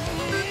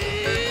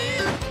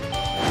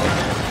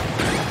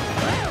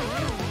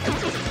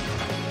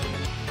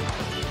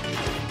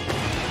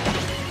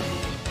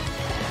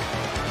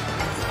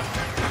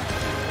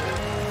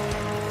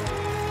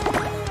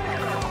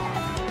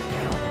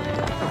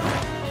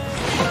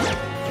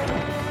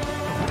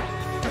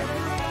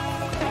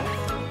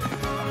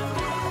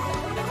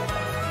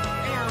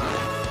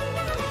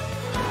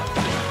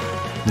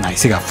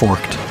 Nice, he got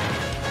forked.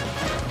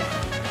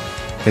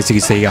 Guess you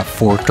could say he got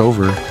forked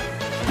over.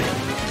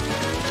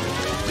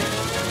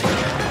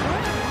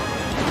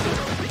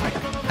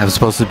 That was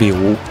supposed to be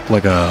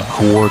like a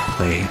word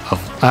play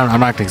of... I'm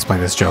not gonna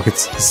explain this joke.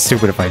 It's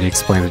stupid if I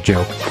explain the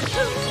joke.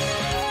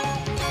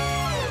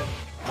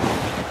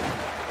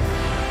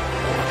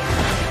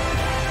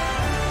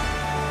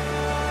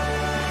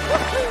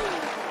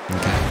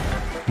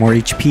 More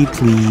HP,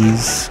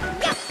 please.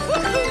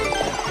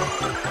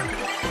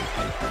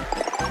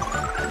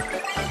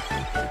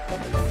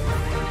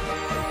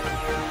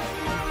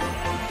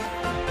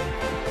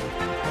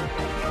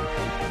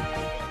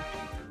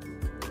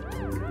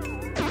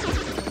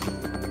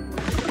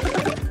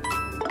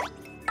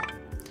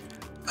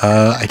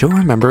 I don't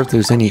remember if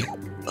there's any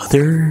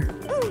other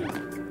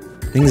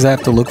things I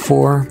have to look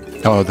for.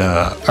 Oh,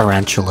 the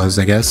tarantulas,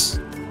 I guess.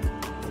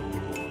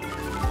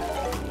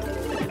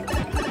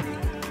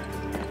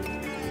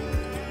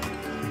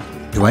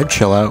 Do I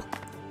chill out?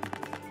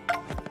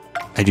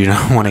 I do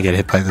not want to get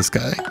hit by this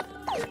guy.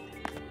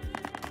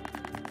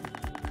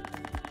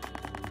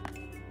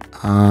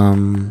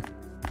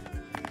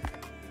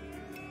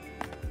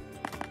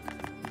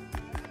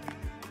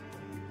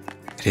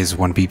 It is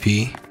 1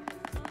 BP.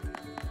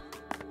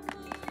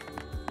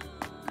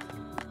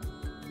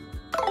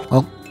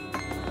 Well,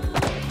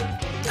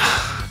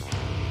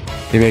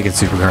 maybe I can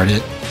superguard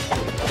it.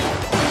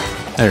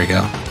 There we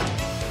go.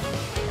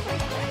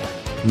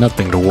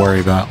 Nothing to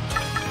worry about.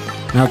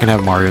 Now I can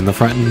have Mario in the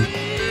front and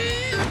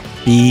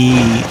be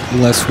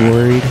less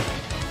worried.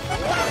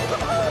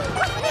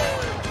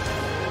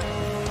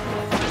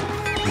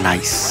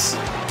 Nice.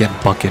 Get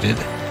bucketed.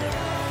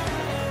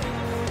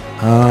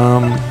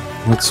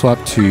 Let's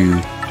swap to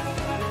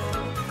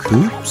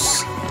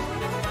Coops.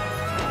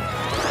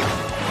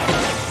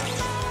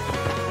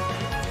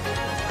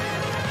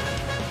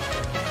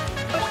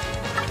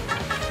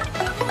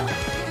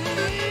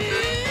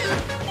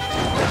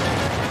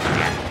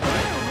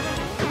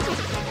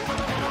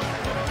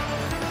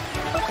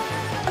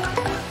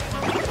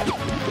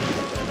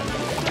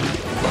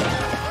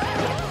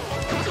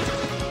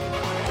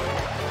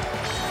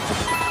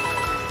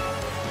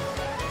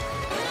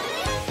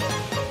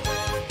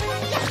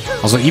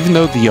 Also, even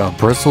though the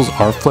bristles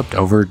are flipped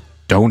over,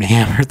 don't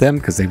hammer them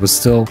because they're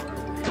still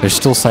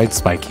side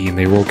spiky and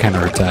they will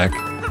counterattack.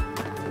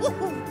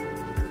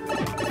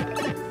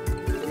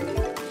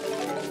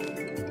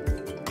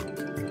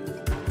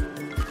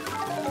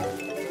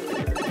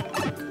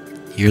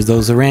 Here's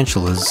those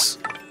tarantulas.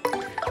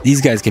 These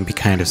guys can be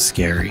kind of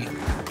scary.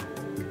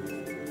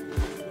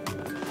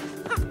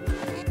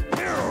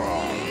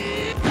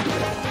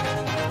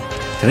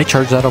 Did I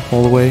charge that up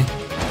all the way?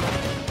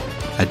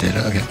 I did,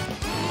 okay.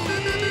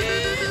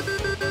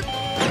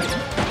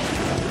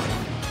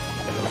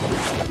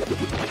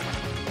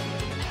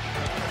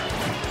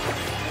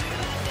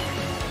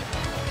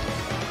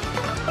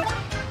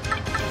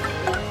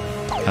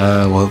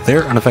 Well,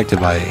 they're unaffected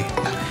by...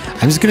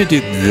 I'm just gonna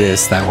do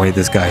this, that way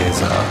this guy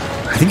is,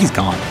 I think he's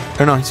gone.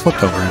 Oh no, he's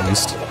flipped over at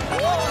least.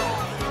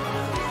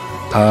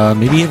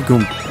 Maybe he'd go...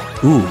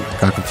 Ooh,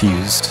 got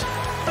confused.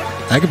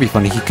 That could be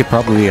funny, he could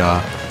probably,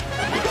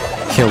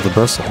 kill the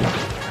bristle.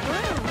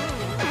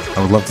 I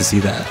would love to see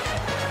that.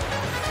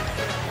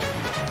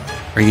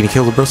 Are you gonna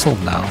kill the bristle?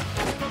 No.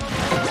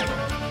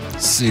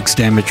 6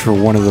 damage for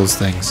one of those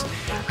things.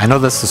 I know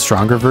that's the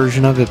stronger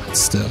version of it, but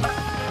still.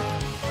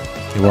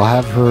 Okay, we'll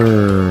have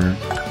her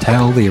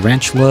tail the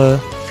tarantula,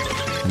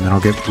 and then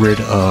I'll get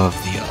rid of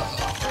the...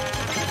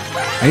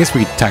 I guess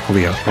we tackle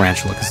the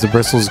tarantula, because the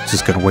bristle's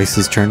just gonna waste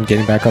his turn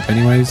getting back up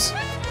anyways.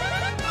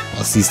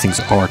 Plus these things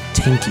are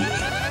tanky.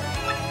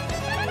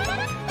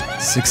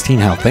 16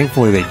 health.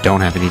 Thankfully they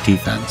don't have any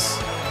defense.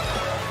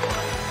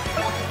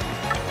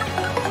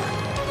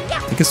 I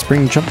think a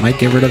spring jump might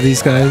get rid of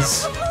these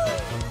guys.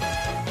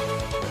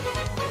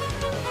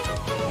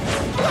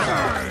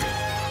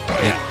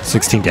 Yeah,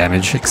 16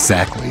 damage,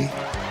 exactly.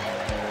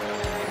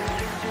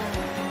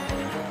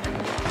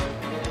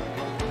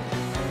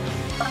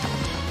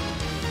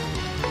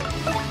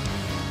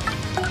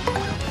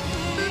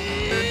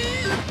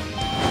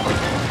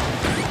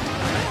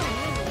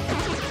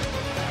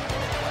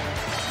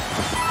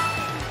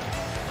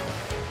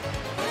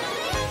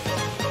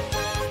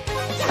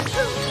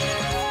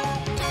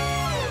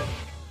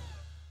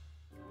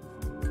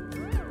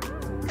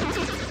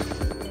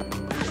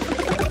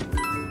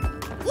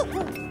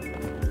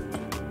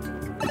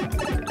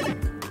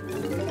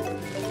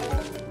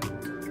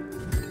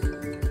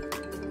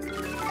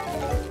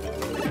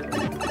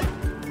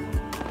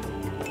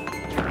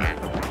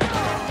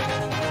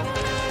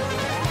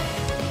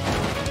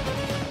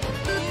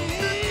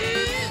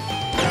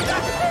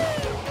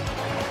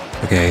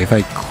 Okay, if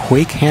I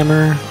Quake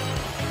Hammer...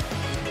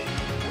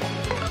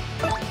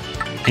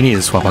 I need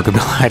to swap out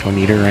Kabila. I don't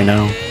need her right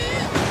now.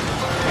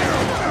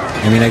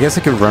 I mean, I guess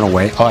I could run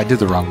away. Oh, I did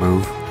the wrong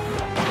move.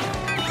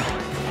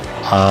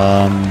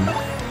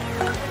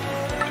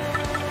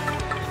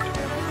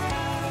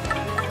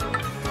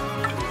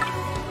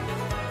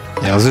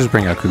 Yeah, let's just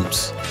bring out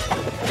Coops.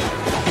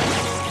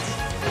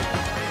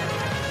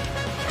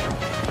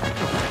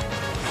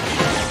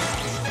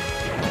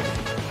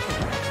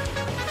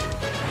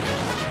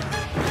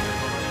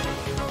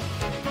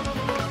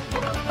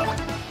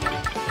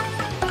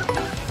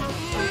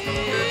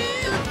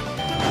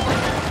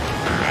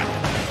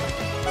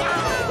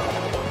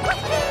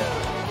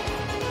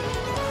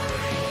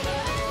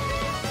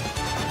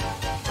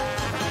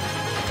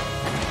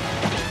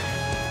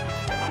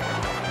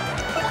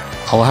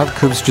 I'll have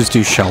Coops just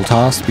do shell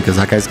toss because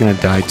that guy's gonna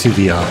die to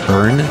the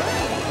burn.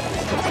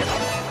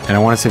 And I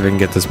want to see if I can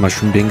get this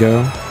mushroom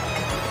bingo.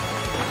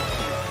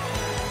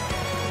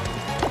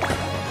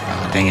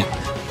 Oh, dang it.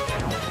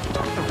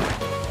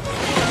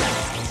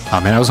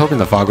 Oh man, I was hoping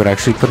the fog would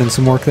actually put in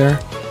some work there.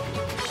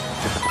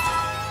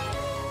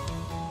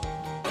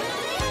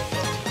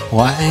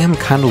 Well, I am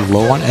kind of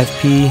low on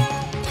FP.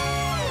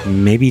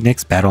 Maybe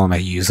next battle I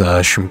might use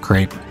a shrimp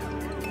crepe.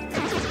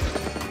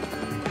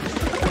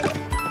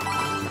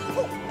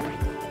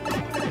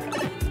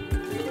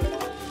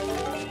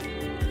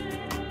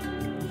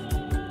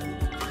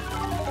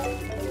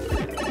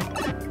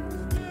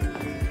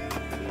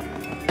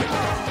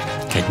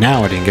 Okay,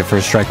 now I didn't get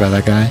first strike by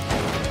that guy.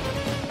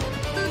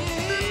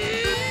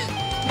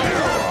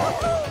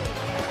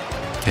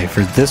 Okay,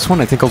 for this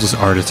one, I think I'll just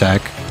art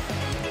attack.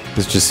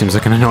 This just seems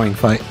like an annoying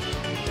fight.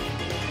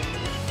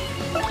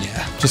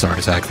 Yeah, just art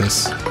attack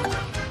this.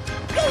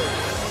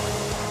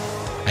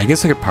 I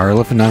guess I could power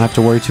lift and not have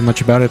to worry too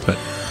much about it, but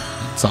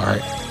it's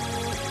alright.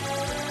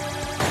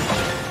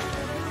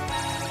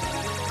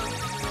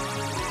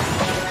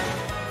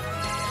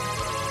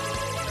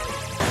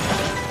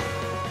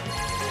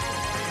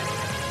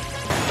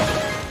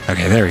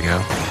 Okay, there we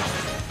go.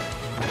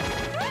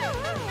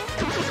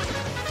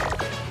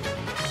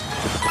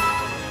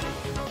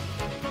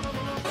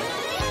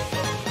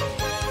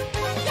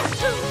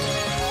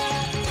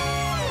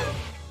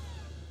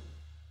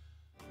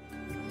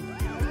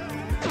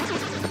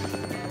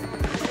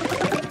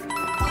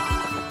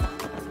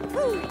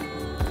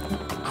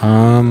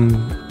 Um,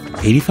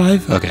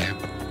 85? Okay.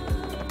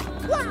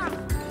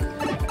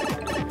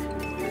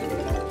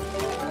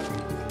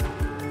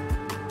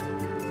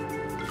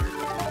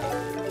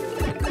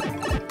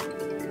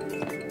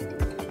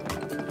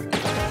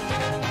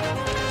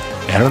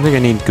 I don't think I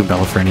need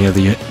Goombella for any of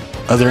the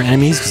other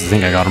enemies, because I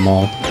think I got them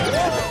all.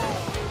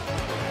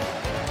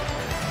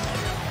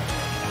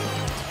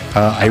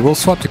 I will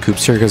swap to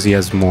Koops here because he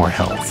has more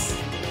health.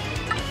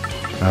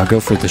 I'll go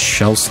for the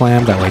Shell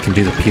Slam, that way I can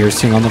do the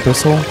piercing on the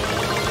Bristle.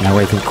 And that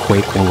way I think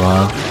Quake will,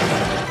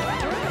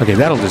 okay,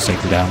 that'll just take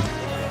him down.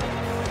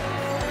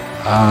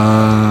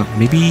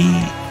 Maybe...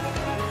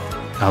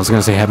 I was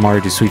gonna say have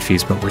Mario do Sweet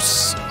Feast, but we're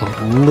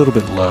a little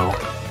bit low.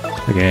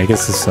 Okay, I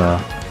guess this,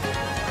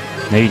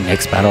 maybe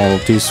next battle I'll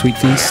do Sweet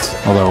Feast,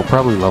 although I'll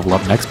probably level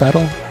up next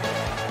battle.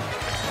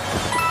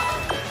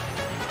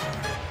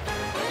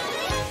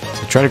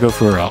 So try to go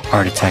for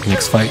Art Attack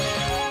next fight.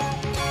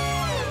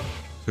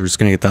 So we're just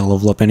gonna get that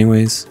level up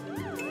anyways.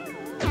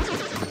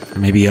 Or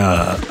maybe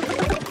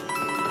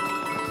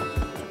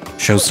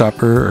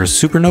Showstopper or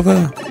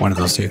Supernova? One of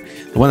those two.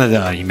 The one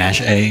that you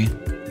mash A.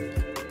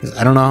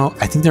 I don't know,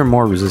 I think they're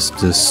more resistant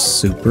to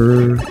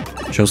Super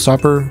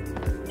Showstopper.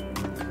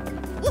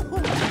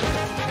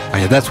 Oh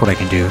yeah, that's what I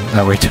can do.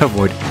 That way to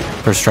avoid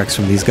first strikes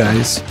from these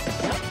guys.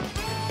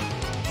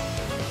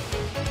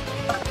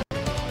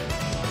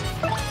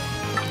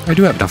 I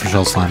do have enough for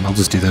Shell Slime. I'll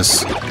just do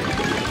this.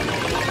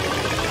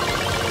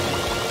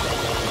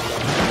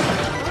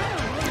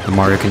 And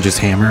Mario can just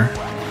hammer.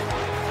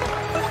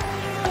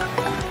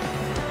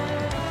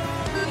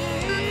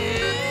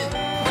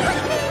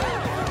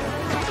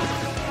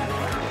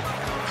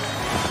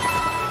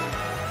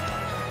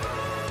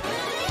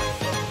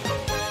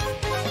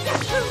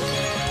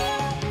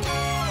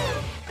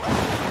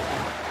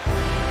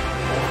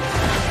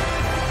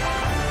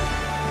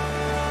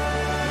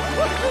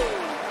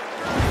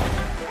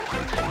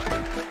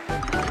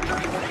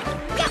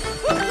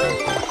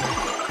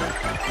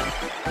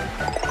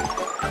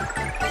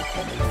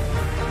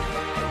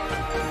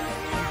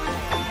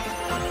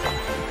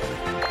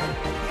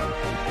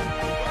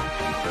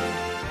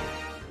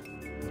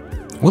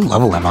 What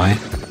level am I?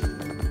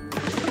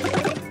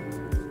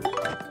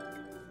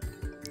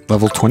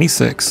 Level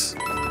 26.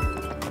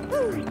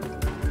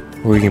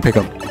 Or we can pick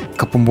up a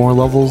couple more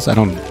levels. I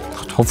don't...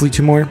 Hopefully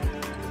 2 more.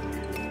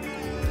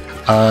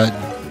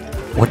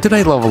 What did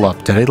I level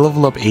up? Did I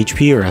level up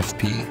HP or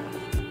FP?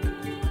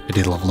 I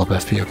did level up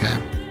FP, okay.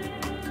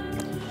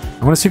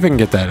 I want to see if I can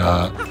get that,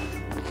 oh,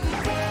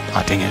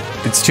 dang it.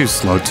 It's too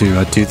slow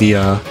to do the,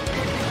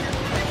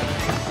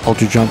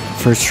 Ultra Jump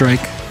first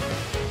strike.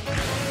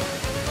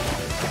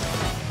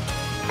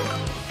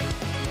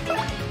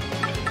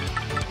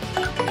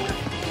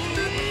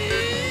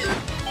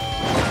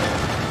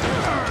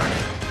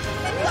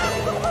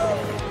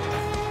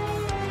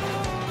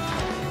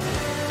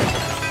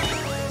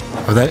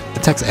 Oh, that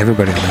attacks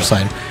everybody on their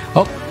side.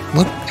 Oh,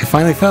 look, it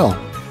finally fell.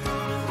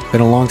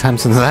 Been a long time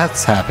since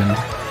that's happened.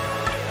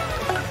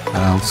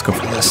 I'll just go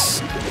for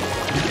this.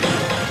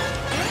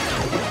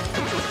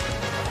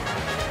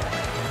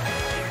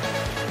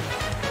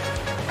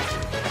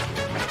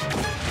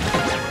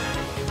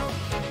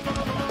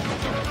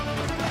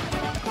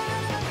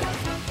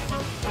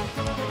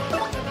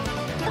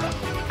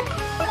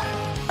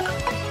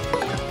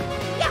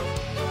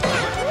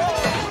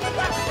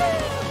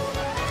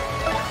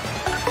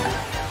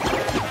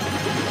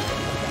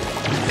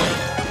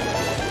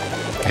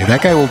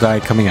 That guy will die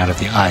coming out of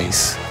the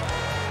ice.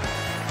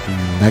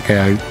 That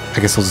guy I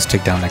guess I'll just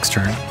take down next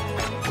turn.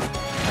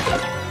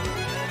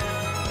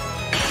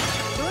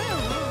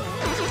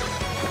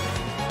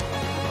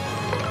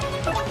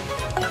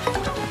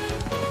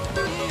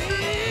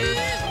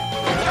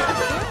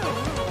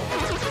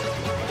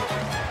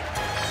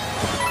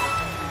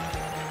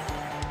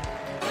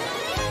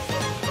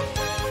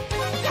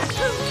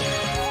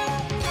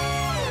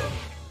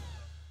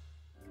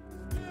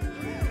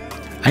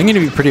 I'm gonna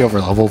be pretty over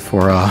level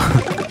for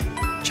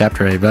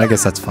Chapter 8, but I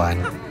guess that's fine.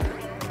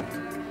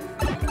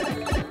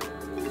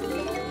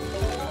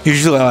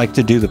 Usually I like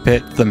to do the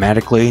pit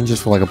thematically,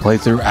 just for like a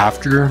playthrough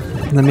after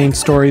the main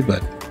story,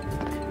 but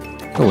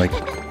I feel like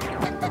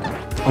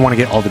I want to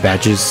get all the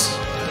badges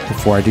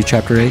before I do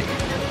Chapter 8.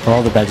 Or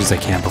all the badges I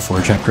can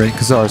before Chapter 8,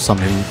 because there are some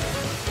in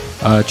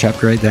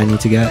Chapter 8 that I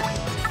need to get.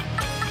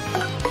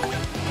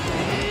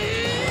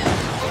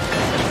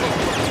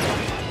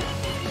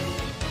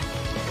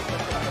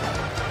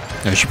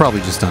 I should probably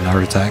just done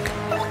Art Attack.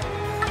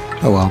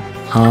 Oh well.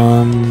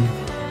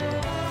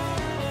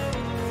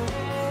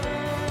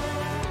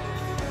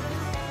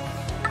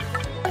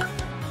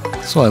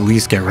 So I'll at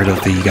least get rid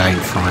of the guy in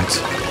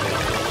front.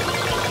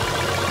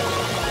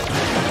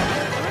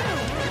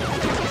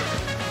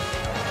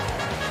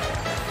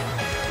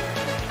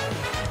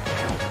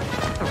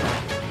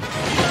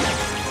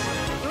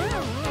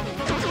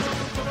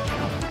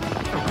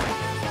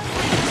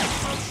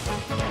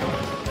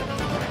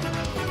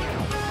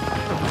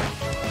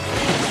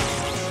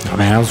 Oh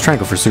man, I was trying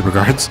to go for super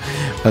guards.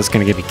 That's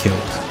gonna get me killed.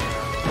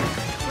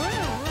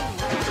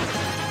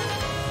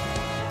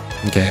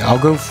 Okay, I'll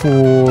go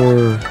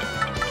for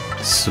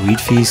Sweet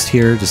Feast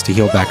here just to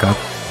heal back up.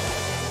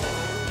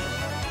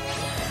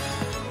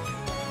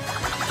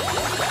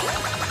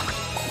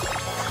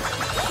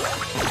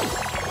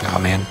 Oh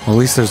man, well at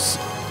least there's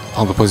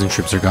all the poison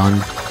troops are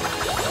gone.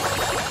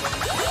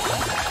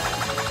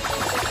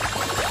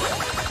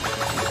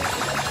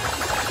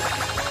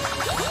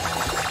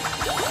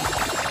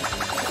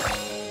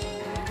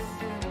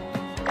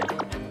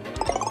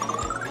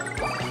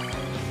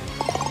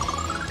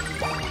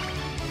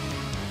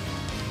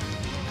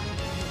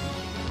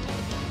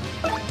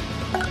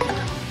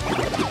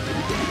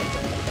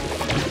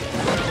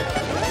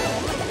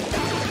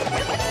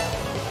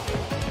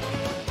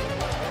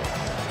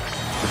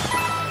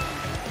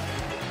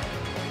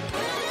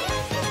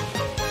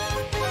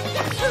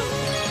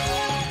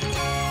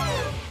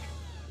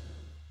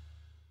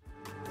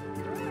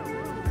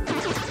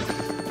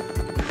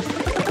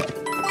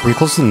 Are we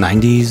close to the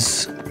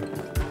 90s?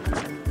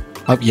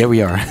 Oh, yeah,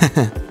 we are.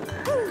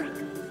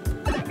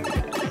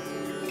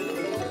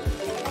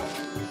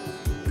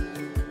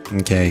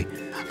 Okay.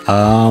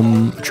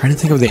 I'm trying to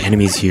think of the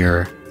enemies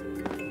here.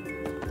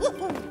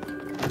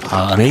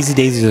 Amazing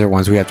Daisies are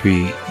ones we have to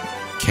be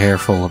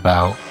careful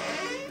about.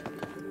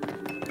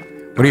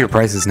 What are your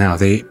prices now?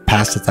 They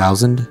passed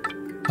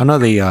 1,000? Oh no,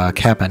 they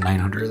cap at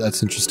 900.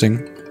 That's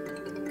interesting.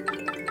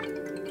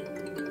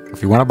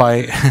 If you want to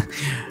buy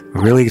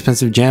really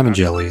expensive jam and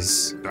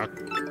jellies,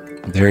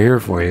 they're here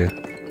for you.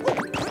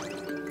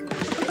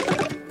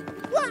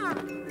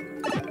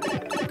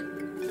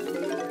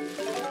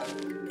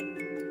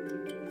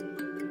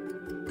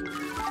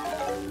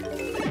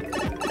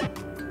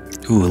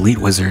 Ooh, elite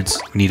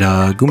wizards. We need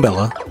a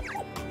Goombella.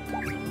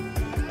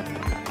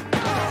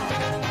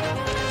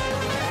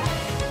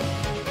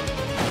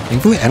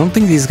 Thankfully, I don't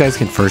think these guys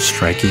can first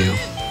strike you,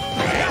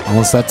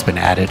 unless that's been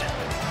added.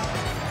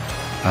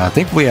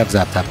 Thankfully, I have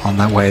Zap Tap on.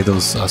 That way,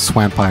 those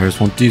Swampires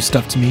won't do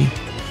stuff to me.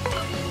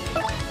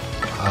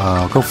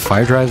 I'll go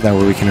Fire Drive. That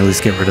way, we can at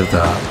least get rid of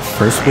the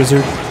first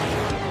wizard.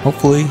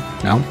 Hopefully.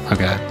 No?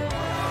 Okay.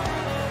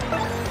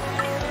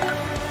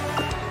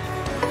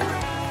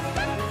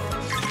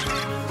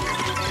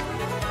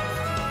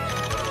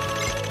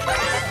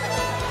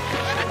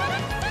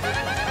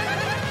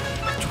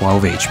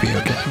 HP,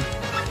 okay.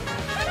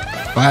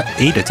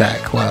 8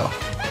 attack, wow.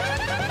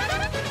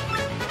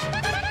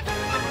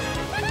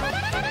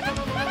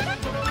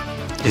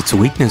 Its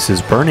weakness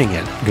is burning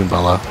it,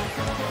 Goombella.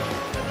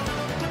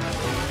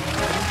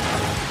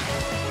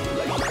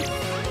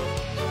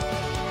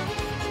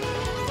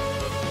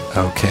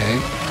 Okay.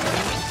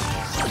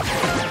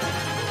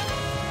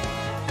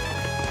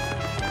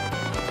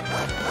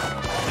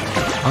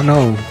 Oh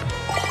no.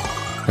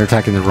 They're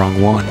attacking the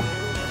wrong one.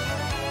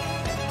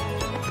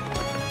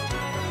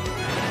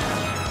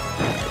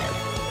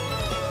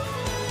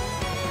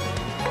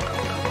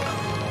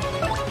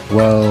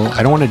 Well,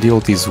 I don't want to deal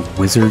with these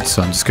wizards,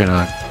 so I'm just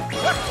gonna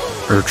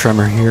Earth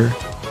Tremor here.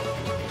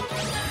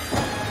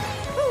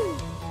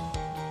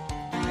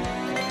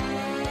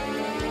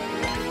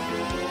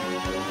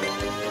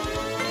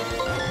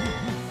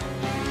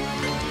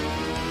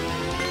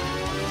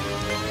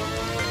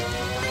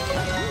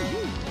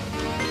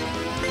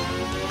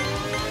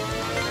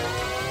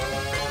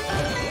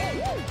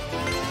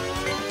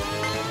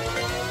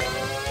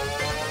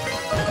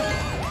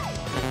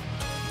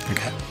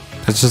 Okay.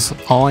 That's just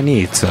all I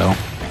need, so.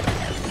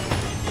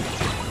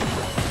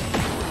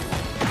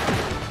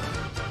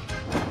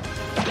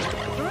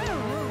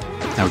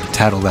 Now we can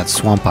tattle that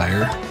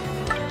Swampire.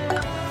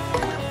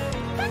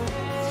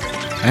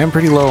 I am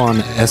pretty low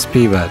on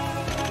SP, but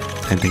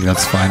I think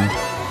that's fine.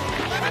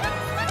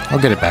 I'll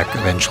get it back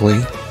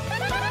eventually.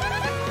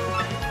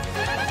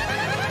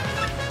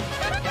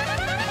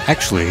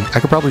 Actually, I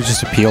could probably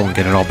just appeal and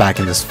get it all back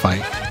in this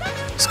fight.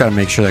 Just gotta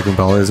make sure that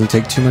Goombella doesn't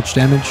take too much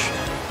damage.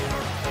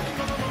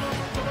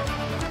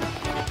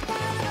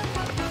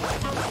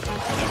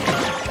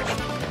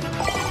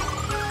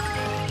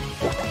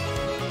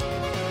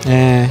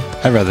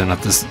 I'd rather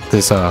not this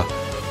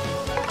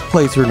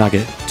playthrough not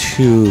get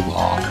too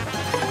long.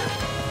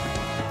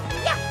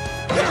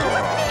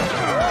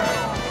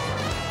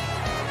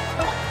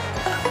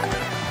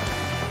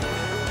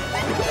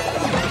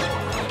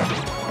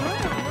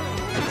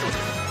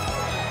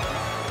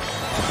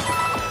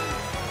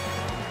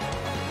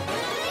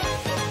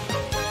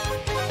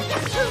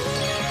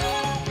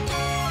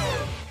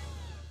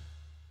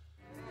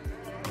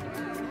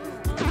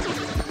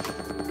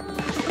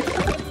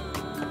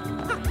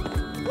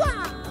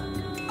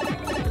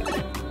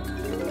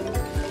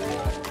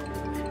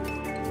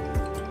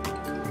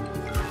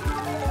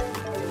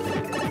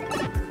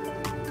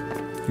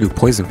 Ooh,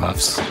 poison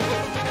puffs.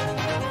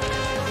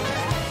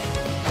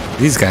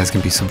 These guys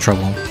can be some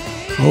trouble.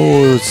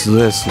 Oh, it's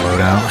this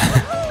loadout.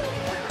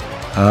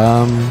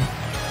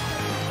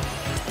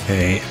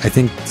 Okay, I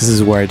think this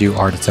is where I do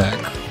art attack.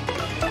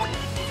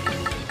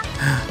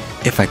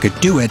 If I could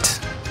do it.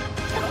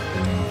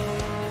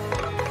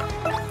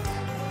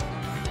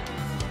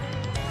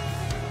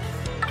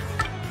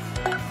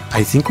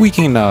 I think we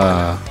can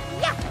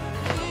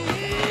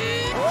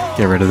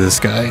get rid of this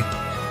guy.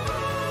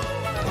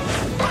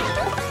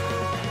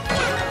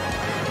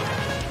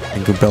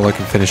 And Goombella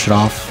can finish it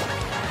off.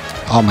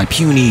 Oh, my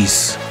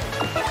punies!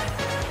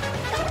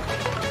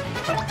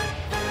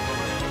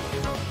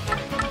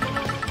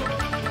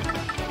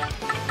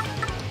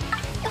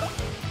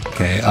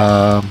 Okay,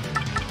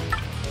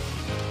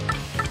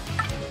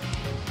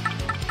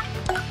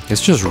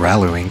 it's just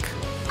Rallying.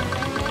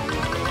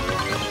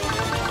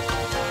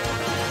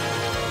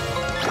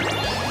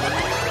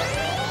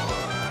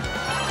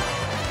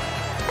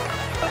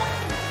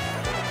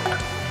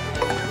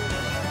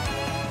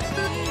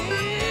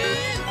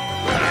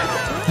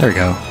 There we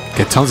go.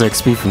 Get tons of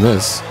XP from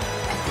this.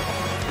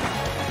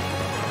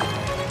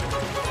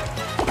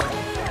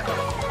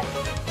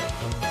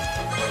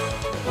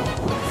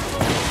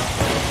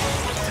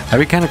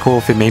 That'd be kind of cool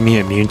if it made me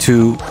immune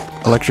to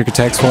electric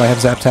attacks while I have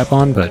Zap Tap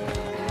on, but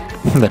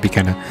that'd be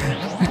kind of...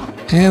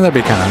 that'd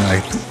be kind of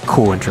like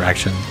cool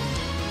interaction.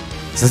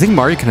 So I think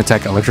Mario can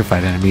attack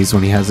electrified enemies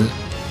when he has it.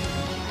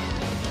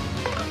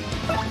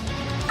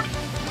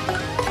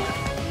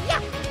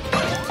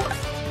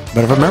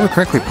 But if I remember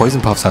correctly,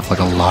 Poison Puffs have like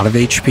a lot of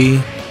HP.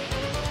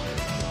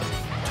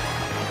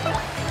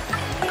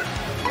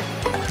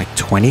 Like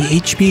 20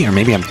 HP? Or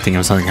maybe I'm thinking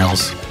of something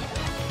else.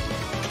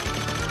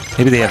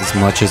 Maybe they have as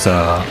much as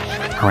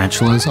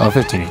Tarantulas. Oh,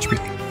 15 HP.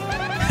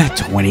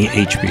 20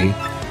 HP.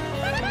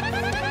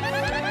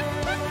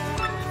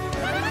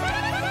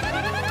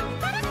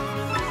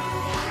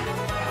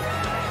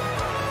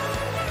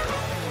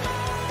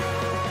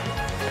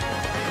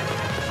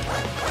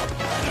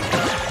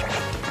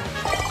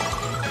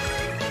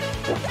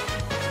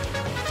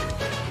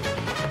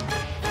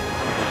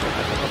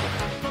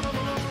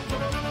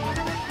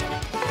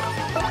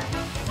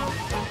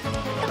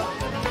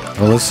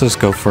 Well, let's just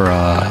go for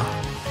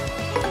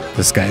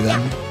this guy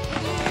then.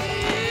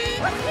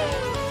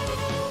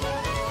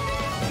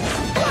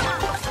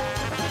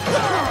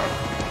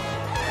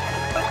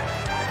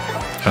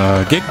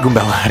 Get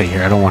Goombella out of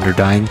here. I don't want her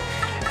dying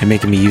and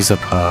making me use up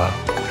a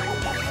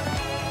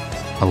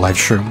life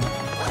shroom.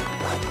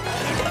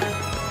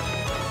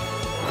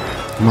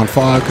 Come on,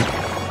 Fog.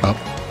 Oh,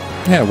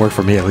 yeah, it worked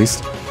for me at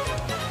least.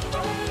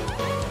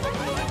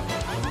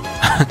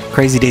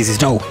 Crazy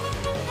Daisies, no!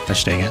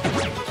 Gosh dang it.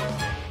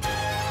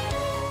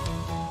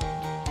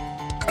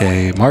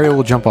 Okay, Mario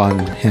will jump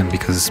on him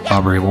because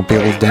Bobbery won't be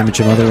able to damage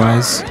him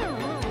otherwise.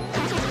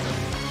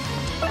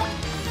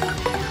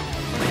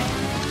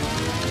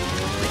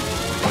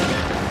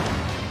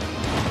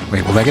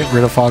 Wait, will that get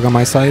rid of Fog on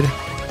my side?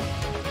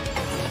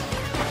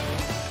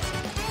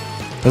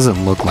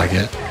 Doesn't look like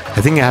it.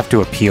 I think I have to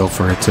appeal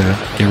for it to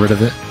get rid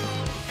of it.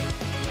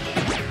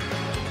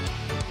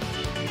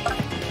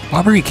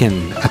 Bobbery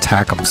can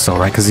attack him still,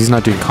 right? Because he's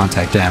not doing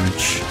contact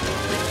damage.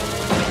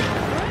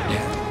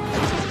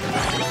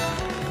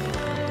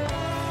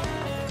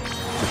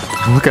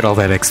 Look at all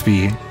that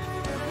XP.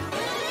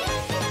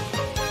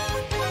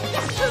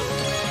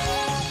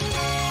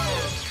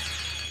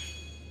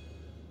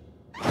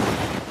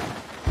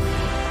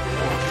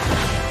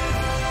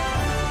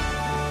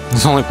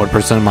 There's only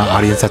 1% of my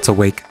audience that's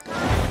awake.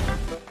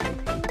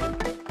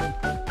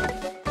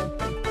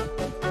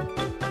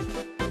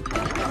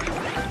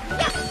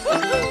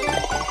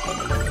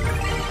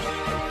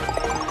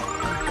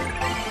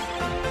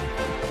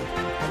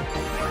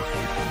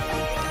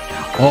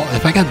 Well,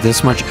 if I got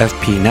this much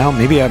FP now,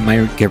 maybe I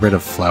might get rid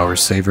of Flower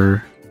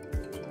Saver.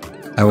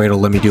 That way it'll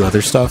let me do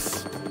other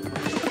stuff.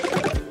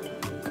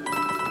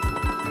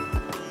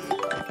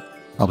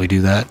 Probably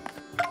do that.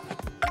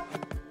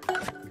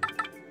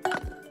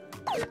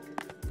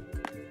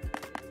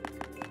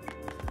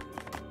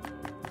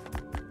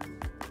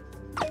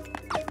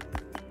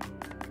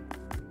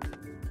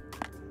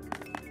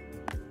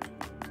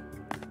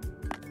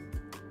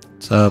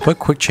 put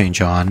quick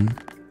change on.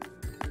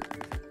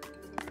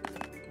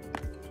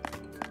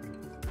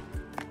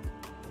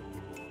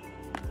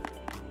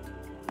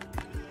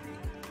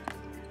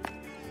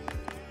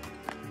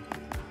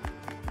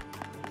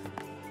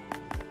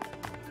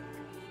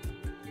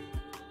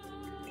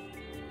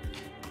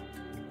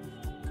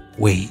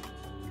 Wait,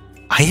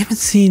 I haven't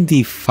seen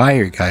the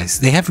fire guys.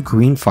 They have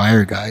green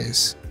fire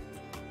guys.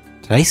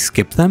 Did I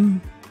skip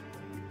them?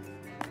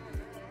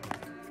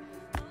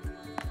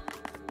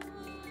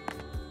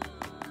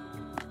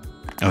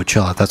 Oh,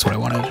 chill out. That's what I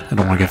wanted. I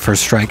don't want to get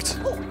first striked.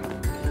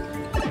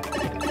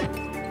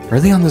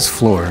 Are they on this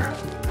floor?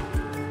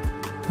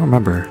 I don't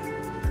remember.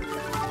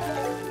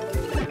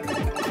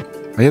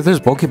 Oh, yeah,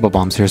 there's Pokeball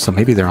bombs here, so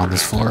maybe they're on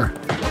this floor.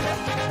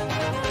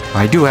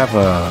 I do have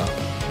a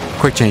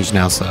quick change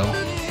now, so...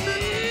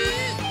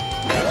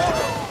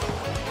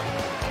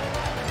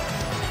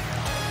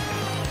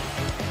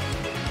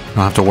 I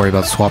don't have to worry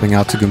about swapping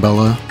out to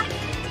Goombella.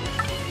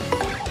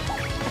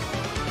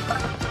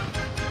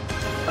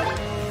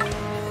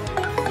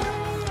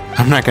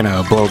 I'm not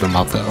gonna blow them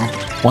up though.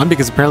 One,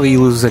 because apparently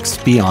you lose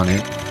XP on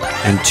it.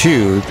 And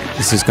two,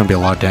 this is gonna be a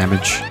lot of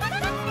damage.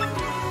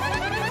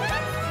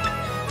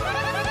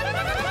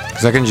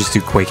 Because I can just do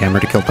Quake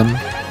Hammer to kill them.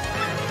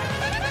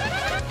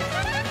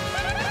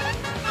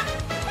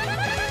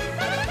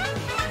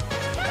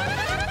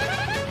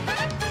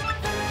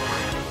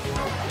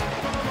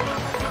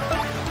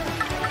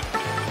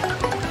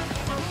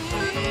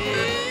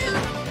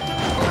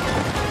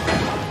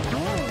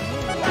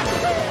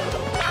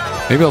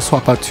 Maybe I'll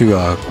swap out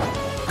to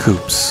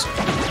Coops.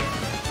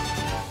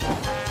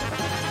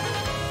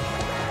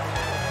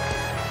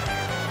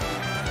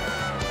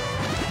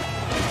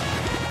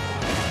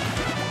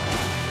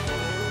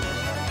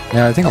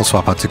 Yeah, I think I'll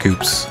swap out to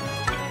Coops.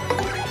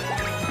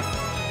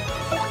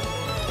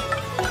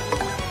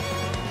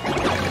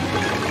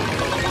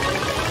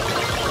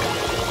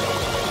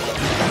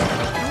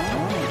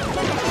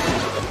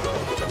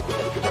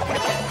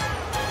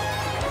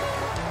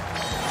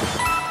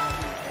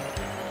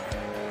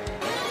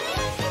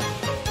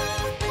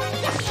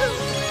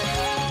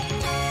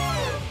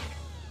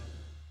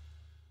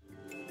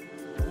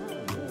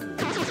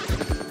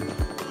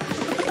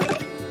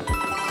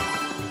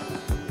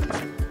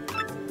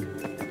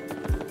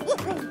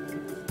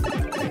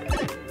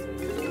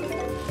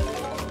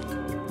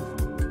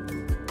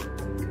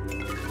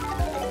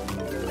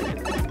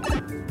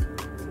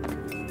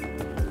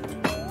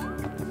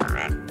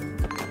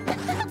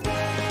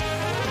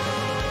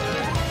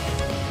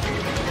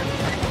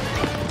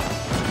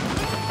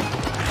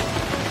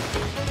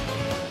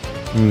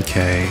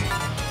 Okay.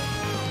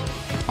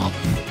 Well,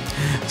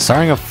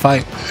 starting a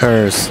fight,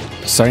 or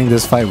starting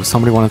this fight with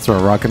somebody want to throw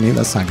a rock at me,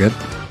 that's not good.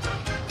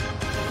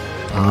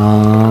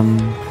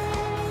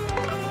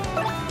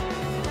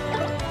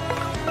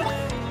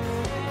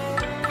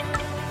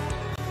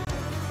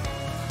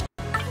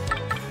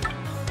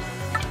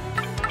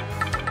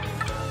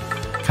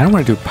 I don't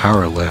want to do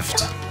power lift.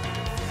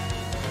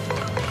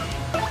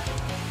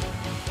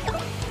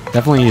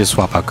 Definitely need to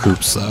swap out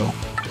Coops though.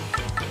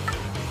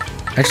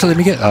 Actually, let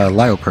me get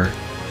Liopert.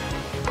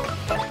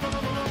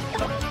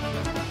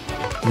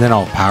 And then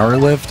I'll power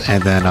lift,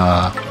 and then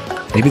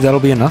maybe that'll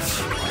be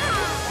enough.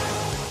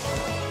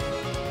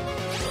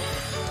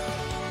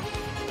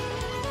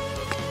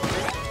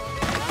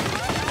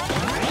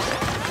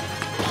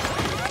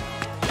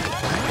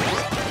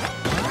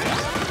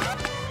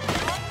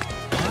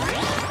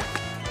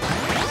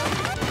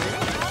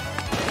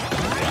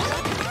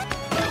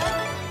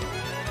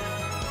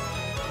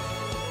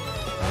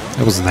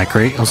 That wasn't that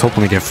great. I was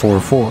hoping to get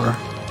 4-4.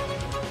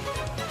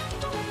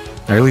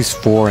 Or at least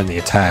 4 in the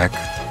attack.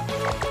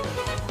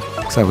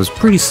 Because I was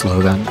pretty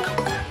slow then.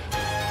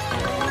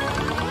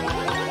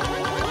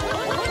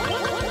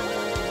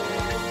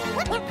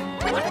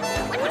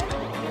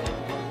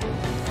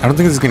 I don't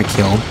think this is going to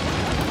kill.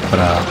 But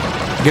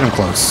get him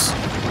close.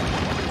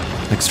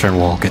 Next turn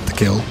we'll get the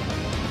kill.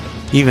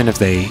 Even if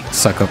they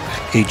suck up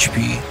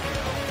HP.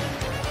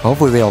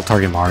 Hopefully they all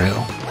target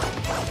Mario.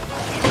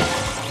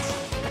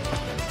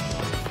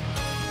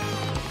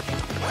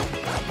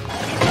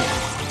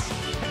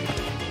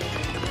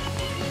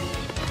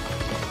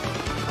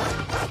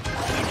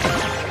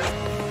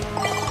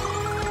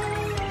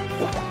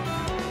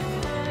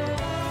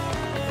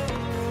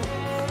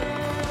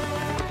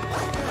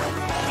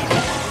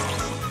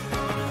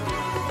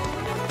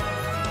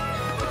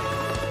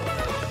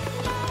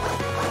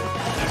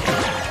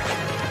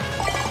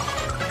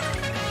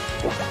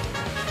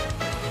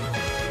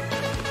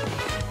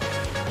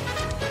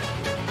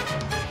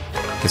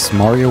 Guess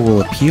Mario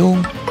will appeal.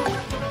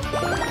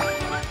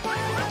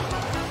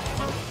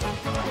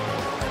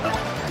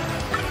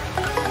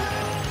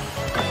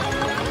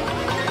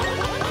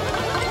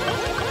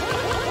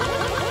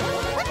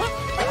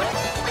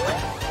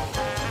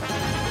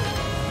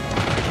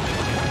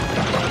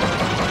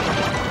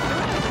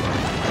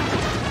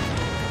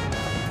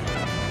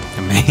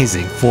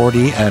 Amazing.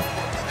 40 at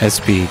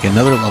SP. Get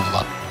another level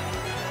up.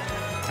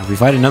 If we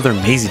fight another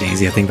Mazy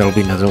Daisy, I think that'll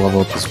be another level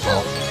up as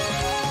well.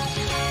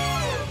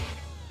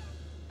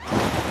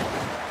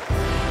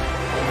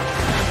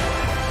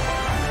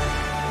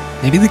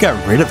 Maybe they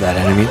got rid of that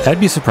enemy. That'd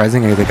be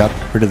surprising if they got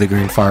rid of the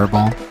green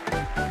fireball.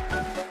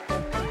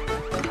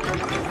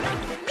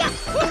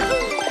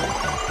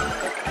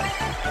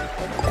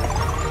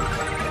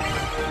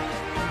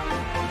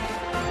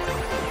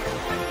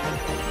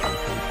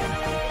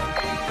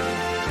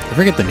 I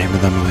forget the name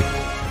of them. Like,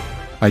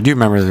 I do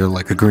remember they're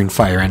like a green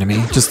fire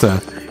enemy. Just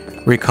the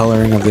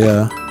recoloring of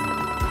the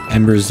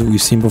embers that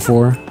we've seen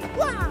before.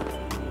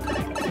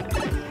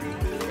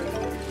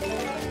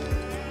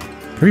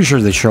 Pretty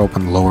sure they show up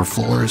on the lower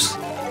floors,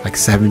 like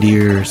 70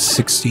 or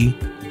 60.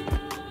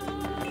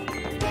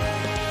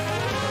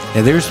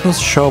 Yeah, they were supposed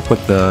to show up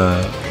with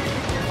the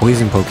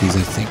poison pokies,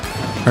 I think.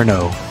 Or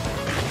no.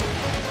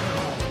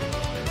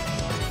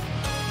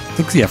 I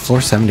think, yeah,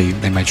 floor 70,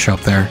 they might show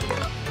up there.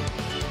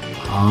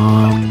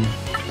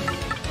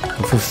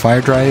 Go for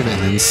Fire Drive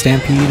and then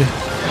Stampede.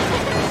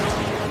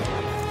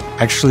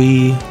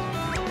 Actually,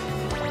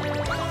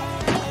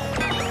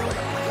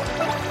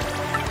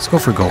 let's go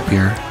for Gulp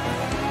here.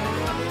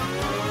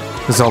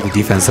 This is all the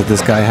defense that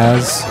this guy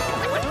has.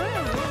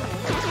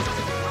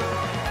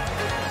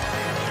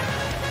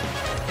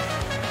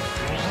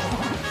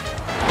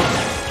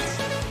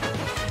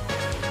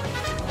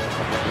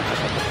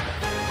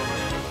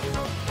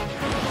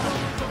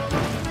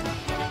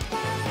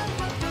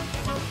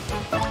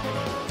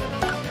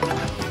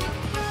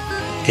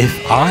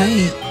 If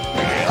I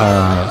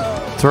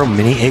throw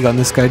Mini Egg on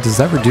this guy, does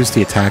that reduce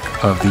the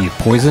attack of the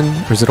poison,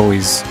 or is it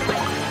always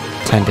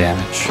 10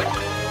 damage?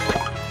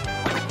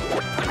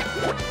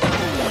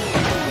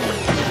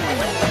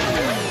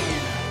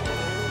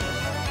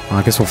 Well,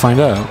 I guess we'll find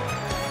out.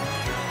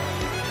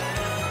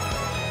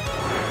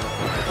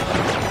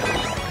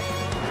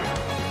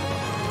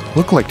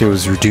 Looked like it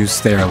was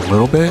reduced there a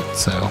little bit,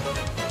 so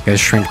I guess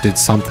Shrink did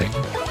something.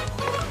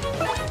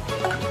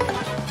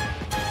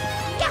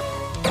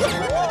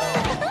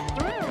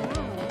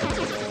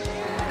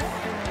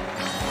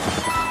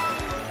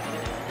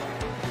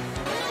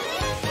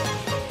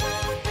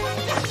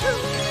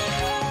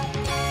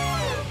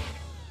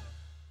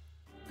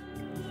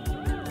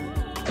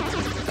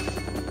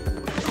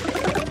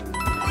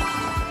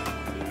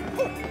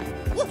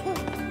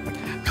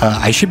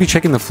 I should be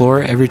checking the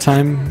floor every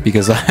time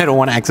because I don't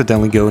want to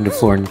accidentally go into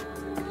floor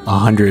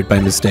 100 by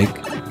mistake.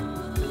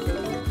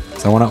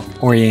 So I want to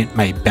orient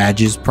my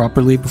badges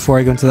properly before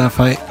I go into that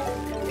fight.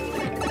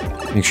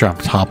 Make sure I'm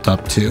topped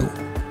up too.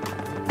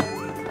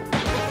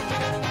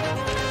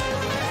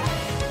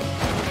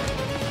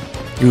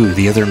 Ooh,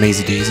 the other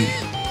Maisie Daisy.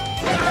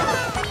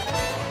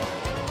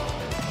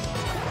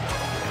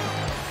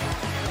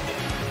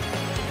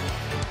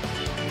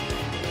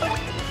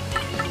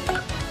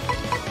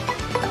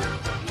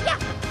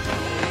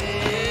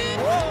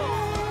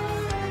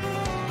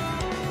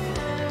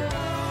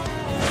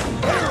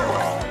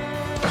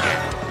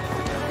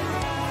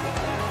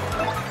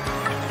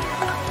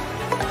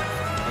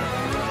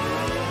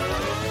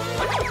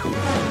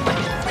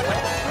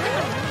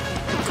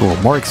 Cool,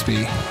 more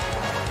XP.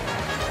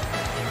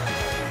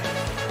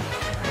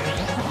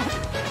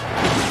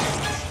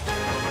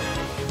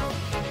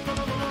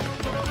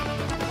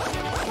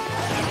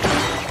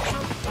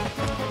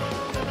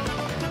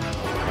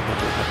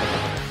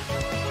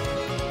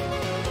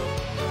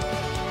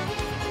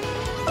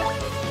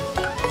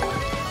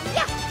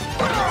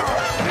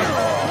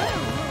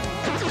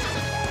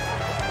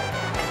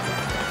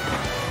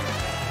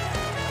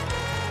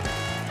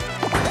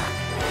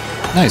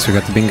 Nice, we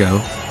got the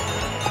bingo.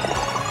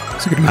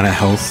 It's a good amount of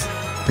health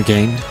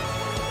regained.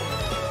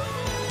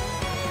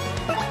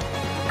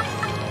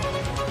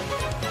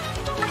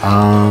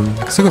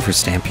 Let's go for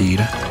Stampede.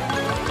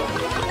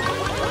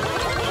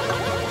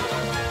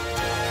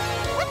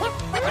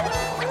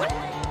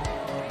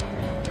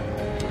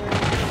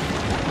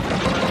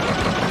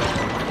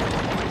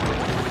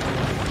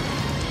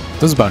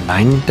 Does about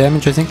 9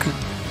 damage, I think.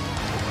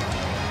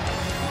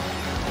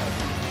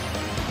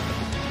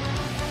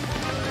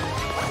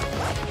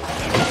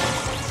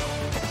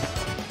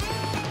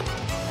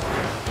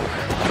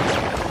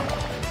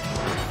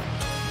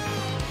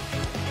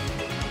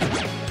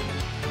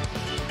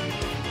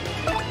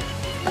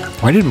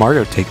 Why did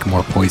Mario take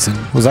more poison?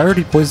 Was I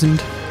already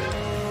poisoned?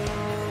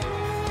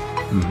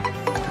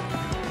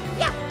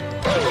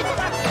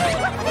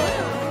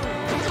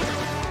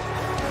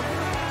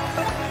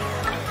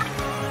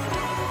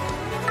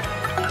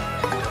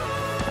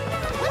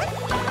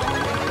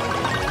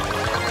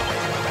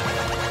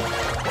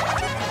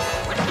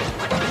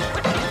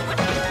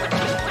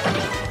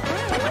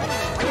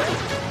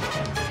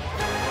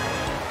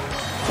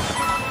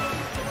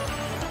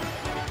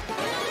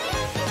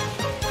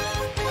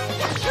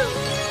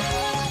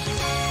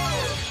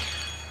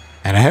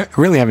 And I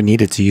really haven't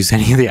needed to use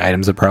any of the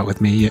items I brought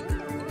with me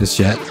just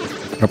yet.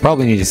 I'll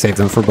probably need to save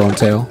them for Bone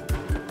Tail.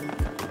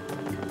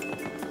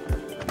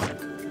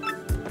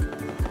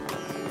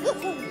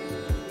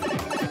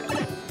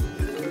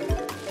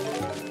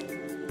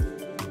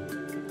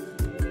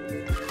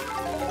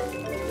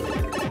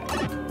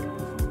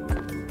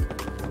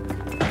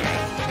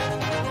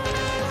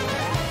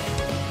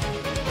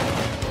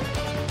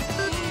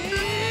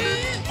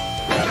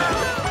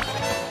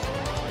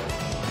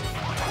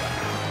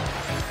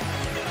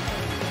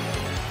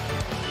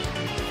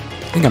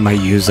 think I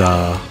might use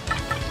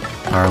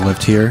our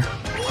lift here.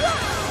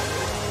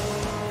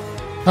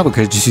 Probably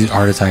could just use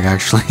art attack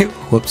actually.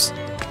 Whoops.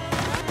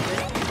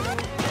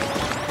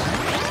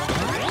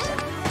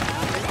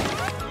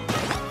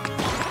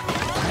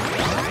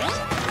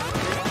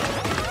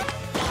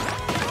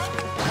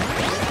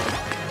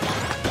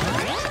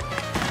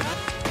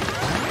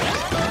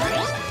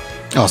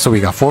 Oh, so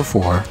we got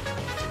 4-4.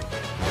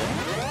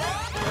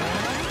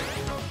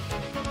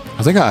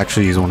 I think I'll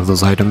actually use one of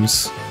those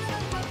items.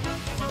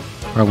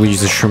 Probably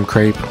use a shroom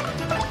crepe.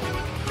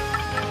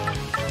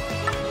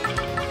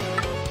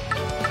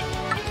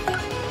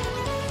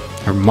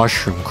 Or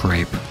mushroom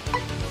crepe.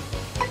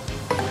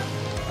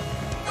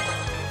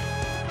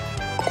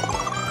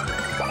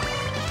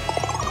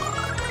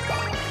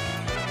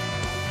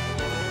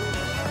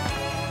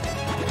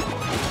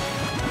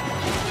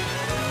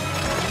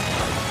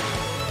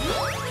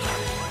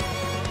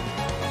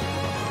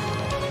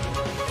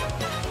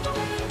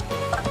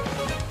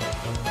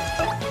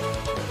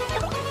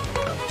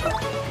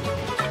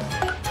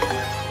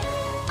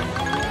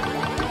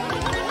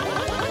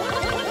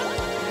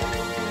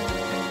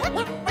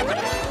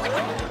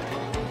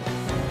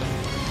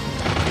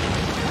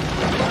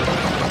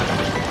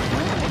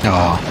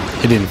 Oh,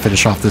 he didn't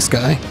finish off this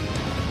guy.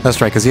 That's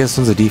right, because he has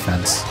tons of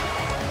defense.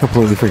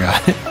 Completely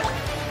forgot.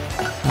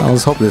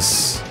 Let's hope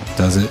this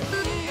does it.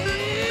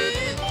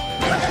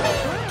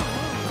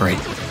 Great.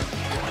 Is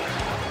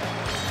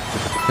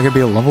there gonna be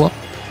a level up?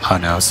 Oh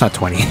no, it's not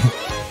 20.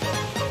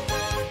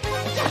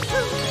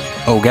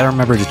 Oh, gotta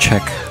remember to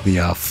check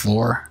the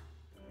floor.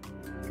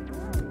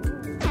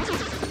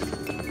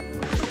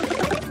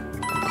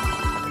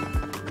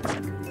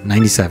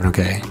 $97,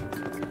 okay.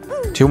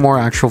 2 more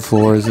actual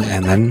floors,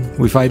 and then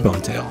we fight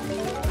Bonetail.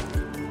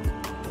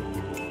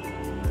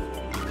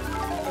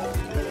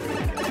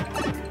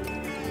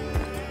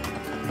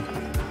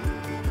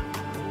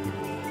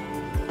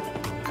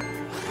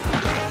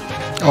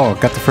 Oh,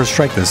 got the first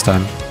strike this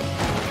time.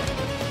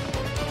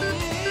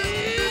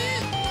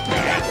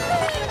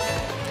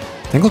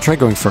 I think I'll try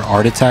going for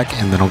Art Attack,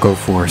 and then I'll go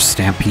for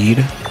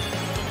Stampede,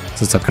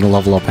 since I'm gonna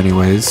level up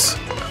anyways.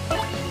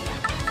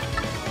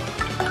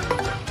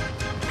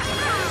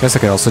 Guess I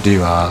could also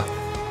do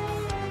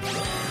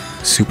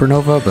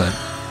Supernova, but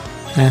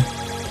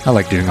I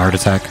like doing Art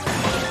Attack.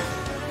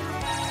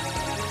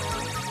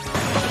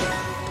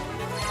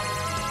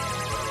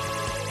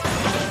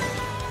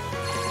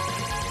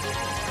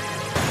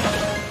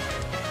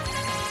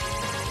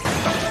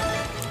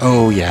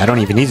 Oh yeah, I don't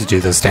even need to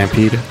do the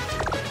Stampede.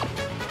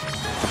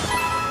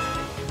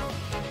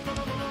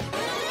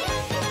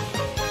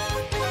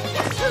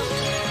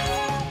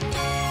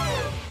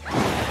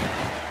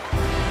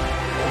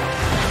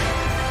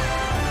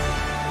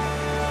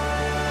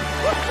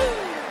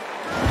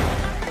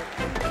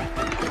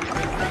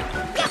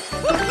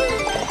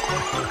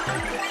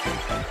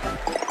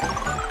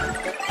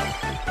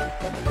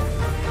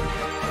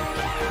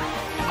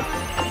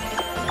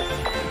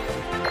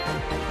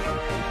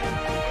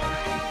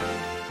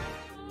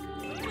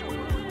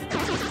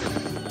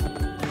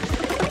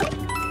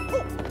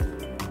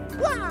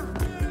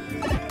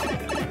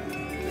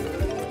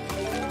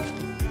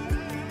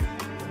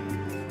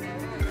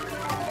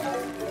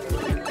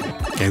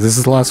 Okay, this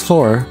is the last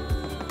floor.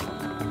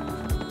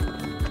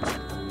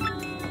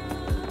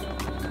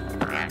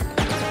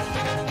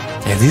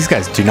 Yeah, these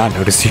guys do not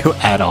notice you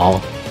at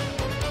all.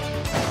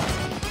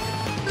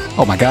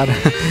 Oh my god.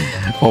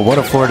 Well, what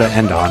a floor to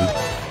end on. I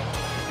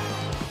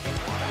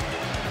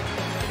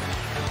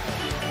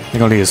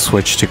think I'll need to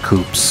switch to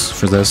Coops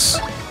for this.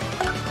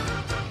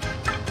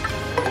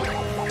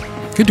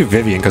 Could do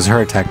Vivian, because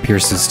her attack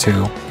pierces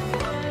too.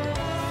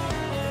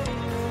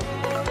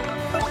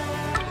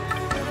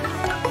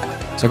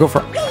 So I'll go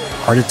for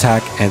Art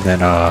Attack, and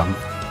then, yeah,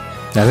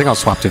 I think I'll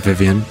swap to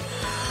Vivian.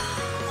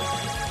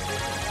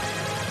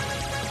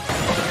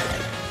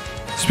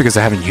 Just because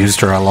I haven't used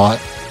her a lot.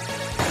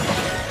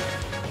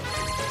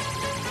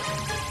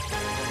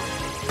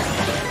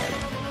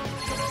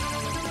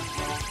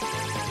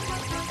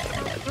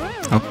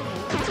 Oh.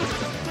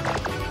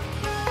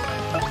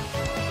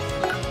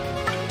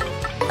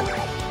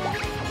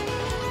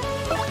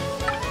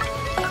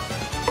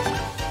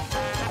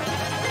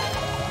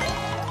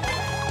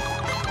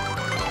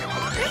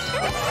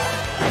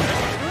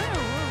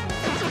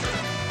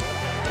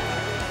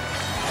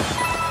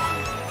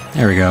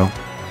 There we go.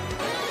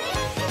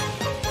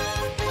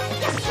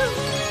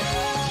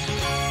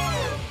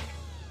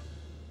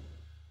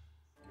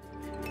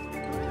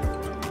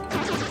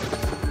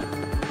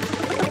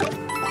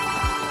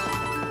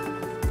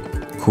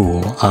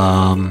 Cool.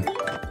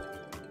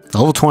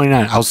 Level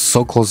 29. I was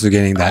so close to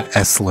getting that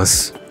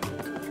S-less.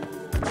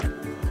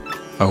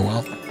 Oh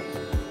well.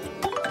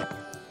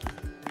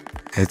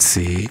 Let's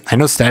see. I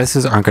know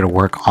statuses aren't going to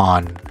work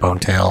on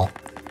Bonetail.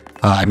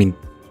 I mean,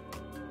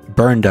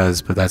 Burn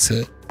does, but that's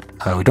it.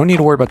 We don't need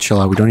to worry about Chill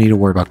Out. We don't need to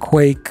worry about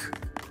Quake.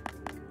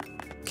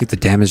 Keep the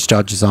damage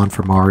dodges on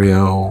for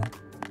Mario.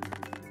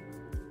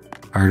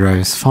 Fire Drive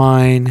is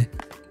fine.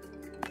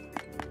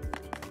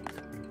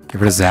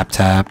 Get rid of Zap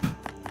Tap.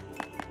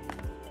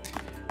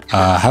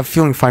 Have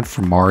feeling fine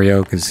for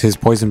Mario because his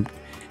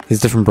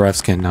different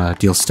breaths can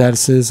deal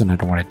statuses, and I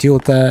don't want to deal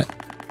with that.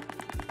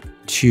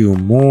 2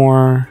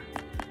 more.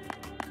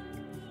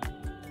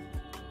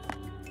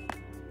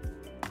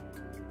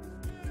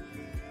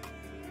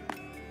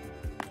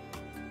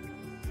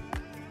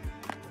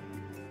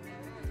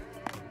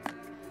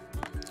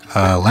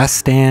 Last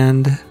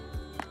stand.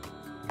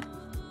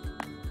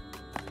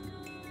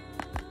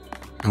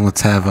 And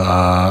let's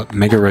have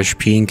Mega Rush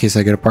P in case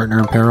I get a partner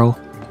in peril.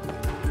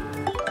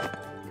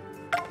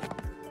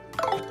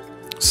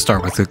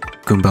 Start with the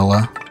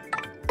Goombella.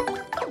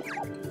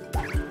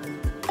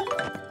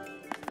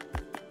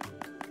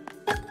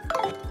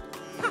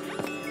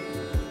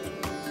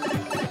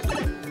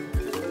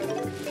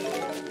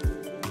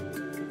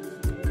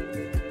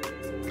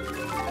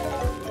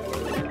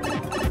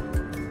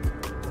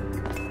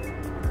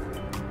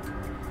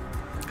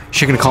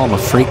 She gonna call him a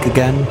freak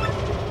again?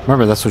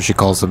 Remember, that's what she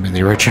calls him in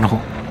the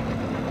original.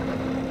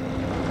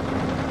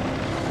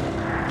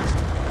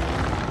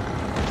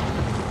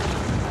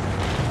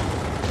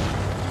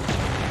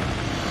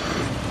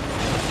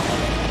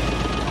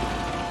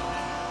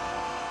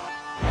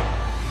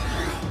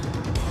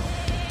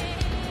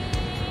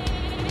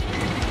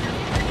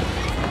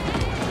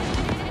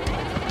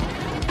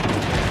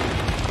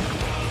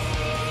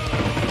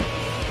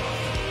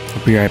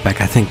 I'll be right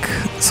back. I think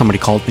somebody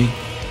called me.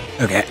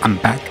 Okay, I'm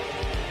back.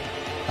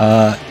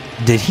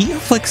 Did he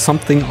inflict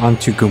something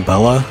onto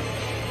Goombella?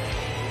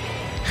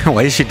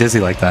 Why is she dizzy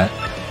like that?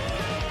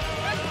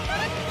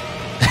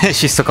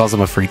 She still calls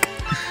him a freak.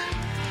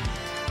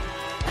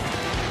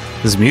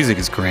 This music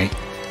is great.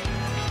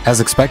 As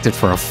expected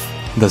for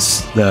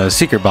the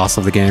secret boss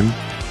of the game.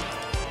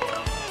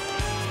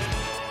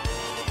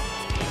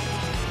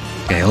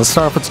 Okay, let's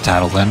start off with the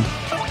title then.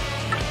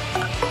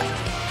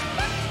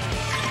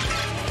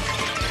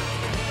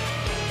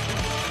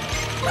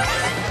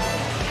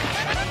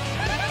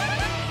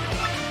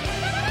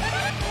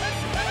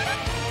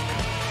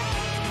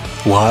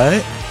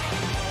 What?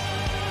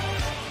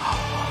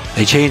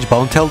 They changed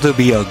Bonetail to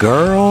be a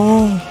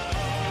girl?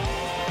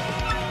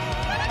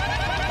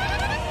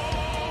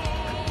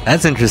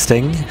 That's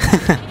interesting.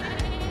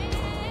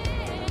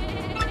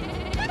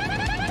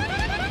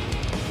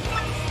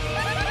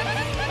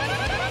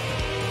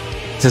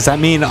 Does that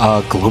mean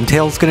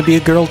Gloomtail's gonna be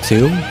a girl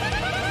too?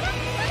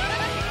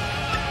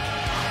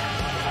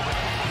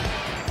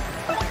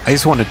 I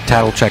just want to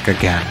title check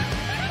again.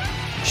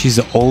 She's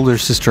the older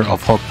sister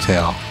of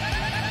Hooktail.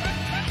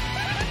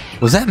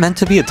 Was that meant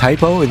to be a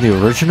typo in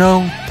the original?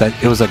 That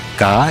it was a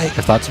guy? It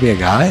thought to be a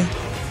guy?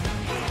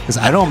 Because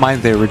I don't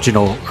mind the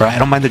original, or I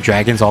don't mind the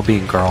dragons all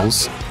being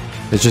girls.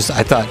 It's just,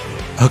 I thought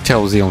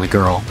Hooktail was the only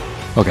girl.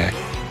 Okay.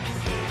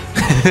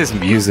 This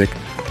music.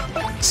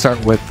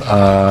 Start with,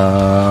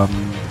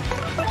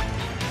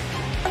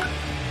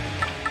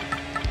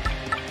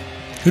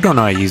 who don't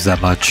know I use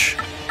that much?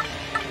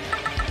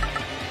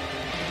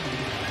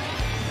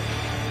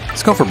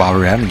 Let's go for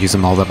Bobbery. I haven't used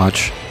them all that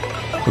much.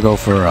 We'll go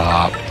for,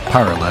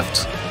 Power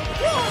Lift.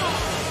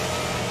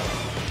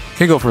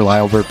 Could go for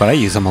Lylebert, but I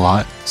use them a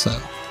lot, so.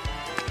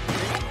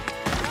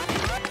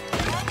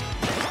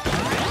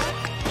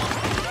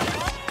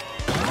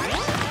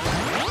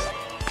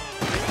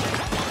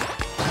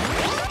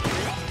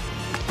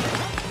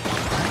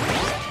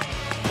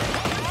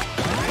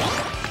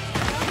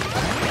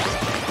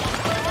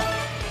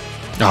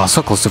 Oh,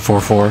 so close to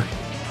 4-4.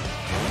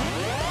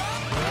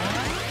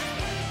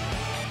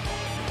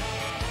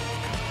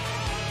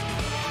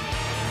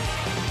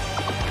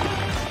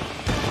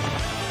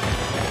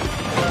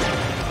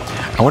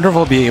 I wonder if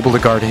I'll be able to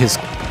guard his,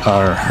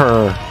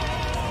 her,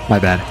 my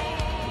bad,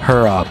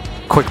 her,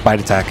 quick bite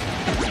attack.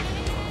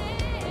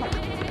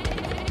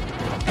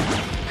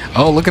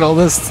 Oh, look at all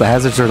this. The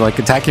hazards are, like,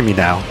 attacking me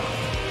now.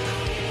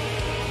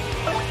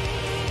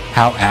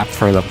 How apt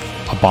for a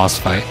boss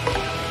fight.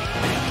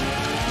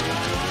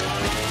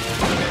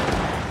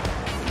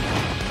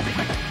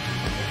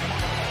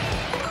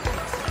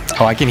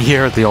 Oh, I can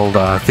hear the old,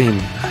 theme.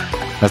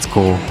 That's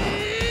cool.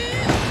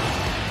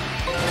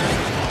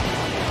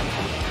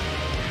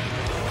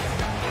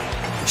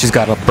 She's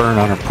got a burn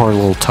on her poor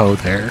little toe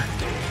there.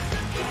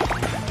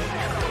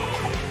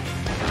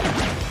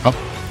 Oh,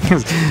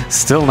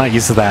 still not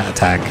used to that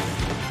attack.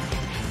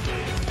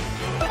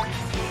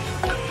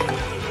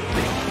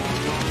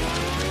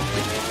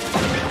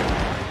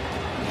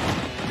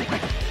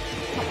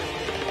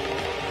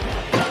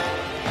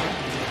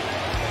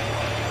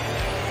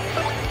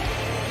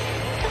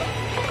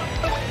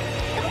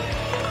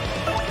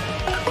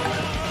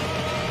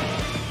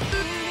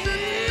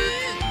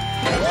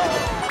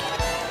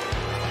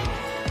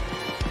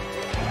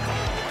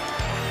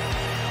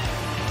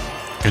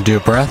 Do a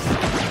breath.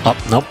 Oh,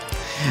 nope.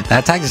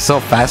 That attack is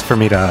so fast for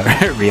me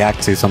to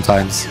react to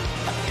sometimes.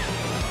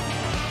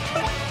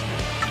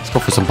 Let's go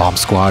for some Bomb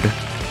Squad.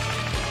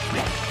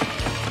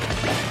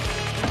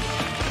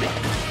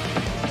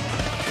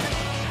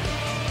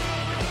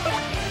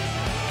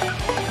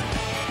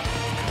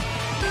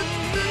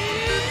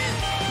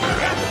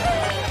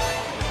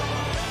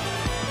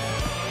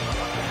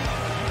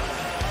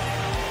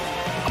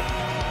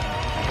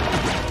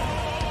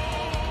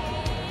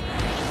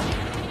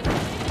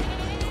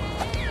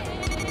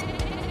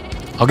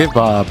 I'll give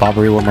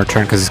Bobbery one more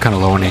turn because he's kind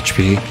of low on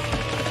HP.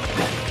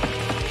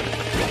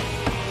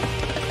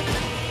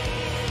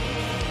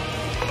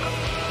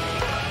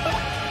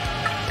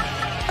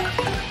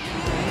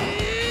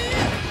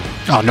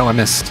 Oh no, I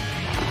missed.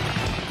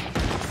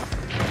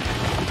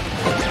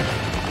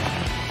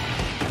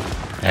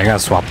 Yeah, I gotta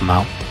swap them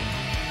out.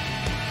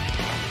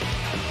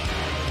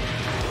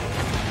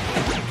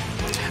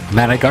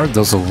 Man, I guarded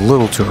those a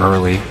little too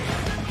early.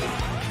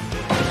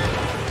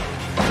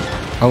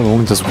 Oh, the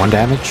one does 1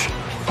 damage?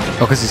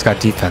 Oh, because he's got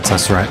defense,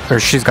 that's right. Or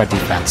she's got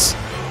defense.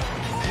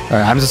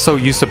 Alright, I'm just so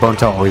used to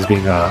Bonetail always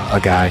being a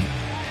guy.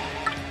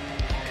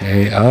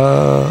 Okay,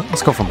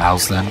 let's go for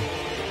Mouse then.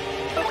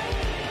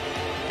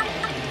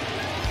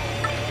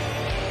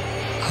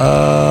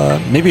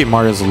 Maybe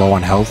Mario's low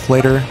on health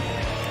later.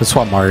 Let's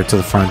swap Mario to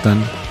the front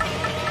then.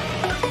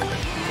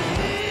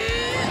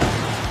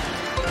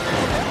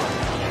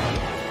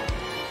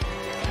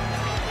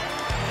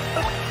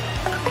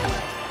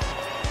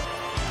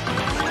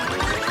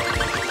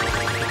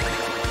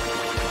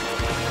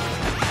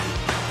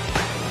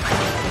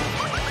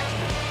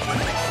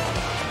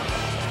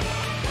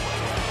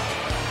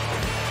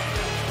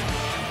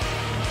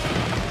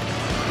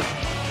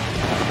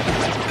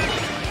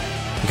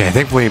 Okay,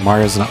 thankfully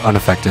Mario's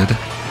unaffected.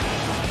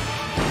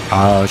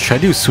 Should I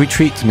do Sweet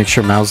Treat to make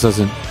sure Mouse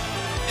doesn't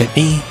hit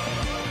me?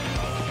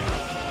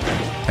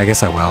 I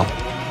guess I will.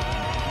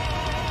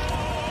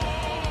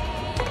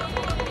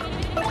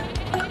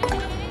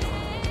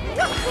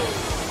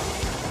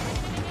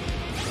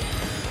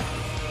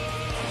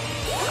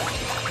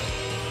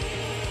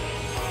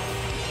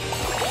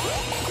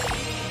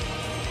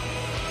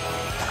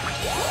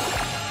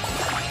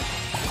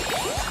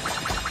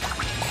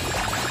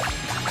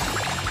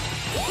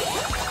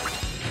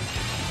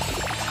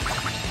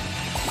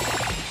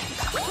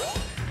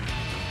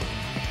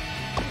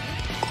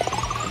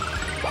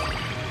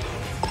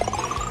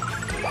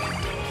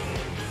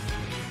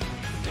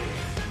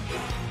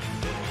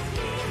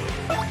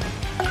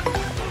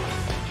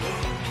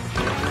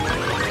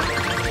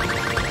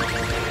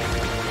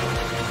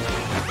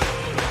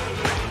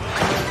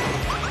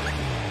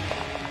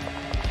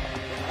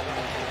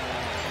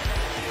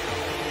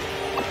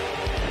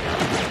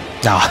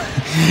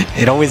 Oh,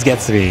 it always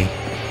gets me.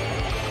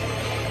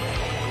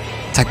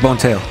 Attack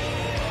Bonetail.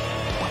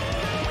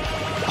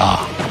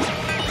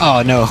 Oh.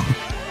 Oh no.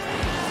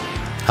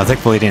 I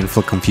thankfully didn't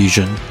inflict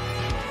confusion.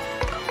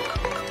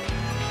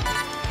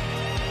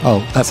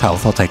 Oh, that's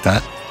health. I'll take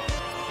that.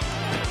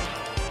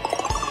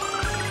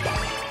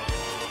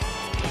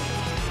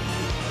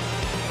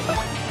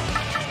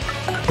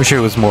 Wish it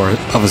was more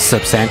of a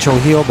substantial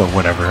heal, but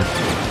whatever.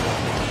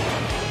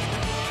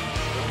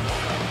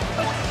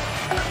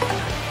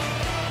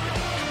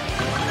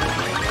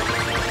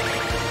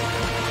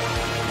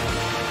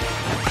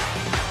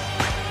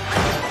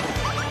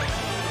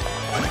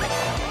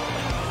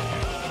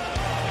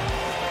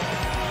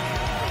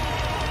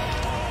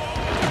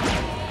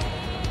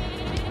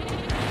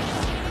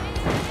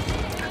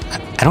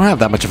 I don't have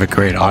that much of a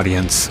great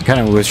audience. I kind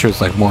of wish there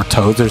was like more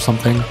Toads or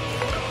something.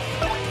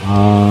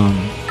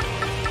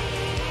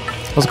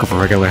 Let's go for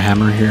regular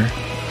hammer here.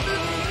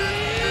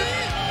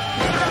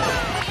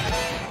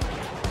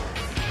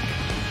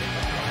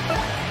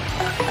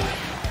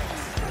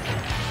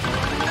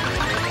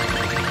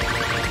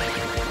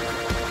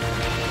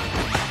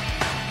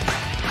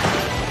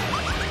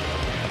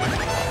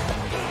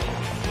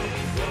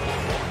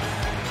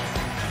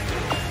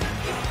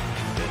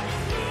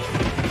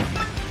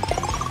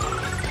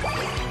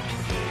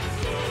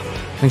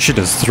 I think she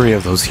does 3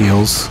 of those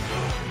heals.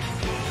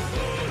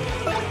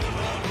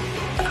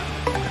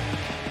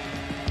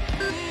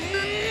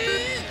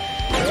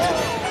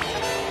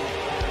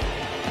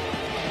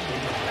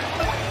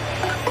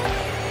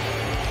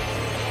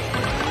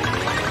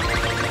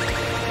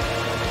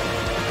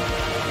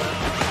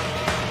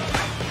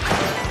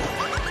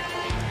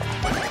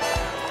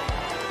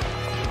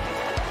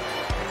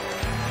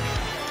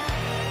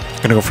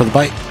 Gonna go for the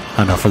bite.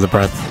 Oh no, for the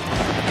breath.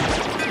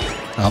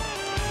 Oh,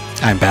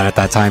 I'm bad at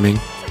that timing.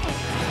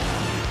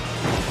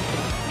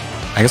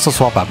 I guess I'll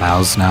swap out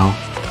Mouse now.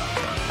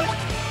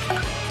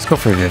 Let's go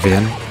for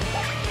Vivian.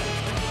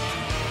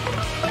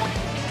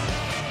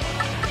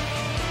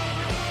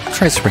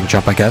 Try Spring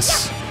Jump, I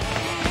guess.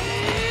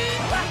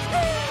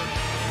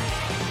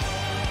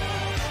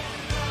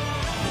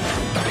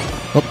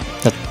 Oh,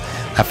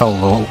 that felt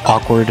a little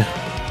awkward.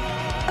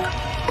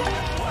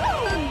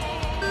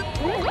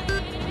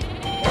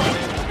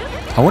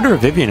 I wonder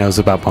if Vivian knows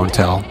about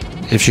Bonetail,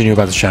 if she knew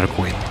about the Shadow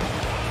Queen.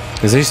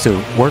 Because they used to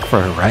work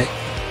for her, right?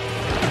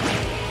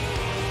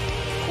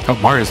 Oh,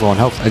 Mario's low on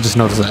health. I just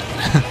noticed that.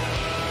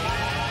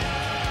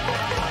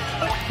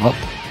 Well,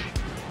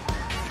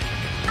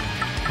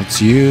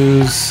 let's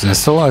use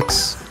this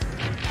Deluxe.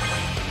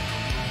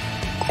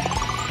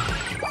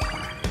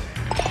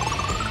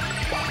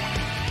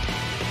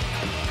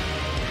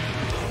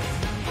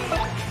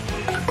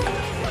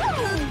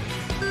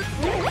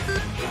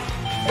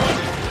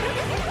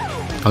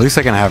 At least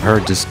I can have her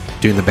just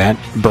doing the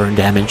burn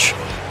damage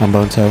on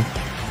Bonetail.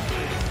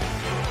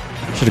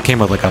 Should have came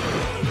with like a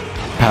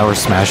power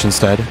smash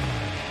instead.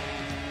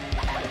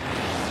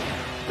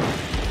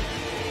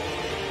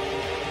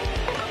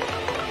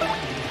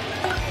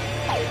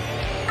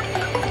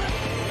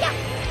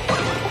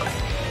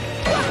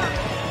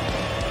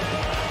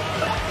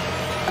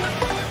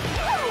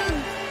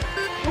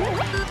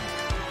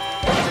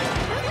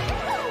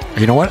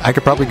 You know what? I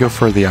could probably go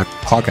for the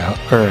clock out,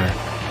 or a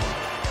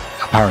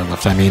power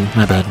lift, I mean.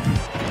 My bad.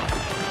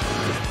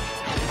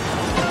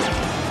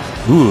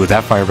 Ooh,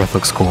 that fire breath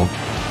looks cool.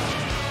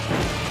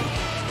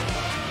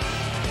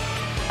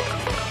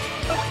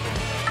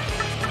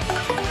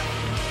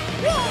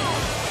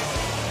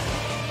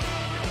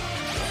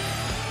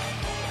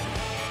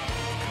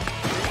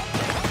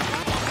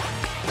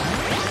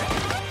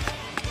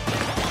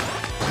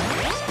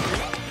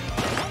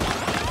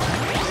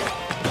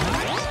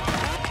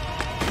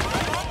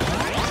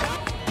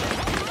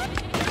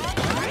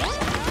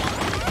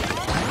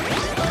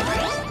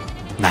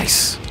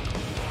 Nice.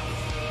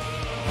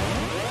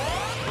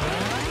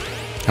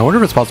 I wonder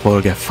if it's possible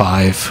to get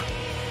 5.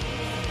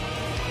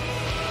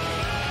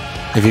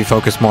 If you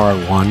focus more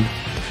on 1.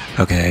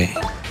 Okay.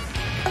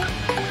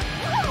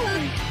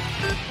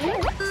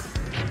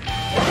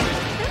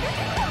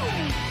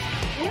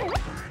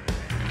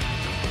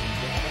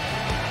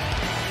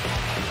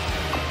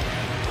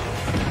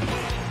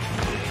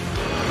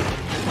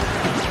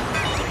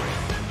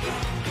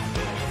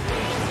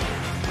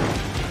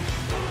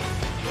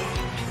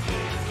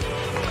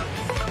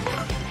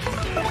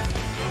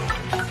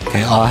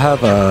 Okay, I'll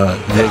have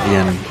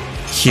Vivian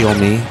heal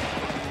me.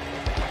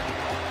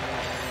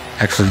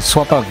 Actually,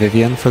 swap out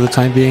Vivian for the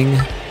time being.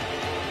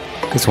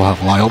 Guess we'll have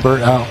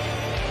Lylebert out.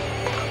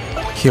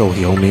 He'll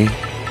heal me.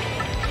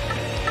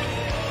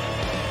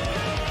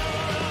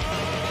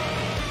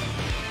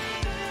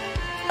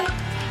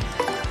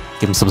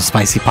 Give him some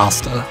spicy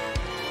pasta.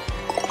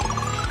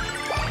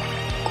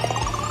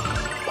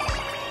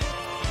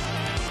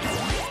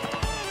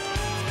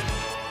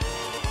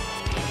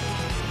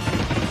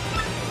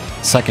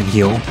 Second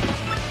heal.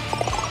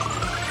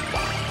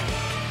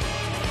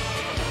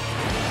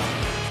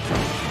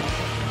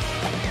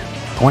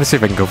 I want to see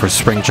if I can go for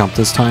spring jump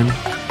this time.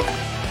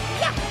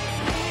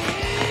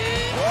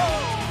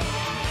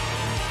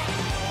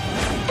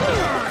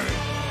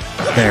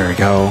 There we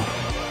go.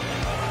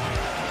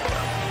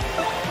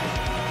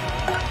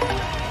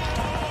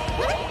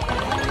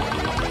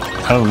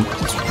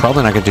 It's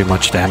probably not gonna do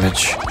much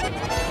damage.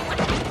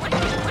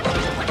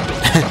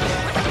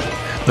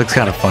 Looks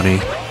kind of funny.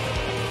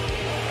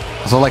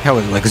 I also like how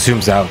it like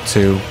zooms out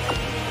too.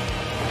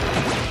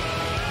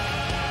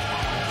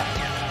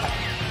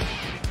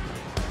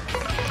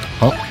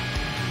 Oh,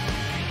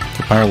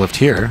 can power lift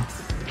here.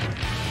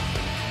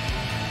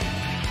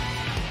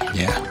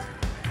 Yeah.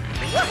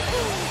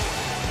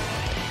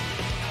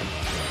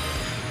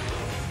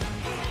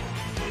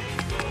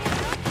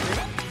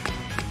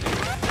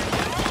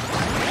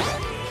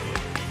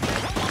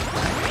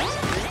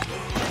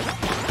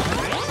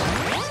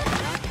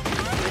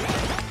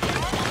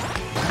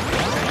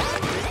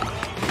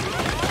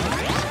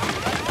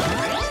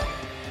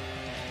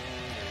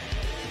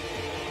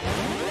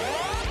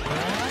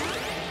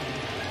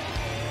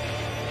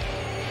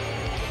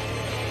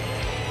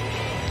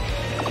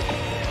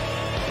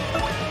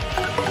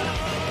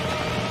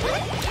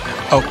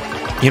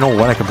 Oh, you know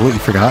what? I completely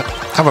forgot.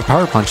 I have a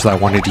power punch that I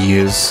wanted to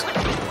use.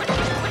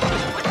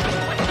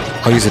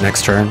 I'll use it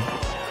next turn.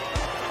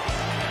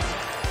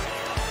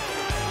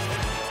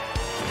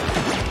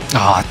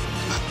 Ah,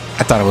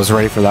 I thought I was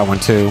ready for that one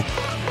too.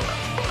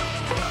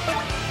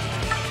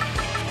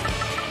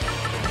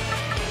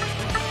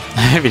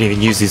 I haven't even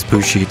used these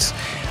boost sheets.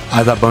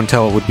 I thought Bone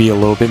Tail would be a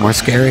little bit more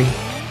scary.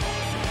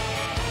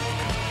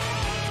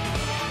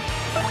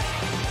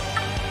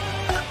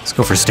 Let's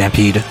go for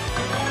Stampede.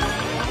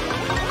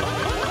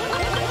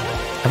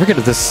 I forget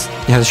if this...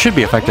 Yeah, this should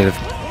be effective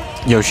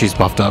if Yoshi's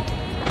buffed up.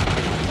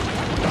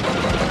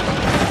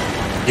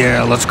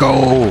 Yeah, let's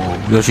go!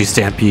 Yoshi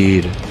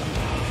Stampede.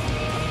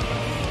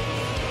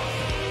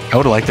 I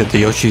would have liked that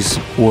the Yoshis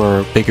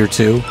were bigger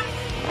too.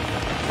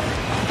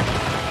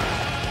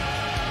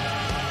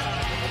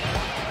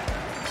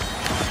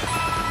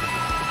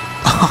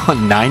 Oh,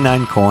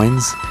 99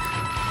 coins?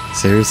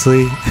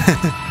 Seriously?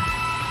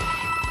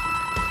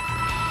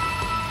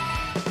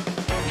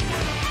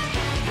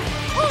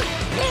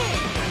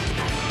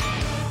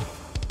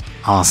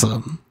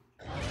 Awesome.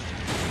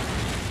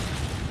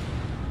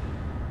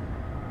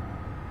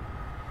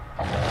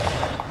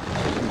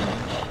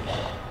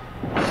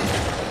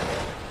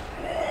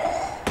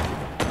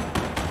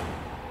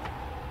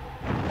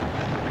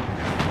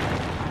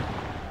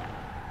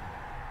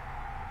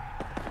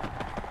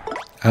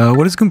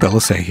 What does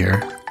Goombella say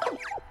here?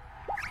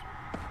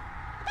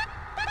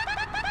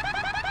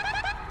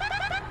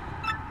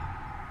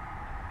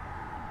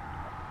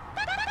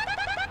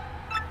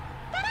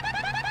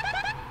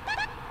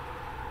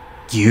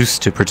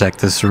 Used to protect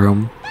this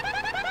room.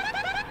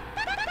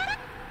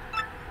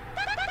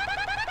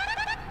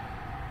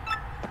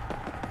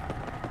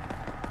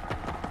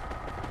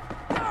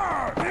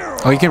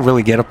 Oh, you can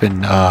really get up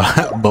in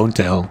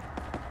Bonetail.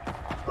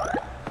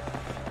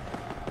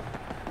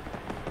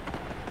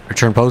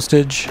 Return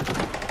postage.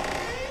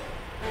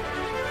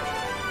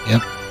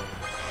 Yep.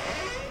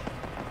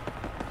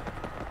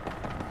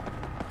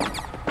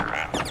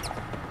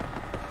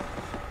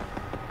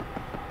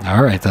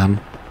 Alright then.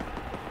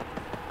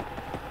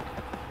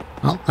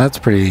 Well, that's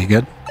pretty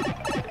good.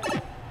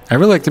 I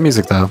really like the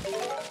music though.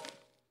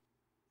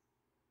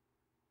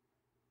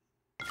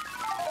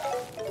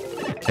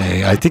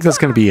 Okay, I think that's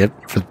gonna be it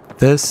for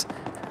this.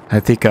 I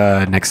think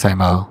next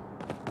time I'll...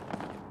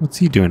 What's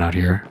he doing out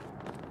here?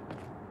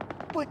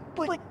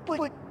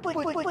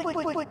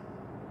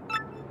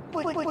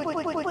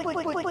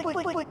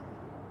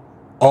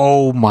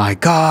 Oh my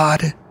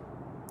god!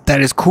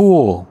 That is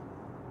cool!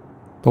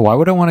 But why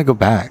would I want to go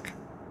back?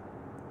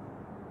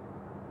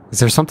 Is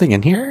there something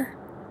in here?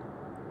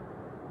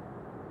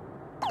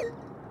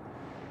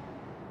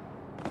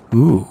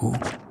 Ooh.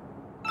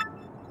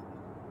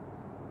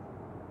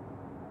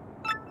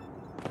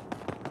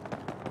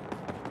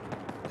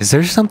 Is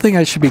there something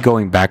I should be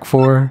going back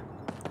for?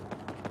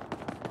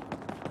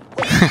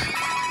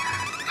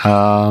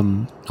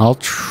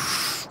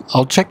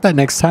 I'll check that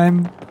next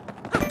time.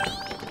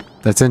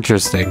 That's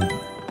interesting.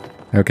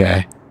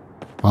 Okay.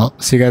 Well,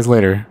 see you guys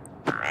later.